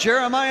 00.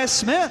 Jeremiah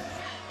Smith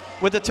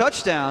with the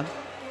touchdown.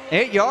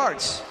 8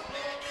 yards.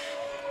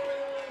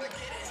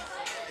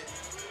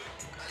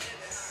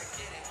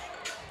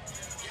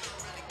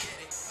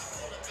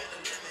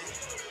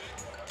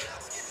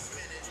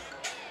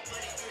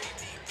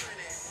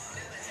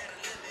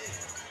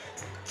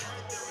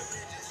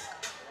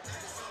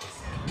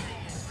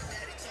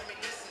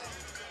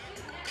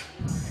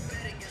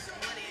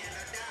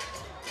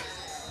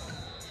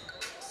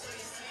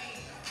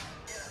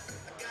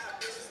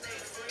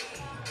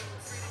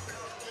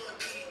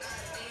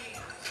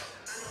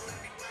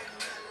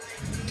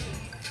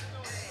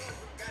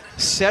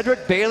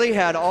 Cedric Bailey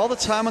had all the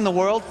time in the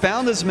world,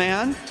 found his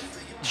man,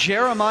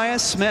 Jeremiah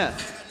Smith,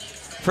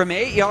 from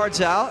 8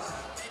 yards out.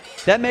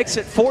 That makes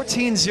it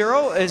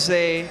 14-0 as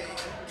they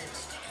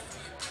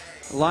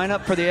line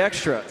up for the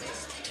extra.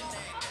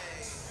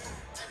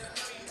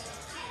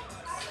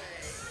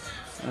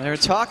 They're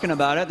talking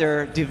about it.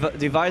 They're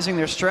devising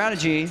their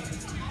strategy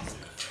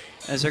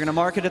as they're going to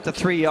mark it at the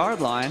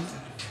 3-yard line.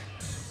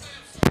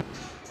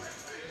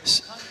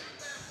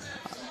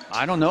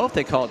 I don't know if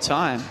they call it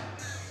time.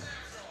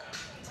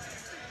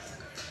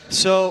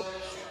 So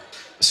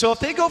if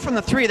they go from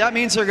the 3, that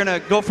means they're going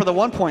to go for the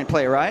 1-point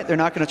play, right? They're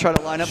not going to try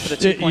to line up for the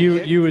 2-point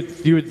kick?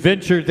 You would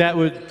venture that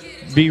would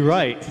be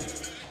right.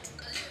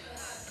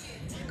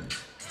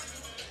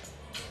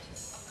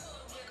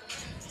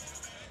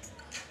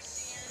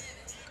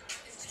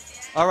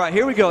 All right,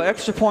 here we go.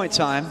 Extra point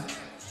time.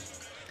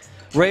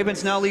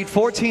 Ravens now lead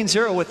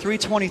 14-0 with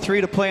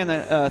 3:23 to play in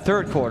the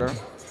third quarter.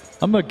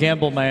 I'm going to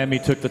gamble Miami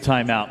took the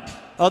timeout.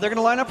 Oh, they're going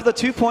to line up for the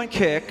 2-point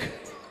kick.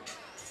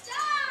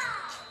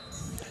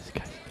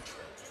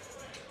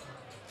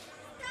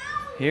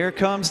 Here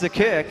comes the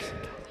kick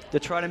to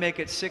try to make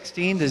it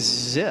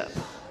 16-0.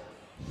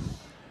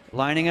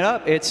 Lining it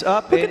up. It's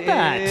up. Look at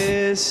that.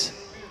 Is.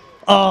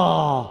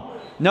 Oh.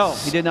 No,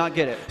 he did not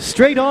get it.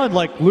 Straight on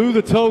like Lou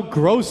the Toe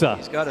Grossa.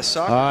 He's got a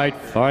sock. All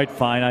right,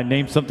 fine. I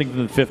named something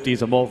from the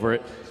 50s. I'm over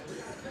it.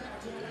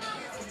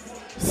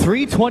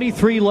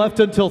 3:23 left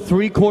until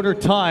 3-quarter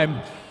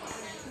time.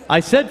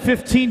 I said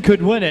 15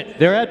 could win it.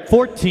 They're at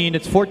 14.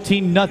 It's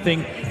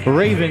 14-0.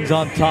 Ravens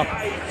on top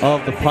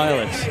of the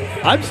Pilots.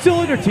 I'm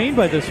still entertained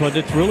by this one.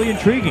 It's really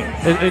intriguing.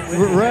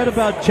 We're at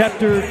about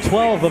chapter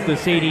 12 of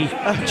this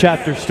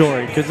 80-chapter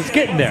story because it's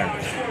getting there.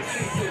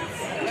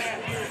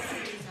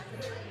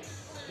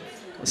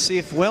 Let's see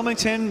if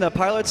Wilmington, the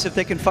Pilots, if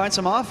they can find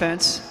some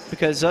offense,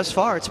 because thus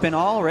far it's been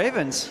all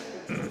Ravens.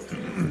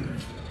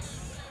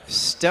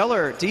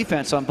 Stellar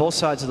defense on both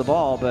sides of the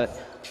ball, but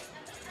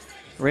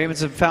Ravens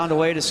have found a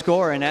way to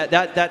score, and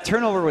that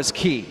turnover was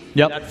key.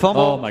 Yep. That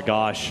fumble, oh my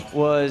gosh,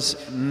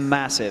 was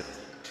massive.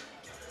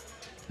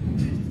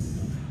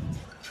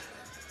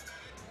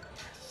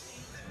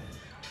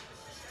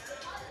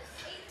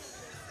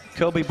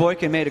 Kobe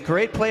Boykin made a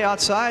great play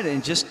outside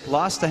and just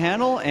lost the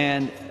handle,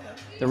 and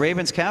the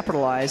Ravens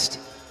capitalized.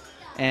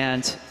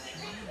 And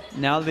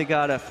now they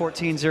got a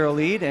 14-0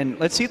 lead, and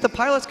let's see if the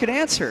Pilots could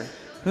answer.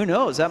 Who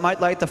knows? That might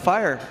light the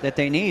fire that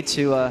they need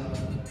to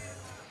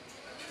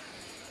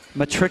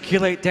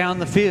matriculate down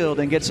the field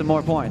and get some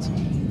more points.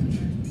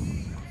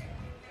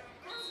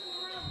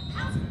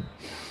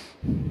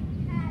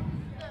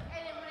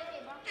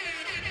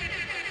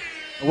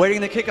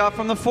 Awaiting the kickoff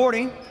from the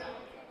 40,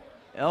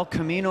 El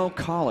Camino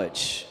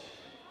College.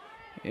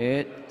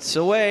 It's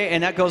away,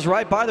 and that goes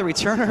right by the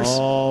returners.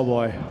 Oh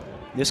boy.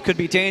 This could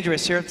be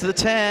dangerous here to the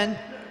 10,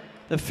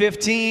 the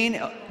 15.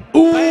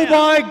 Oh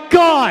my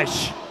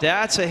gosh!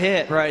 That's a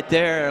hit right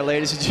there,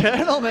 ladies and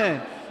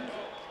gentlemen.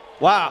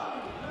 Wow.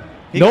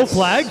 No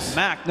flags?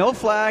 Smacked. No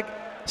flag.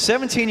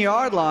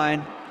 17-yard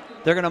line.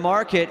 They're going to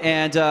mark it,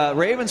 and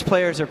Ravens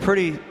players are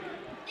pretty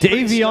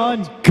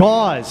Davion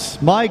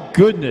Gauze. My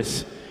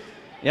goodness.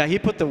 Yeah, he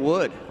put the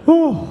wood.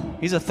 Whew.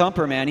 He's a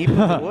thumper, man. He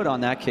put the wood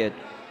on that kid.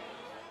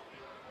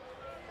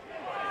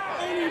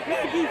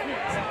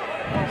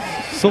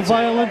 So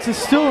violence is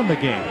still in the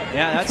game.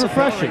 Yeah, that's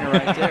refreshing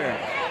right there.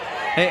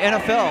 Hey,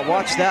 NFL,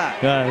 watch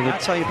that.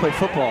 That's how you play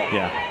football.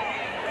 Yeah.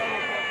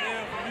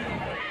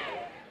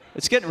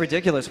 It's getting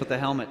ridiculous with the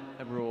helmet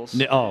rules.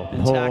 Oh,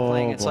 and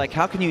tackling. It's like,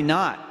 how can you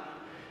not?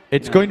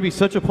 It's going to be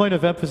such a point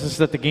of emphasis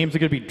that the games are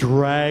going to be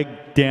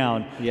dragged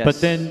down. Yes. But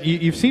then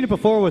you've seen it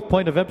before with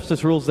point of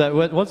emphasis rules that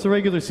once the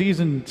regular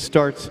season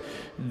starts,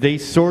 they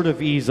sort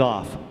of ease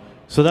off.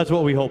 So that's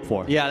what we hope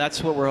for. Yeah,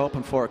 that's what we're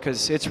hoping for,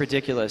 because it's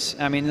ridiculous.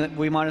 I mean,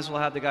 we might as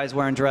well have the guys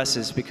wearing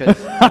dresses, because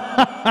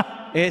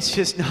it's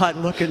just not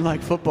looking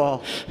like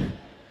football.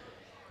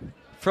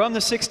 From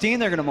the 16,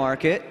 they're going to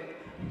mark it.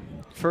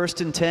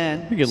 1st and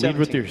 10. You can lead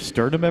with your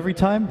sternum every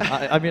time?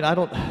 I mean, I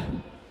don't...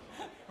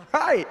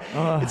 Right.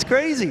 It's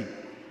crazy.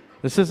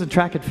 This isn't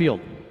track and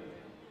field.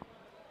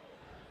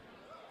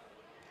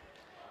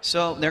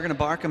 So they're going to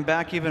bark him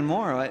back even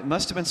more. It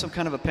must have been some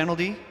kind of a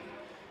penalty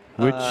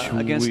we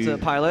against the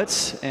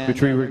Pilots. And,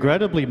 which we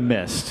regrettably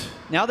missed.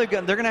 Now they're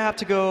going to have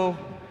to go...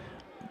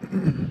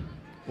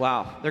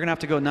 Wow. They're going to have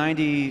to go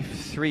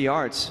 93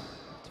 yards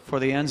for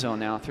the end zone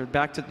now. They're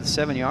back to the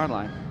 7-yard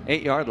line,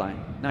 8-yard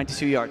line,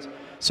 92 yards.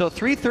 So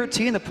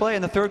 3:13 to play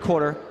in the 3rd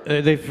quarter.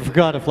 They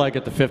forgot a flag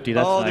at the 50.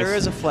 That's nice. There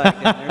is a flag.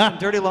 There's some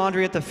dirty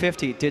laundry at the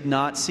 50. Did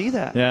not see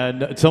that.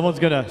 Yeah, someone's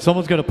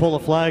gonna pull a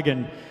flag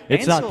and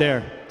it's not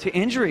there. To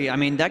injury. I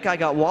mean, that guy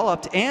got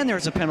walloped, and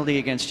there's a penalty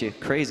against you.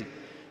 Crazy.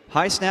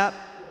 High snap.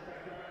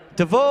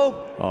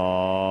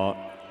 DeVoe.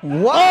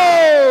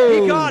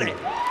 Whoa! He got it.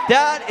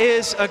 That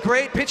is a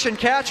great pitch and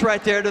catch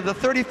right there to the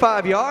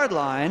 35-yard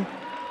line.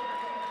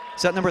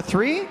 Is that number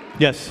 3?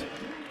 Yes.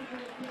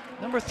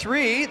 Number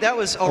 3, that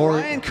was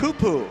Orion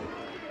Kupu.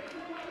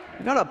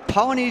 We got a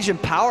Polynesian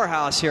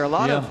powerhouse here. A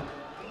lot of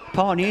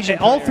Polynesian.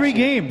 All 3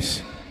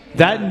 games.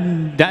 That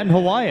and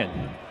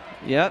Hawaiian.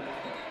 Yep.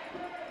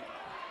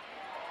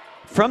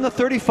 From the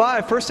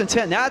 35, 1st and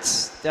 10.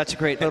 That's a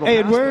great little pass.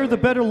 And where the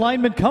better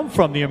linemen come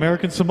from, the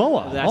American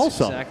Samoa. That's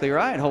also exactly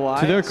right.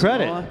 Hawaii. To their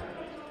credit. Samoa.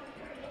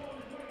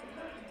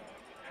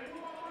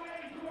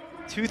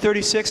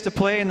 2:36 to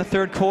play in the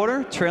 3rd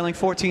quarter, trailing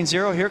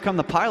 14-0. Here come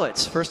the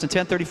Pilots. 1st and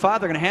 10, 35.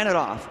 They're going to hand it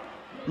off.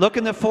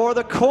 Looking for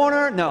the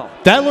corner. No.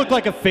 That looked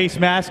like a face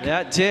mask.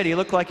 That did. He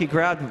looked like he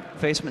grabbed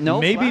face mask. No.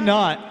 Maybe flag.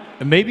 not.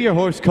 Maybe a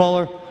horse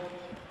collar.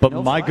 But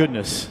No my flag.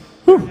 goodness.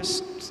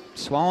 Just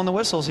swallowing the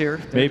whistles here.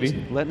 They're Maybe.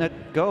 just letting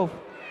it go.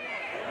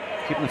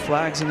 Keeping the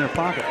flags in their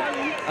pocket.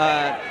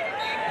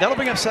 That'll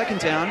bring up 2nd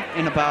down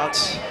in about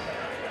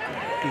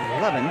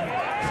 11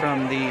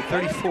 from the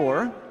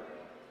 34.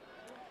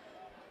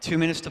 2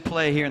 minutes to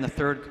play here in the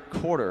 3rd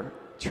quarter.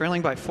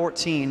 Trailing by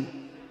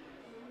 14,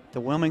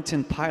 the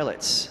Wilmington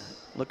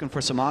Pilots looking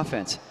for some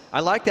offense. I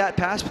like that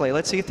pass play.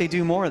 Let's see if they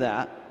do more of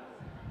that.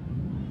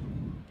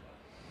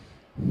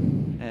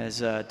 As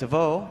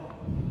DeVoe,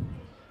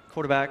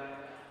 quarterback,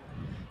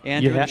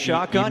 Andrew in the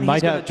shotgun.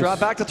 He's going to drop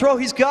back to throw.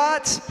 He's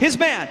got his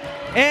man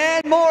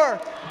and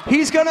more.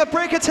 He's going to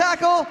break a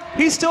tackle.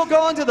 He's still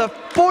going to the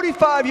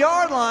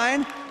 45-yard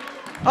line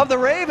of the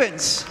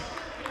Ravens.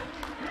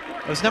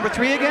 It was number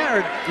 3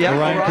 again?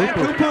 Orion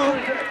Kupu.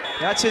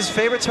 That's his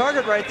favorite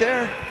target right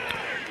there.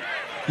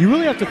 You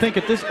really have to think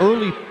at this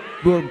early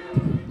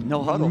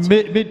no huddle.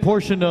 Mid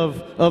portion of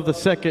the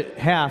 2nd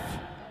half,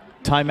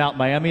 timeout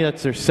Miami.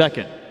 That's their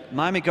 2nd.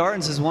 Miami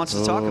Gardens wants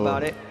to talk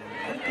about it.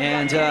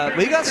 And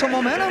we got some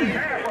momentum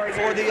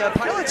for the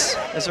Pilots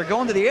as they're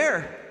going to the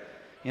air.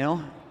 You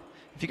know,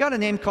 if you got a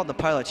name called the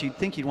Pilots, you'd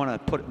think you'd want to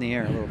put it in the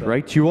air a little bit.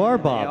 Right you are,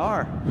 Bob. They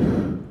are.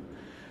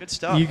 Good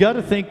stuff. You got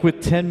to think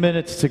with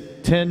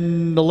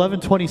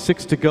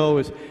 11:26 to go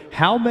is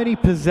how many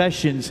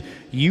possessions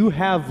you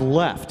have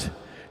left.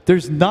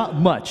 There's not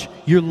much.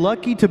 You're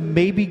lucky to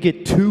maybe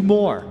get 2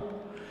 more.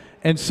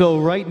 And so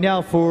right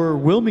now for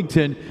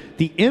Wilmington,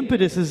 the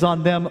impetus is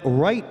on them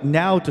right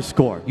now to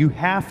score. You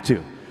have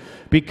to,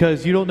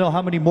 because you don't know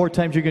how many more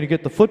times you're going to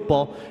get the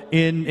football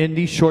in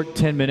these short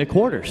 10-minute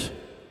quarters.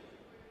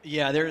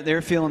 Yeah,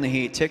 they're feeling the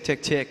heat. Tick,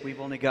 tick, tick. We've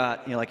only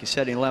got, like you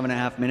said, 11 and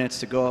a half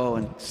minutes to go.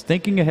 And it's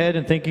thinking ahead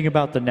and thinking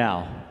about the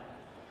now.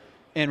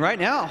 And right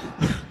now,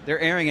 they're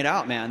airing it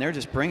out, man. They're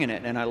just bringing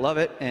it, and I love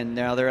it. And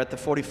now they're at the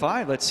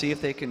 45. Let's see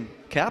if they can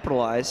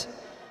capitalize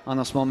on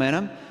this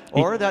momentum.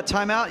 Or that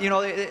timeout,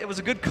 it was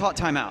a good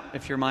timeout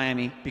if you're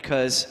Miami,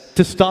 because...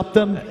 To stop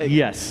them,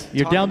 yes.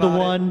 You're down to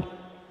 1,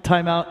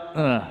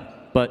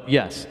 timeout, but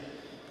yes.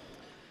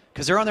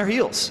 Because they're on their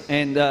heels.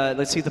 And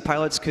let's see if the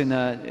Pilots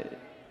can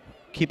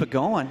keep it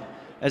going.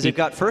 As they've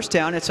got 1st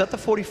down, it's at the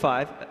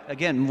 45.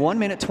 Again, 1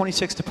 minute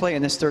 26 to play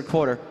in this 3rd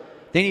quarter.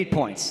 They need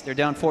points. They're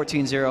down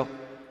 14-0.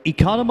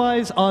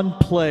 Economize on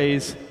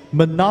plays,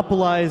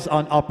 monopolize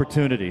on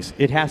opportunities.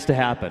 It has to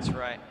happen. That's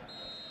right.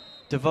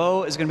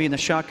 DeVoe is going to be in the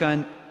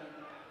shotgun.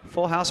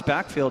 Full house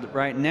backfield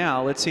right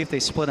now. Let's see if they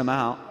split them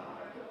out.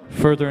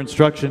 Further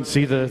instructions,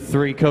 see the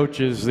 3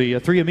 coaches, the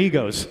 3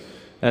 amigos,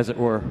 as it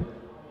were.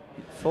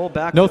 Full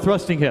back. No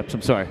thrusting hips,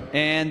 I'm sorry.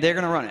 And they're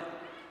going to run it.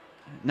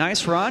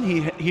 Nice run.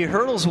 He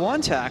hurdles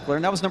 1 tackler,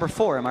 and that was number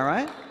 4, am I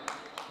right?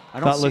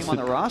 I don't see him on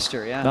the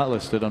roster, yeah. Not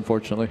listed,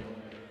 unfortunately.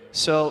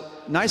 So,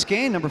 nice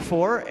gain, number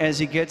 4, as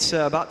he gets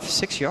about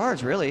 6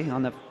 yards, really,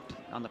 on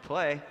the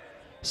play.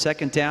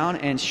 2nd down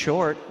and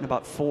short,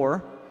 about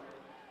 4,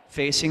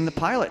 facing the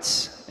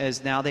Pilots,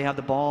 as now they have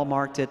the ball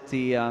marked at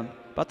the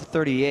about the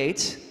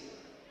 38,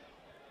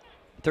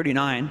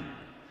 39.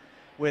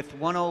 with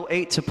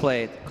 1:08 to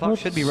play. The clock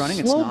should be running.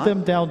 It's Slowed not.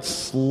 them down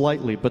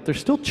slightly, but they're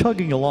still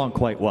chugging along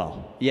quite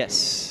well.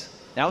 Yes.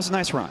 That was a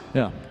nice run.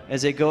 Yeah.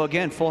 As they go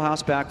again, full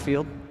house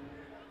backfield.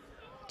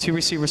 2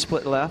 receivers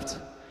split left.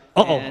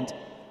 Uh-oh. And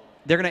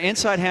they're going to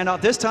inside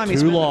handoff. This time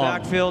he's in the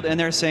backfield, and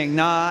they're saying,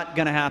 not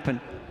going to happen.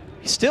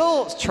 He's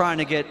still trying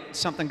to get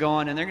something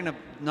going, and they're going to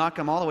knock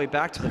him all the way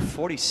back to the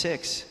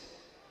 46.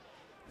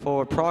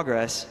 Forward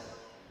progress.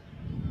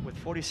 With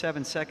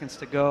 47 seconds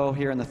to go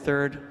here in the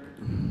third.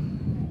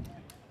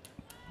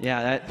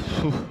 Yeah,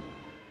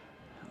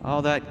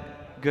 all that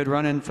good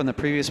running from the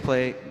previous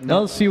play. Now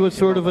let's see what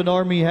sort of an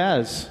arm he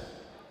has.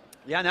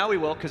 Yeah, now we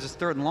will, because it's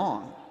 3rd and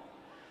long.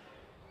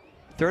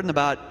 3rd and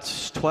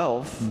about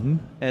 12,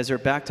 as they're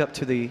backed up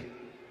to the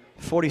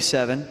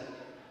 47.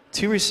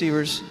 2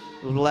 receivers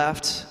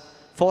left,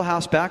 full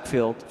house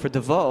backfield for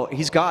DeVoe.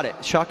 He's got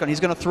it, shotgun.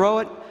 He's going to throw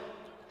it,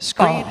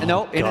 screen, in and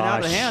out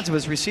of the hands of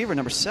his receiver,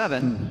 number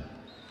 7.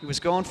 He was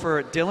going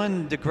for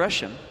Dylan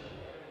DeGresham.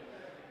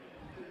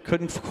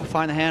 Couldn't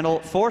find the handle.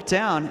 4th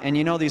down, and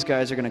you know these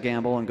guys are going to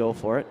gamble and go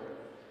for it.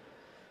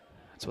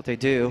 That's what they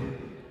do.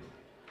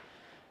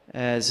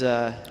 And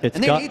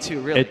they need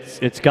to, really.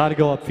 It's got to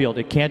go upfield.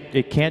 It can't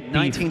be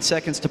 19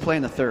 seconds to play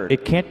in the third.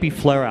 It can't be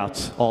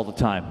flare-outs all the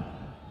time.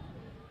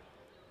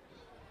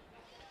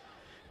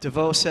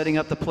 DeVoe setting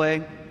up the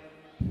play.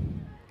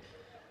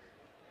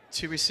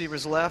 2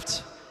 receivers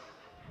left.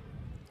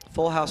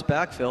 Full house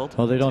backfield.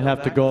 Well, they don't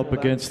have to go up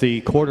against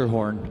the quarter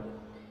horn.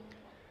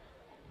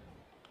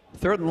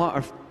 3rd and long,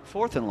 or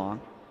 4th and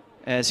long,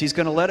 as he's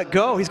going to let it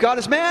go. He's got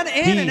his man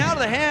in and out of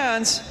the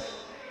hands.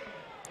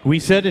 We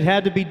said it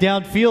had to be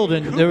downfield,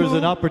 and there was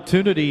an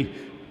opportunity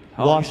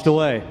washed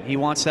away. He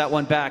wants that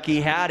one back.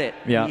 He had it.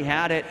 Yeah. He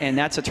had it, and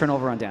that's a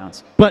turnover on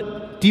downs.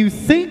 But do you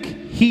think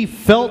he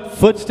felt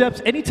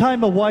footsteps?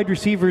 Anytime a wide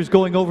receiver is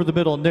going over the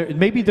middle, and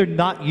maybe they're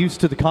not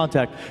used to the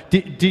contact,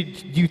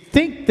 did you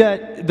think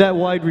that that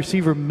wide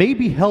receiver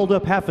maybe held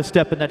up half a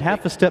step, and that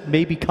half a step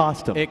maybe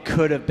cost him? It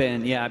could have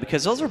been, yeah,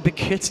 because those are big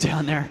kids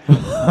down there.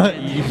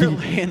 You're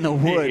laying the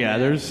wood. Yeah,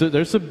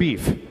 there's some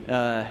beef.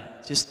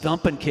 Just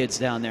thumping kids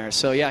down there.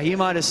 So, yeah, he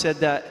might have said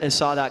that,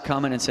 saw that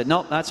coming and said,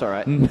 nope, that's all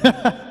right.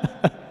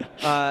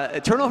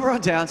 Turnover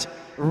on downs.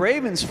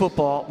 Ravens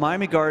football,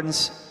 Miami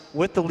Gardens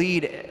with the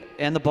lead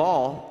and the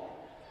ball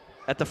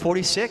at the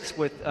 46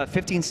 with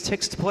 15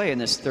 ticks to play in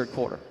this third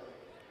quarter.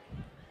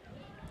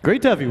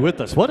 Great to have you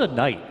with us. What a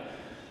night.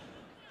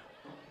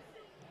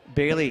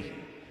 Bailey,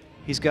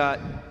 he's got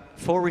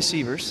 4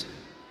 receivers,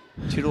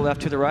 2 to the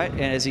left, 2 to the right,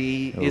 and as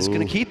he is going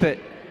to keep it.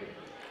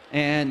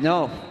 And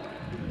no,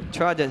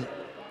 tried to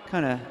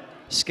kind of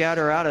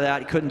scatter out of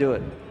that. He couldn't do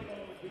it.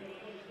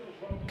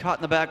 Caught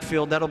in the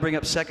backfield. That'll bring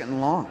up 2nd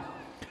and long.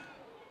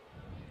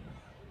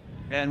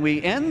 And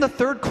we end the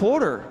third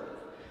quarter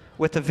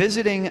with the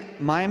visiting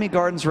Miami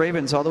Gardens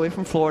Ravens all the way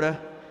from Florida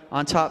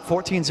on top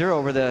 14-0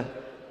 over the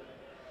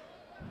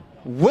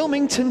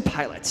Wilmington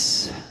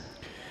Pilots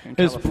in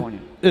California.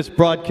 This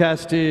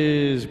broadcast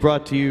is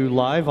brought to you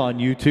live on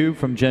YouTube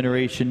from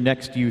Generation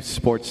Next Youth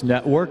Sports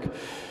Network.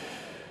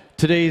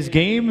 Today's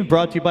game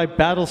brought to you by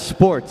Battle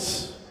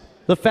Sports,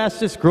 the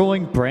fastest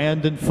growing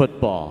brand in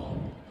football.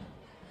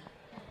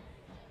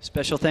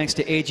 Special thanks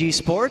to AG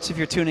Sports if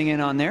you're tuning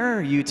in on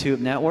their YouTube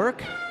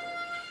network.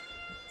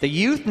 The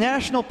Youth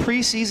National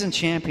Preseason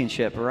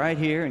Championship right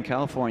here in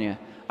California.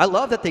 I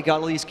love that they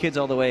got all these kids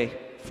all the way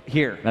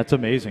here. That's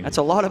amazing. That's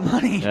a lot of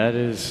money. That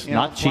is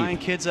not cheap. Flying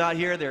kids out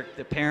here,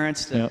 the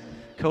parents, the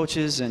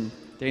coaches, and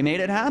they made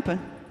it happen.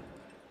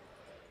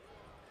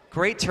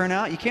 Great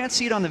turnout. You can't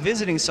see it on the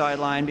visiting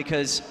sideline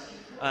because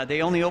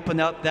they only opened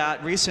up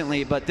that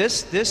recently, but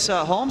this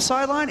home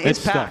sideline is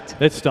packed.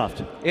 It's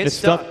stuffed. It's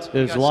stuffed.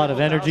 There's a lot of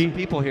energy.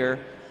 People here.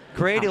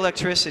 Great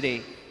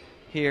electricity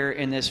here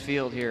in this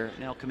field here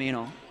in El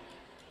Camino.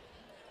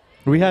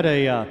 We had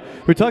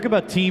we were talking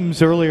about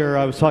teams earlier.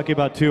 I was talking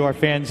about to our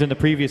fans in the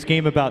previous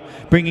game about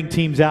bringing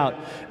teams out.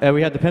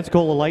 We had the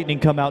Pensacola Lightning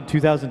come out in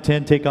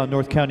 2010, take on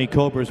North County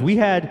Cobras. We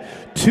had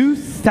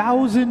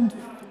 2,000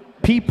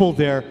 people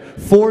there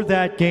for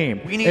that game.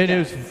 It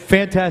was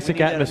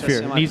fantastic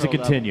atmosphere. It needs to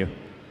continue.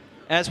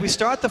 As we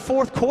start the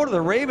fourth quarter,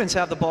 the Ravens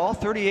have the ball,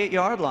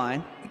 38-yard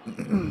line.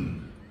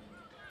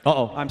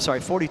 I'm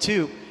sorry,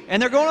 42.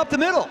 And they're going up the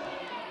middle.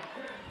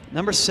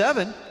 Number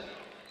 7.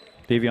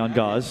 Davion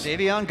Gauze.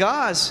 Davion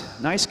Gauze.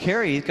 Nice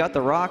carry. He's got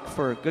the rock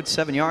for a good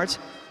 7 yards.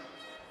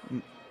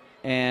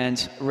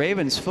 And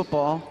Ravens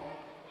football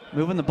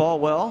moving the ball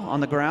well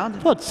on the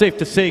ground. Well, it's safe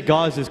to say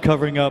Gauze is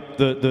covering up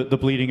the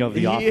bleeding of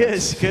the offense. He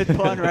is. Good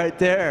pun right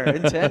there.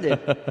 Intended.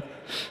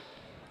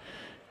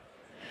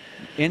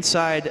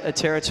 Inside a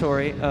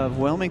territory of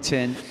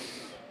Wilmington.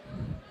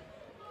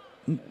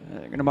 They're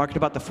going to mark it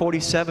about the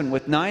 47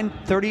 with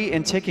 9:30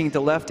 and ticking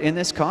to left in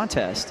this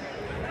contest.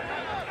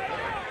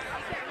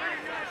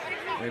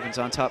 Ravens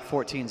on top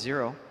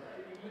 14-0.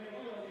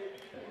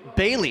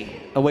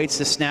 Bailey awaits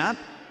the snap.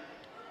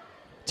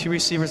 2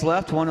 receivers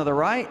left, 1 to the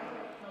right.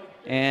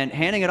 And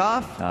handing it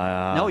off.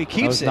 No, he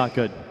keeps it. That was not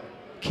good.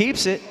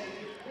 Keeps it.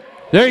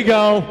 There you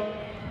go.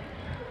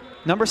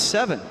 Number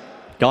 7.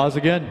 Gauze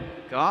again.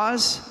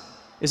 Gauze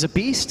is a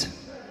beast.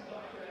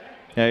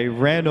 Yeah, he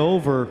ran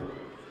over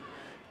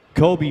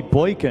Kobe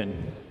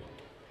Boykin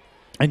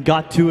and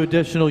got 2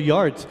 additional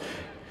yards.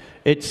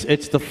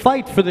 It's the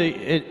fight for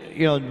the,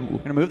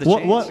 Gonna move the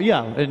chains.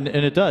 Yeah, and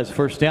it does,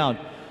 first down.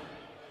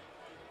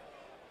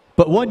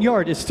 But 1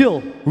 yard is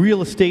still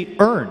real estate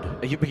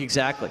earned.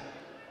 Exactly.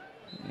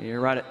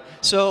 You're right.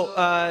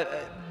 So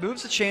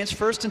moves the chains,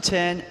 1st and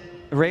 10.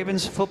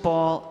 Ravens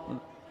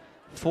football,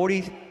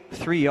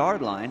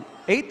 43-yard line.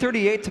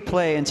 8:38 to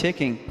play and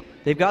ticking.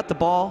 They've got the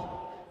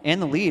ball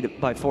and the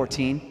lead by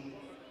 14.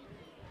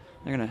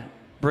 They're going to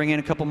bring in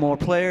a couple more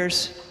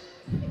players.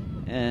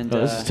 And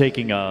this is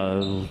taking a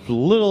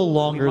little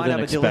longer than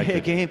expected. We might have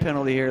a delay game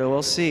penalty here.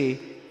 We'll see.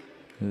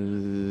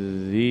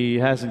 He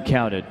hasn't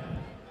counted.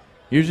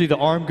 Usually the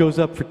arm goes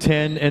up for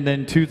 10 and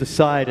then to the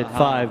side at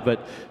 5,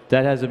 but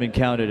that hasn't been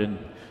counted, and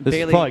this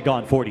has probably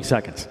gone 40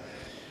 seconds.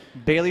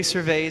 Bailey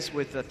surveys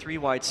with a 3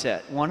 wide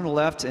set. 1 to the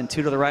left and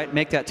 2 to the right.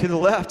 Make that 2 to the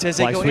left as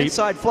they go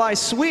inside fly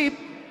sweep.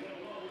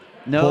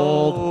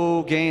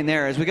 No gain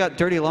there. As we got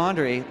dirty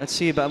laundry, let's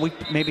see about we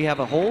maybe have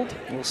a hold.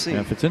 We'll see. Yeah,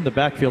 if it's in the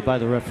backfield by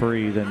the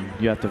referee, then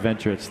you have to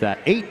venture it's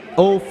that.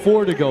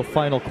 8:04 to go,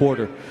 final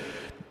quarter.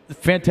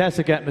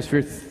 Fantastic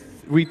atmosphere.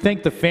 We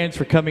thank the fans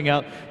for coming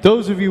out.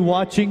 Those of you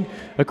watching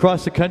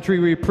across the country,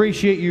 we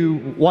appreciate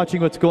you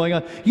watching what's going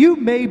on. You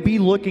may be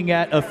looking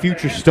at a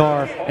future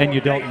star and you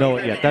don't know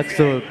it yet. That's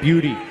the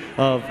beauty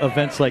of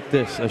events like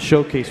this, a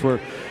showcase where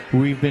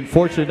we've been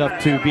fortunate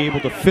enough to be able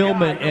to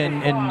film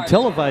and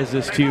televise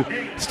this to you.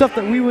 Stuff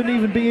that we wouldn't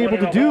even be able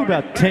to do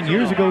about 10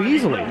 years ago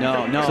easily.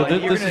 No. So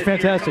this is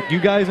fantastic. You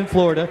guys in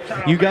Florida,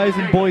 you guys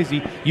in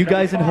Boise, you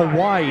guys in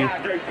Hawaii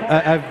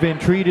have been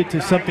treated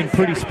to something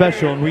pretty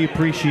special, and we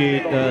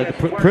appreciate the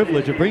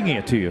privilege of bringing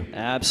it to you.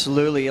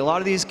 Absolutely. A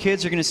lot of these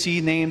kids are going to see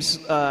names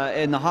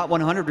in the Hot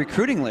 100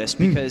 recruiting list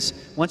because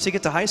once they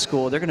get to high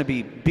school, they're going to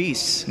be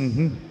beasts.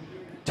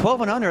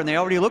 12 and under, and they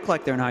already look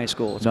like they're in high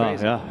school. It's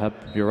crazy. Yeah,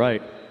 you're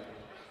right.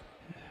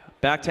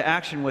 Back to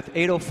action with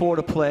 8:04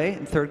 to play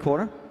in third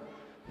quarter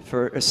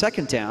for a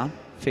 2nd down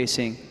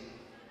facing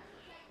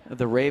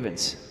the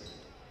Ravens.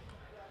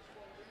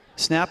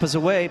 Snap is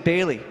away.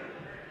 Bailey.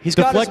 He's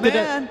got his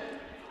man.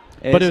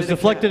 But it was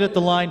deflected at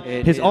the line.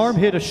 His arm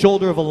hit a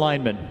shoulder of a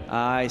lineman.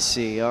 I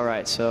see. All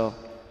right. So.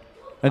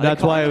 And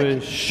that's why it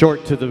was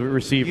short to the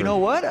receiver. You know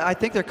what? I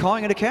think they're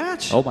calling it a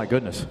catch. Oh, my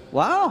goodness.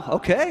 Wow.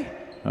 Okay.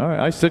 All right.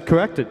 I stood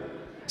corrected.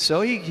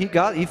 So he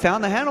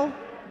found the handle,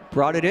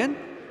 brought it in.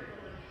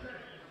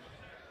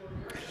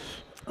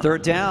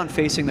 3rd down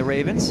facing the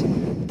Ravens.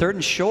 3rd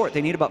and short.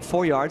 They need about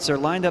 4 yards. They're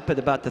lined up at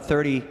about the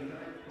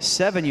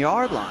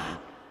 37-yard line.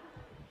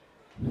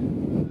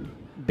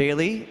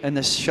 Bailey in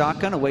the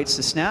shotgun awaits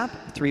the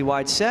snap. 3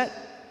 wide set.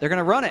 They're going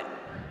to run it.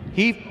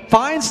 He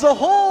finds the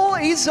hole.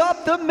 He's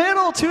up the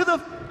middle to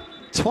the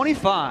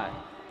 25.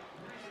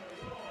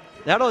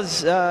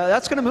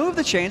 That's going to move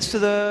the chains to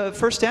the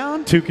 1st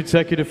down. 2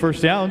 consecutive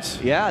first downs.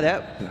 Yeah,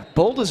 that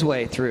bowled his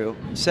way through.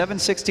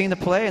 7:16 to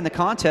play in the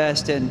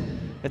contest, and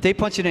if they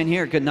punch it in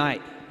here, good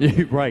night.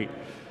 Right.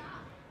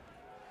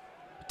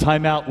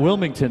 Timeout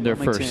Wilmington, they're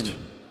first.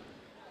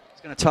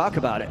 He's going to talk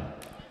about it.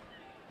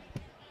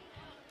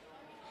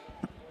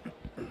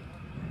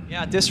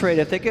 Yeah, at this rate,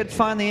 if they could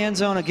find the end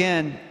zone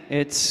again,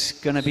 it's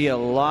going to be a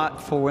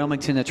lot for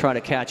Wilmington to try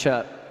to catch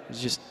up.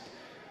 It's just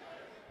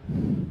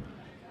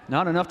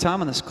not enough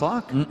time on this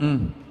clock.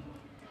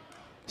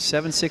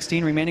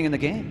 7:16 remaining in the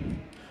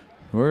game.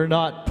 We're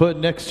not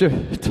putting extra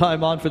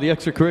time on for the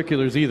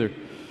extracurriculars either.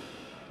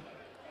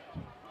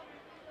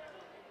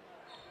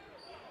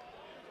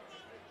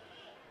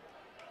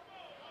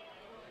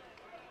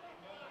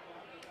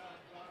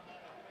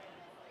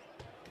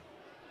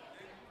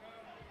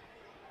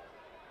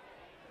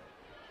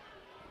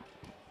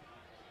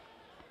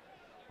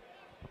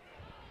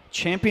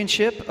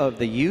 Championship of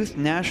the Youth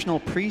National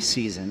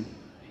Preseason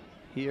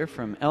here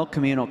from El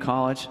Camino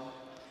College,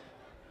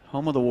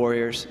 home of the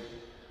Warriors.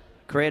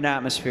 Great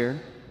atmosphere.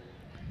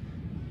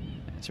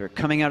 As we're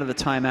coming out of the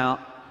timeout,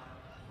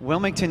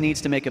 Wilmington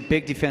needs to make a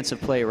big defensive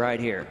play right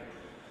here.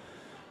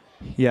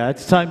 Yeah,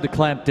 it's time to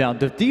clamp down.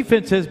 The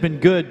defense has been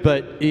good,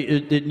 but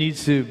it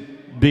needs to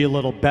be a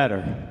little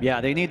better. Yeah,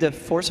 they need to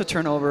force a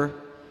turnover.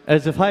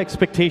 As if high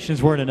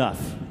expectations weren't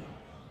enough.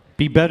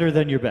 Be better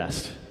than your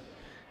best.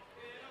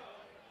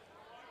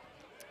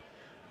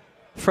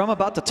 From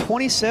about the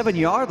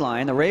 27-yard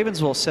line, the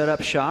Ravens will set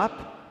up shop.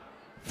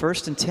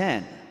 1st and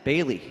 10.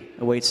 Bailey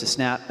awaits the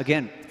snap.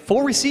 Again,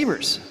 4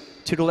 receivers.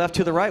 2 to the left, 2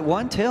 to the right,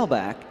 1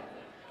 tailback.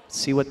 Let's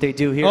see what they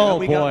do here. Oh,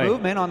 we got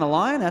movement on the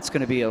line. That's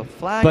going to be a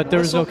flag. But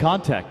there's no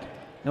contact.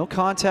 No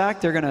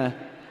contact. They're going to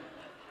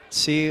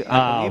see.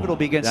 I believe it'll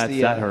be against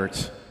that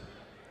hurts.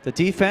 The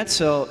defense,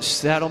 so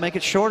that'll make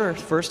it shorter.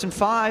 1st and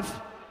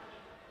 5.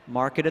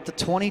 Mark it at the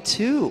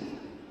 22.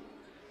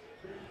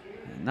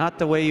 Not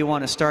the way you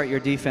want to start your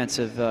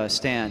defensive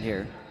stand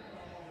here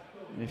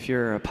if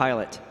you're a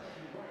Pilot.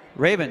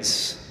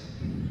 Ravens,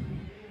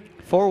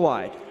 4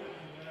 wide.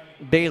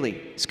 Bailey,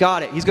 he's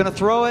got it. He's going to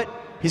throw it.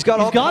 He's got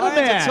all kinds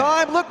of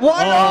time. Look,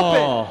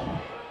 wide open.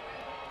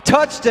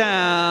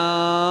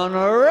 Touchdown,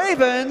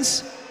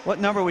 Ravens. What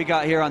number we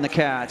got here on the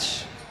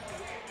catch?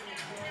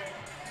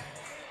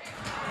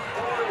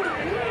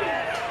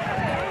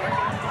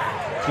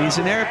 He's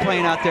an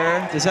airplane out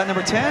there. Is that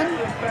number 10?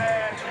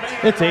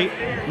 It's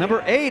 8.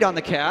 Number 8 on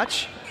the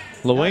catch.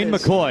 LaWayne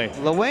McCoy.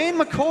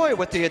 LaWayne McCoy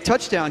with the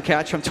touchdown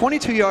catch from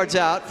 22 yards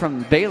out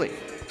from Bailey.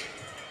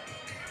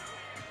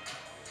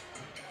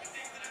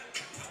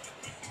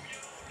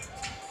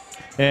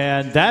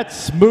 And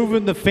that's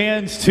moving the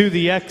fans to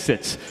the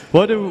exits.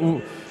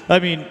 I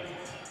mean,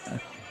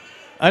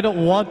 I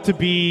don't want to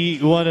be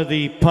one of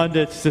the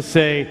pundits to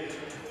say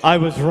I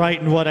was right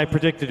in what I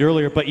predicted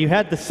earlier, but you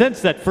had the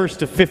sense that first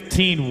to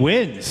 15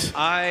 wins.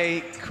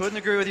 I couldn't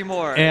agree with you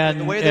more.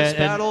 And the way this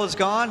battle has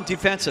gone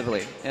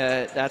defensively,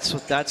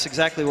 that's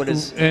exactly what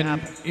is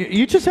happening.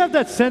 You just have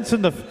that sense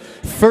in the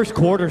first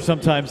quarter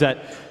sometimes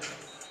that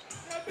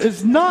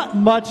is not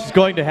much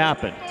going to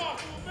happen.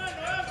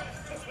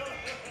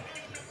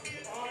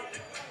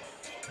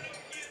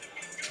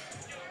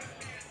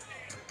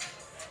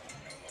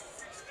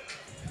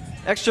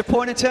 Extra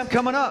point attempt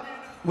coming up.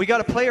 We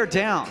got a player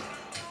down.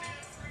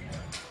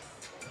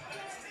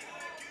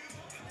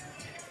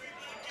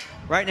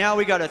 Right now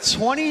we got a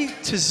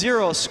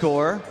 20-0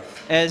 score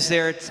as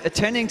they're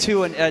attending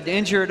to an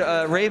injured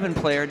Raven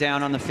player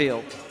down on the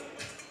field.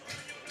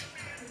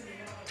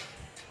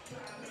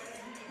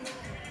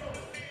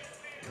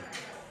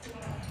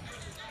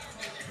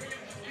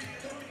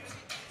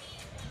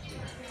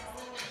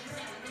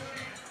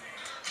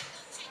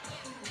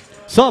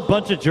 Saw a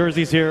bunch of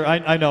jerseys here.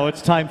 I know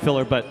it's time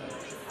filler, but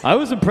I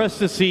was impressed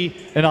to see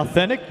an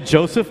authentic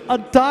Joseph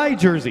Adai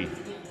jersey.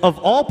 Of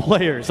all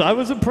players, I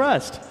was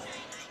impressed.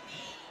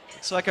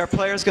 Looks like our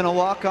player's going to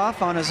walk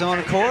off on his own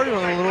accord with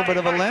a little bit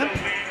of a limp.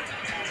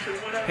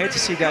 Hate to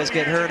see guys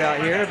get hurt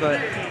out here, but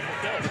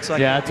looks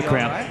like yeah, it's a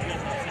cramp. Right.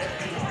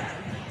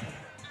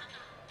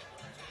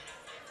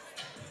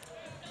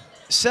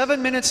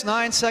 7 minutes,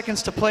 9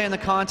 seconds to play in the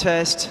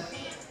contest.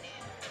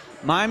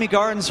 Miami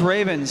Gardens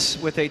Ravens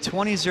with a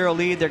 20-0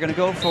 lead. They're going to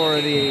go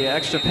for the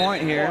extra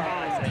point here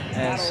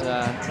as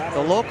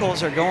the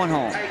locals are going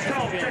home.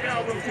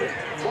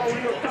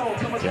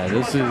 Yeah,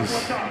 this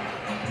is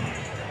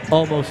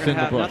almost in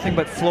the book. Nothing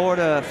but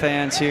Florida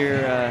fans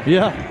here.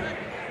 Yeah.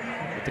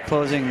 At the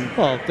closing.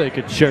 Well, if they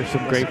could share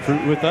some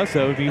grapefruit with us,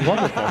 that would be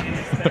wonderful.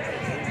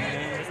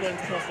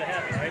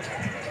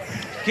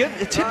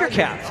 Tip your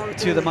cap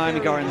to the Miami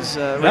Gardens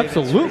Ravens.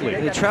 Absolutely.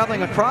 They're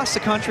traveling across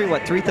the country,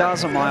 what,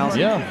 3,000 miles?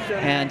 Yeah.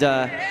 And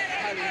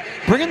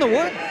bringing the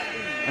wood.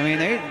 I mean,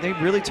 they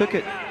really took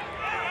it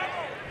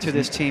to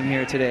this team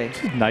here today.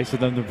 It's nice of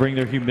them to bring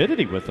their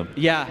humidity with them.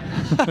 Yeah.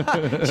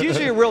 It's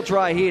usually a real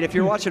dry heat. If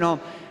you're watching home,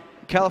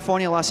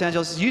 California, Los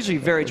Angeles, it's usually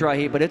very dry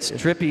heat, but it's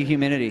drippy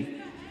humidity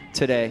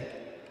today.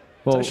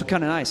 Well, it's actually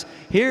kind of nice.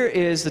 Here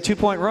is the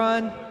two-point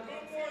run.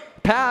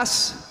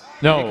 Pass.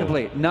 No.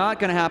 Incomplete. Not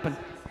going to happen.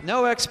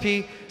 No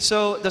XP,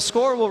 so the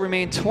score will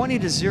remain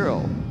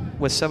 20-0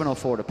 with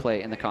 7:04 to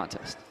play in the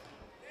contest.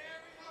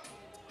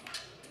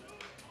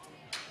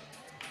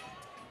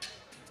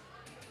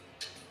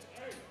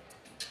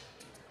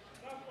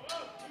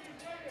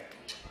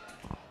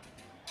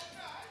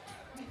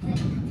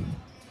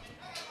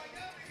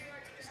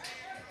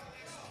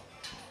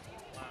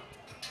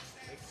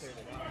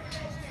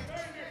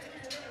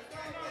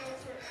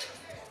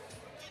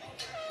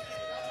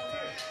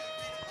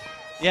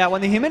 Yeah,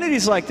 when the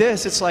humidity's like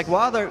this, it's like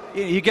while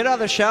you get out of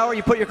the shower,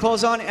 you put your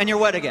clothes on, and you're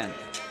wet again.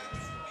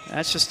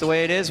 That's just the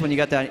way it is when you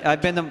got that.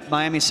 I've been to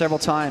Miami several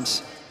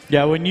times.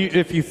 Yeah,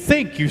 if you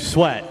think you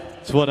sweat,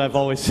 it's what I've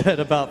always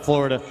said about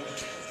Florida.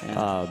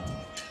 Yeah.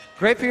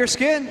 Great for your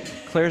skin.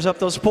 Clears up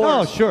those pores.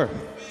 Oh, sure.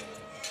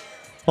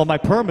 Well, my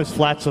perm is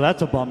flat, so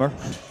that's a bummer.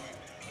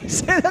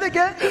 Say that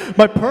again?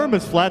 My perm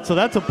is flat, so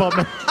that's a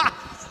bummer.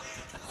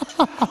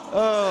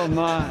 Oh,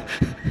 my.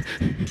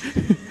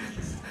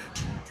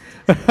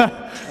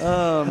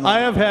 I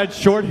have had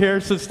short hair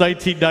since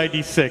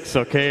 1996,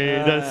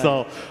 okay? That's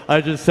all.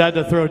 I just had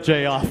to throw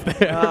Jay off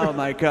there. Oh,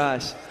 my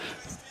gosh.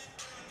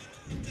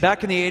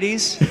 Back in the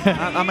 80s,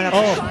 I'm gonna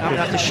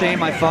have to shame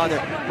my father.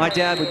 My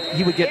dad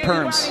would get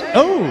perms.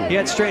 Oh! He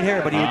had straight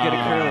hair, but he would get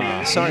it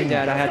curly. Sorry,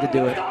 Dad, I had to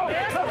do it.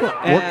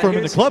 Work for him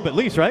in the club at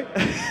least, right?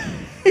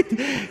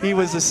 he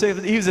was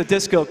a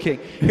disco king.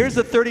 Here's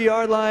the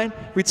 30-yard line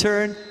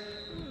return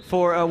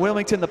for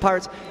Wilmington, the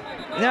Pirates.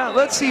 Now,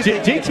 let's see.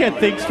 Jay can't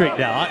think straight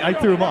now. I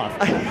threw him off.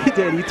 He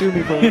did. He threw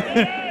me both.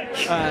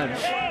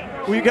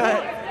 We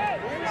got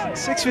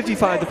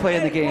 6:55 to play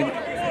in the game.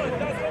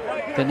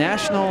 The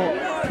National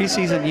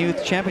Preseason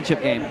Youth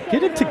Championship game.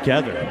 Get it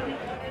together.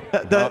 All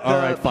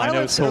right,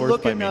 Pilots are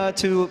looking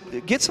to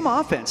get some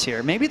offense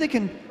here. Maybe they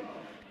can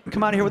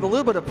come out of here with a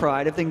little bit of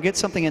pride if they can get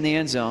something in the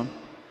end zone.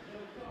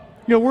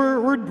 You know,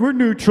 we're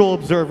neutral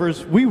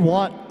observers. We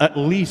want at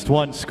least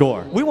one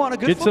score. We want a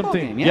good football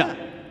game.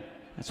 Yeah.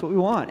 That's what we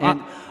want.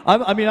 And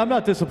I'm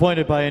not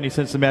disappointed by any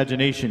sense of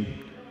imagination.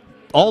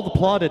 All the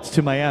plaudits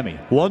to Miami.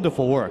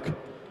 Wonderful work.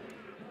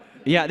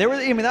 Yeah,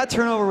 that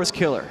turnover was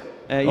killer.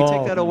 You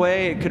take that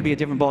away, it could be a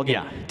different ball game.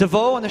 Yeah.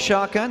 DeVoe on the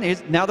shotgun.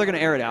 Now they're going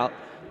to air it out.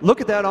 Look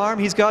at that arm.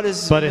 He's got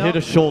his... But it hit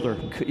his shoulder.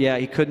 Yeah,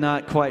 he could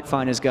not quite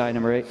find his guy,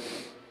 number 8.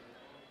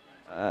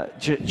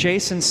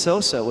 Jason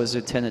Sosa was the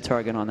intended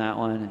target on that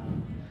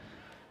one.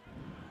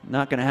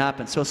 Not going to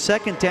happen. So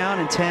 2nd down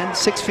and 10,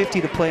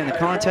 6:50 to play in the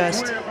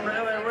contest.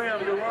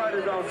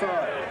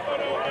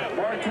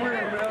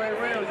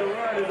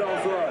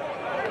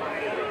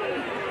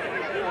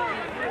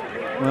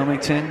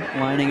 Wilmington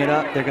lining it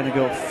up. They're going to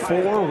go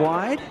 4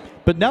 wide.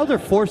 But now they're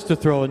forced to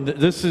throw, and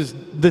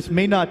this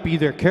may not be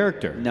their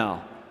character.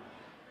 No.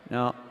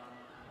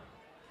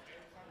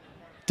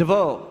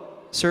 DeVoe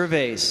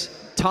surveys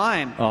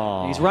time.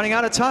 Oh. He's running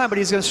out of time, but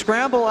he's going to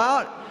scramble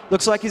out.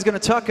 Looks like he's going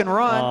to tuck and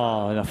run.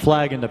 Oh, and a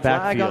flag in the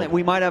backfield. On it.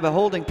 We might have a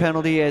holding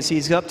penalty as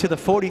he's up to the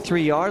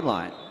 43-yard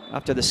line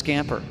after the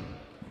scamper.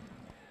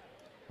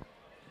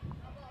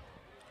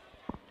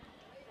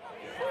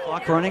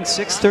 Clock running,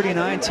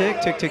 6:39,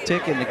 tick, tick, tick,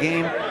 tick in the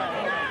game.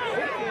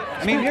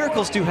 I mean,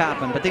 miracles do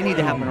happen, but they need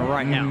to happen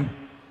right now.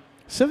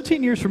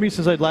 17 years for me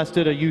since I last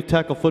did a youth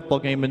tackle football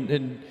game,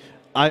 and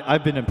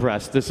I've been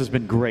impressed. This has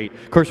been great.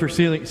 Of course, we're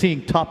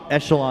seeing top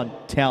echelon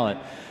talent.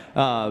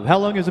 How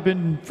long has it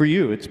been for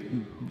you?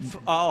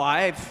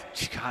 I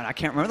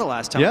can't remember the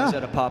last time I was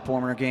at a Pop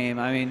Warner game.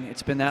 I mean,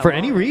 it's been that for long.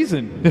 any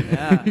reason.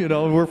 Yeah. You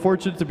know, we're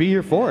fortunate to be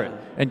here for it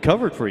and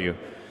covered for you.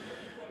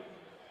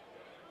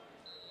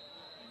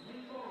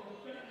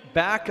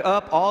 Back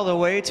up all the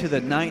way to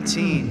the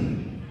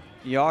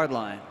 19-yard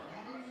line.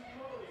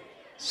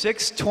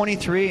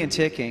 6:23 and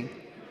ticking.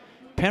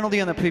 Penalty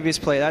on the previous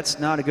play. That's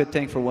not a good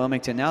thing for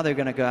Wilmington. Now they're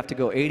going to have to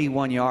go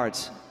 81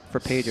 yards for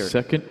pay dirt.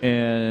 2nd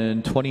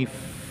and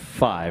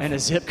 25. And a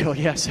zip code,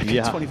 second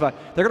and 25.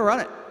 They're going to run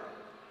it.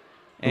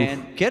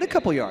 And get a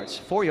couple yards.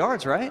 4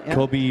 yards, right? Yeah.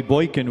 Kobe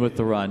Boykin with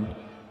the run.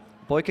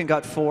 Boykin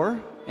got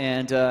 4,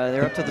 and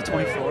they're up to the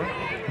 24.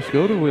 Just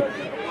go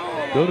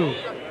to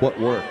what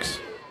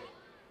works.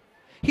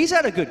 He's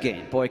had a good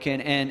game, Boykin,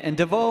 and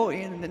DeVoe,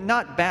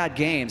 not bad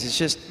games. It's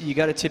just you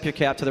got to tip your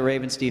cap to the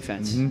Ravens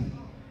defense.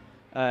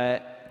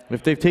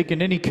 If they've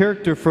taken any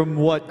character from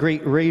what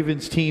great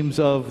Ravens teams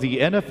of the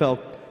NFL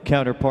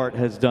counterpart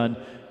has done,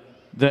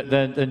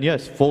 then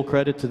yes, full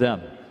credit to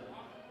them.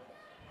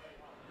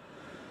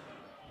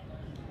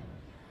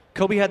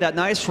 Kobe had that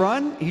nice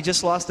run. He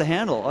just lost the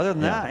handle. Other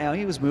than that,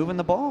 he was moving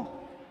the ball.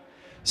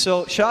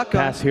 So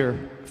shotgun pass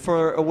here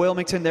for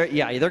Wilmington. They're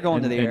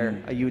going to the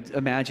air. You'd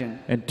imagine.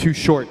 And too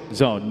short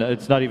zone.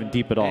 It's not even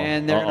deep at all.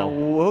 And they're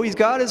gonna, he's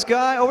got his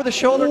guy over the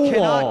shoulder.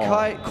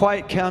 Cannot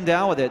quite come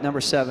down with it. Number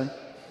 7,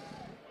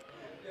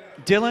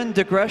 Dylan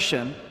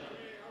DeGresham.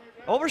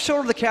 Over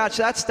shoulder the catch.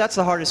 That's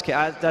the hardest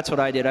catch. That's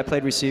what I did. I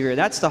played receiver.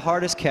 That's the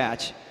hardest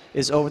catch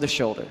is over the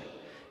shoulder.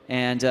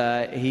 And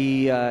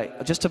he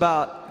just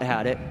about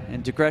had it.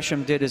 And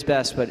DeGresham did his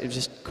best, but it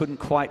just couldn't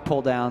quite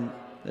pull down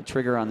the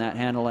trigger on that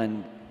handle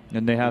and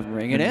they have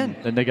ring it in.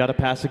 And they got to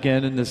pass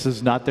again, and this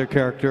is not their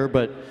character,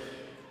 but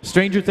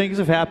stranger things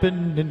have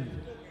happened. And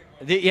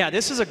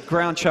this is a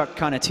ground chuck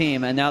kind of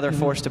team, and now they're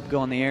forced to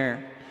go in the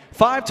air.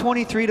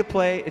 5:23 to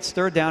play. It's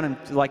 3rd down and,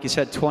 like you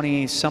said,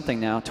 20-something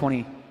now,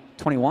 21.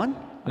 And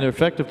they're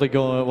effectively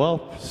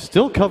going,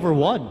 still cover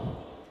 1.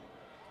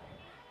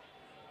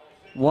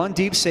 1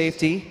 deep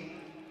safety.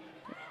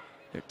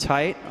 They're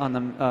tight on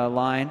the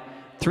line.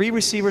 3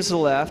 receivers to the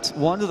left,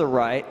 1 to the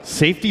right.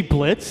 Safety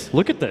blitz.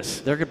 Look at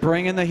this. They're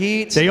bringing the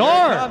heat. They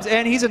are.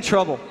 And he's in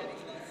trouble.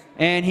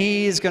 And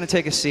he's going to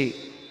take a seat.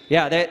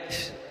 Yeah,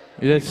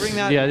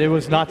 it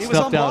was not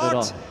snuffed out at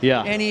all.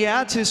 Yeah. And he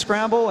had to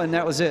scramble, and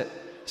that was it.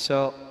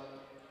 So,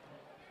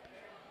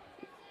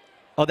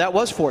 that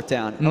was 4th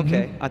down.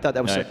 Okay, I thought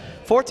that was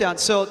 4th down.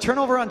 So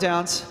turnover on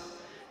downs,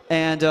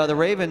 and the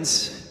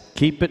Ravens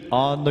keep it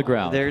on the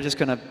ground. They're just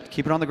going to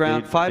keep it on the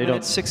ground. 5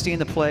 minutes, 16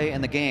 to play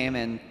in the game,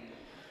 and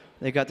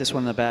they got this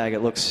one in the bag.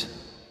 That was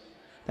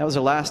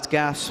the last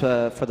gasp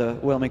for the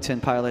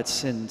Wilmington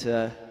Pilots,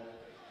 and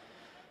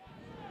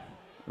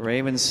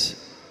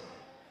Ravens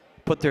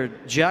put their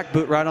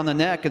jackboot right on the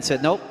neck and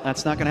said, nope,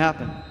 that's not going to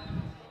happen.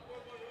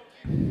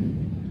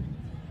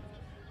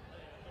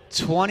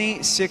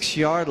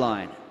 26-yard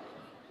line.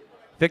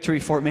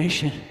 Victory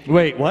formation.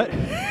 Wait, what?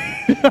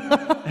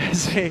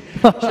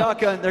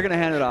 Shotgun, they're going to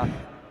hand it off.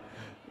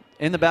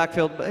 In the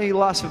backfield, but he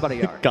lost about a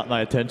yard. Got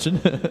my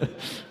attention.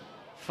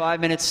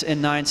 5 minutes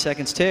and 9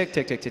 seconds. Tick,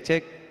 tick, tick, tick,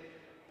 tick.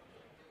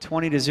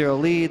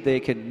 20-0 lead. They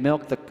could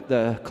milk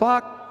the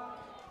clock.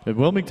 If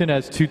Wilmington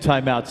has 2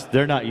 timeouts,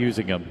 they're not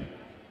using them.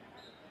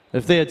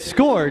 If they had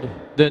scored,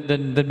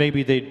 then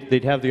maybe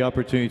they'd have the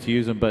opportunity to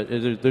use them, but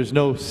there's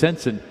no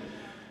sense in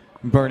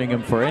burning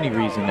them for any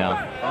reason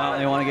now. Well,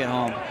 they want to get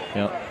home.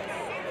 Yep.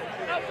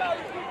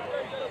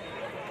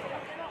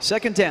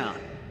 2nd down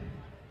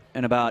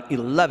and about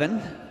 11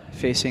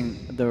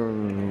 facing the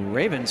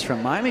Ravens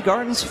from Miami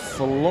Gardens,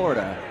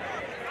 Florida.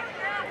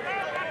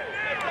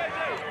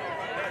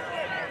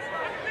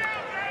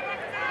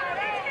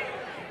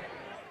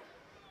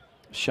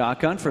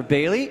 Shotgun for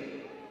Bailey.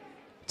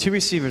 2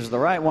 receivers to the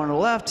right, 1 to the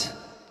left.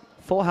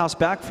 Full house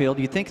backfield.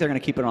 You'd think they're going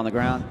to keep it on the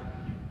ground.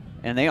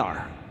 And they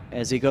are.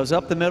 As he goes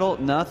up the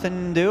middle,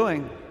 nothing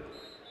doing.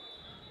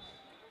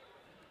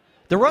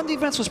 The run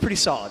defense was pretty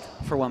solid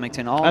for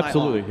Wilmington all night long.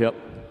 Absolutely, yep.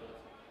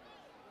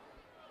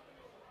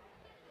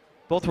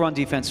 Both run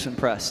defense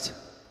impressed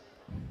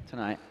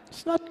tonight.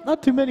 It's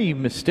not too many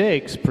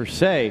mistakes per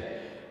se,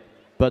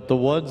 but the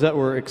ones that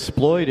were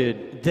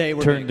exploited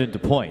turned into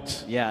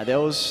points. Yeah,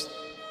 those.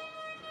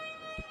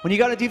 When you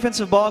got a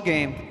defensive ball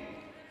game,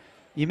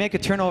 you make a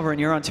turnover in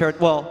your own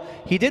territory. Well,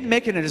 he didn't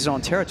make it in his own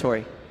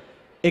territory.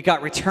 It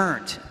got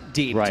returned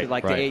deep to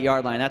like the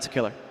 8-yard line. That's a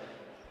killer.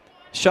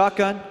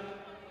 Shotgun.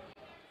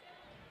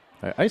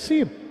 I see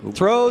him.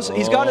 Throws.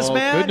 He's got his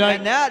man, good night.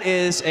 and that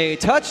is a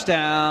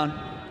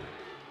touchdown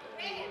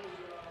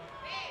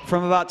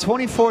from about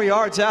 24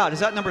 yards out. Is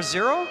that number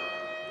 0?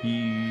 8.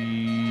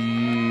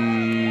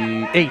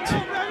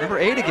 Number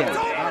 8 again.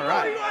 All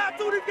right.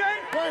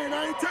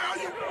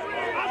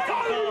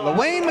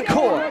 LaWayne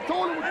McCoy.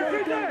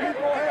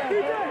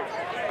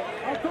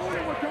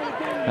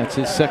 That's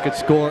his second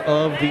score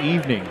of the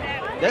evening.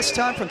 This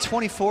time from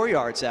 24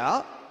 yards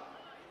out.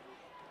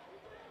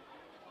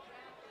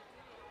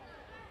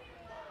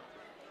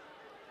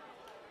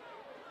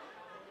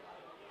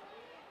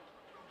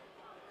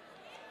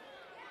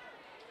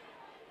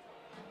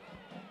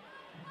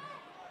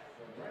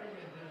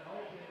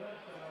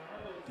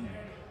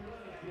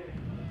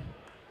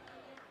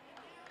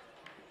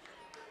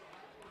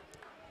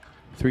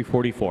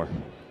 .344.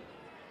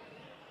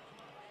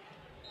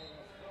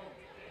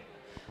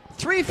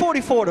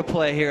 3:44 to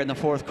play here in the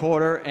fourth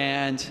quarter,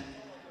 and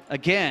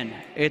again,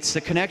 it's the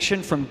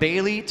connection from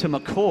Bailey to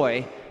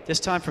McCoy, this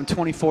time from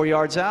 24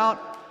 yards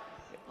out.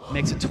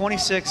 Makes it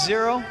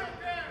 26-0,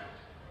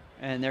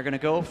 and they're going to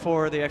go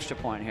for the extra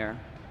point here.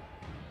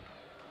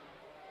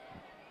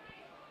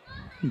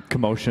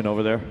 Commotion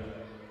over there.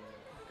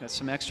 Got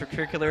some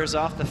extracurriculars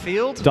off the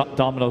field.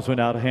 Dominoes went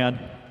out of hand.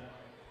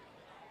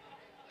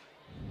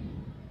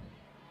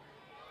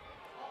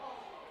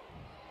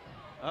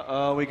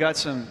 Uh-oh, we got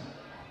some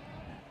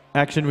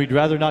action we'd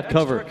rather not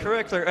cover.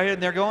 Extracurricular,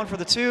 and they're going for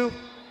the 2,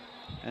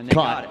 and they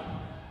got it.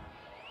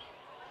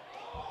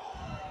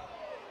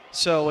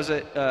 So was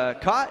it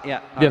caught?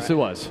 Yeah. Yes, it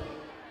was.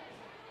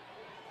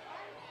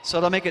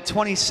 So they'll make it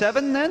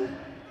 27 then?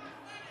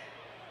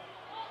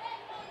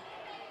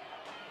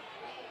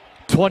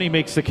 20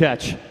 makes the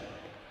catch.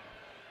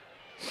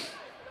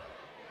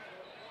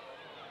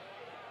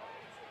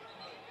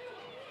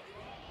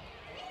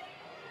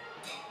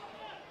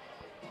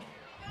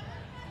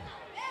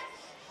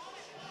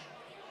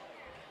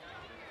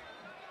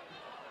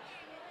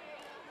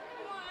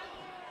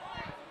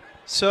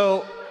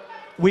 So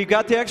we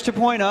got the extra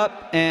point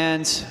up,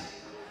 and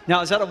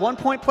now is that a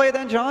 1-point play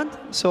then, John?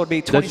 So it'd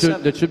be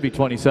 27. That should be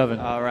 27.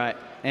 All right,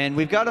 and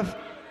we've got to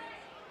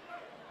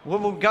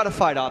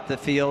fight off the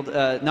field,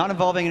 not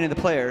involving any of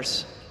the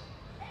players.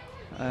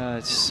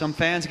 Some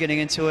fans getting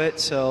into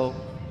it, so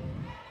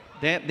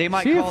they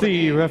might see call if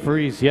the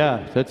referees.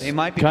 Yeah, that's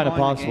kind of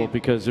possible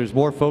because there's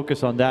more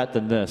focus on that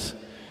than this.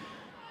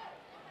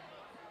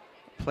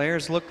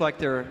 Players look like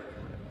they're.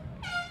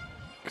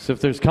 Because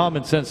if there's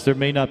common sense, there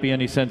may not be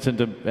any sense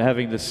into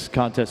having this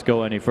contest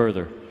go any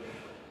further.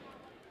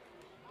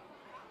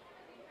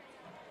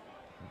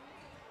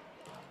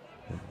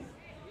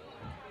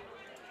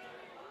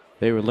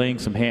 They were laying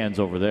some hands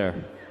over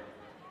there.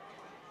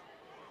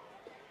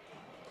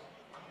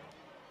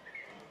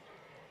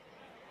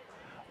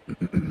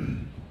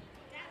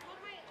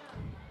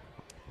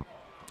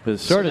 It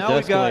started to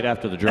escalate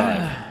after the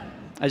drive.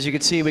 As you can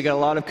see, we got a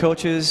lot of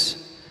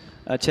coaches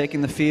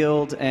taking the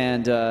field,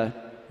 and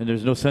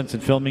there's no sense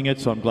in filming it,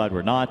 so I'm glad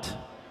we're not.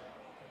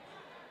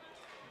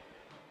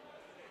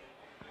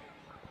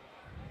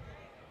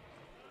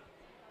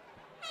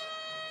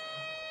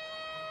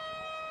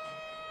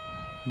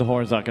 The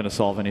horn's not going to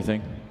solve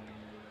anything.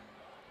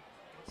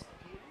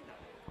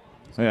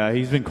 Yeah,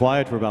 he's been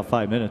quiet for about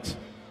 5 minutes.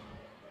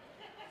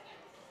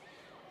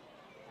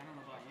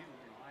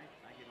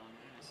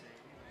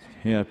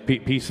 Yeah,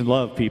 peace and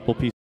love, people.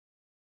 Peace.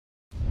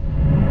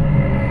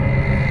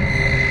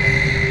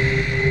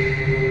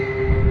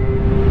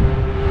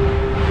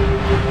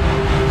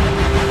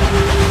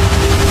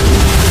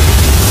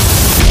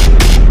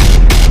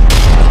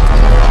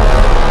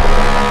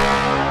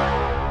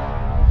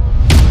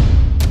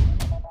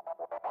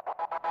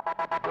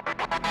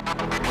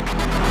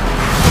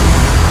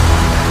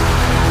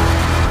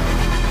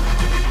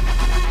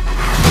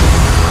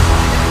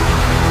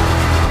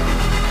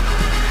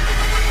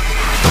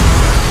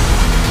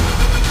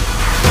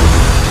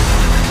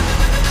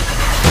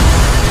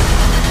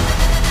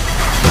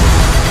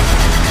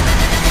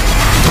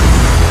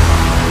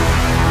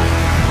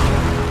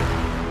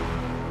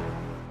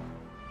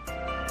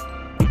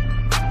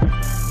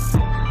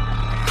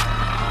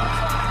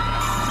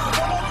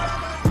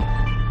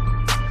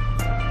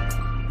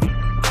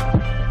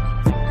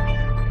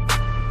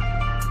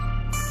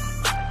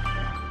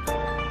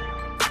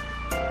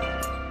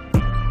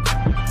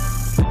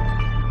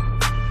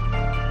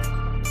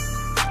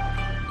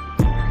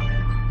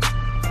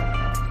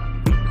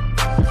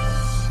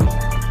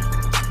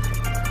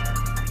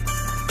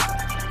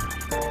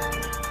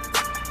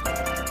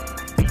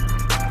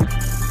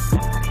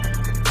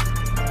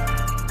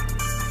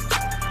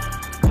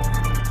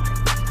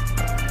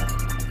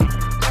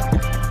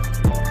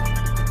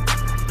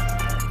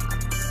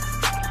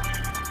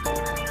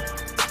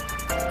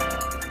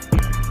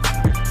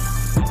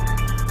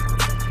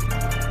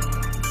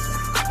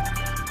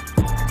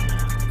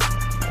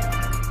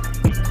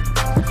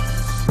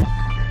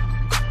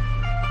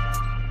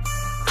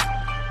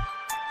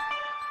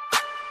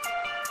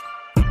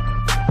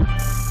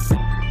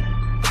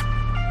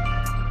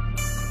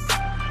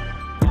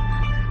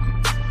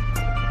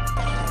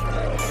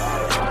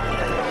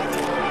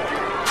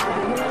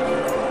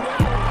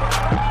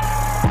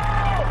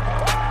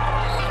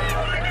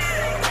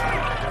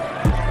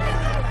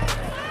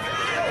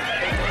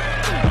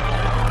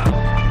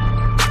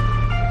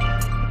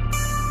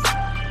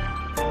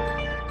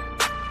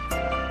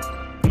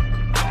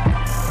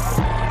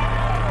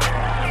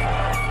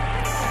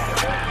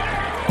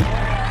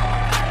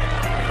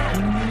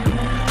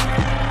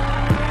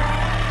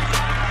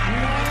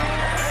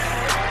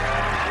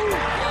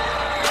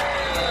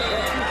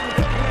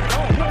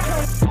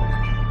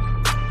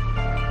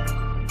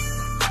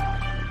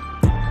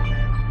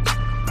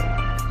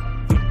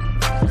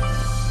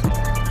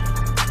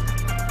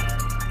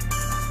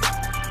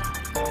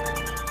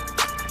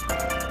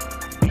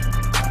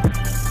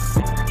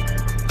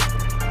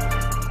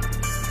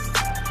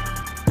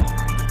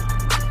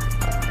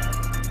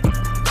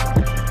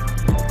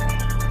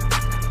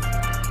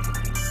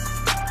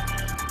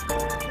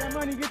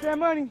 get that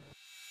money.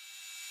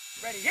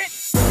 Ready, hit.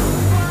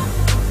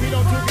 Compete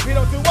on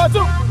 2, 1, 2.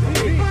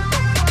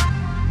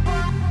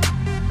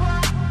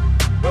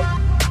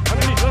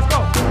 Underneath, let's go.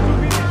 2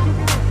 feet in, 2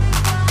 feet in.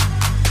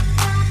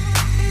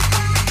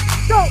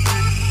 Go.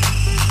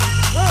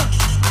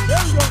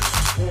 There we go.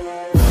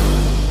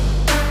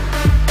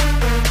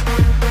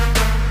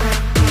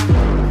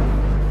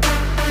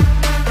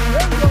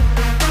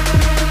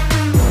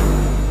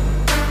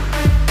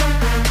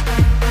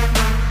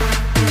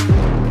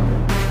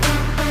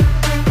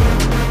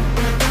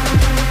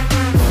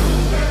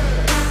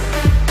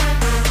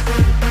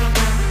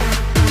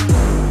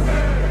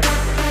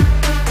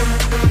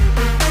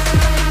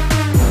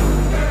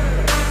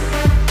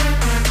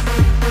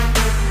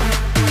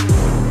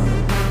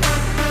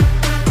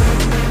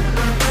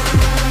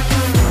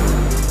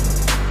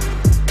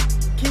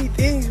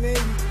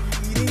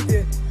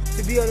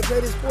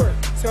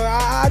 So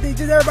I think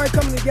just everybody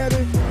coming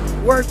together,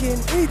 working.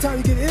 Anytime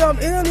you get, it don't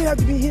even have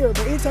to be here,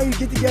 but anytime you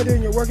get together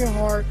and you're working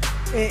hard,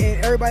 and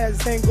everybody has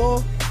the same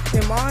goal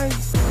in mind.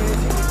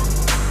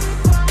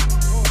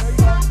 Oh, there you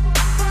go.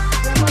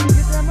 Get that money,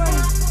 get that money.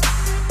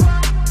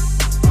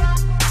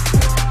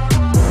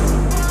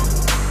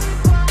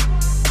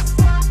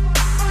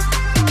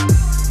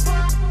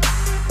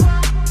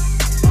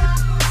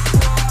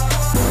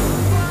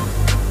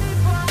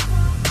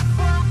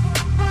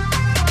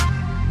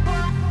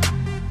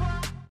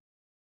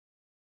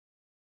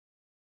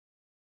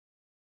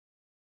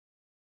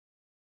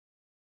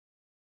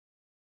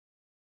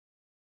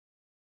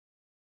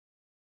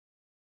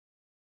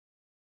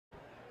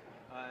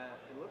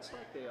 It looks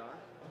like they are.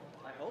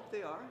 I hope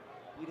they are.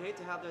 You'd hate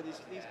to have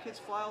these kids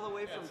fly all the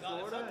way from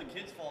Florida. It's not the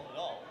kids' fault at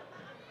all.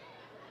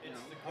 It's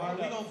the all right,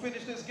 we're going to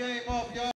finish this game off, y'all.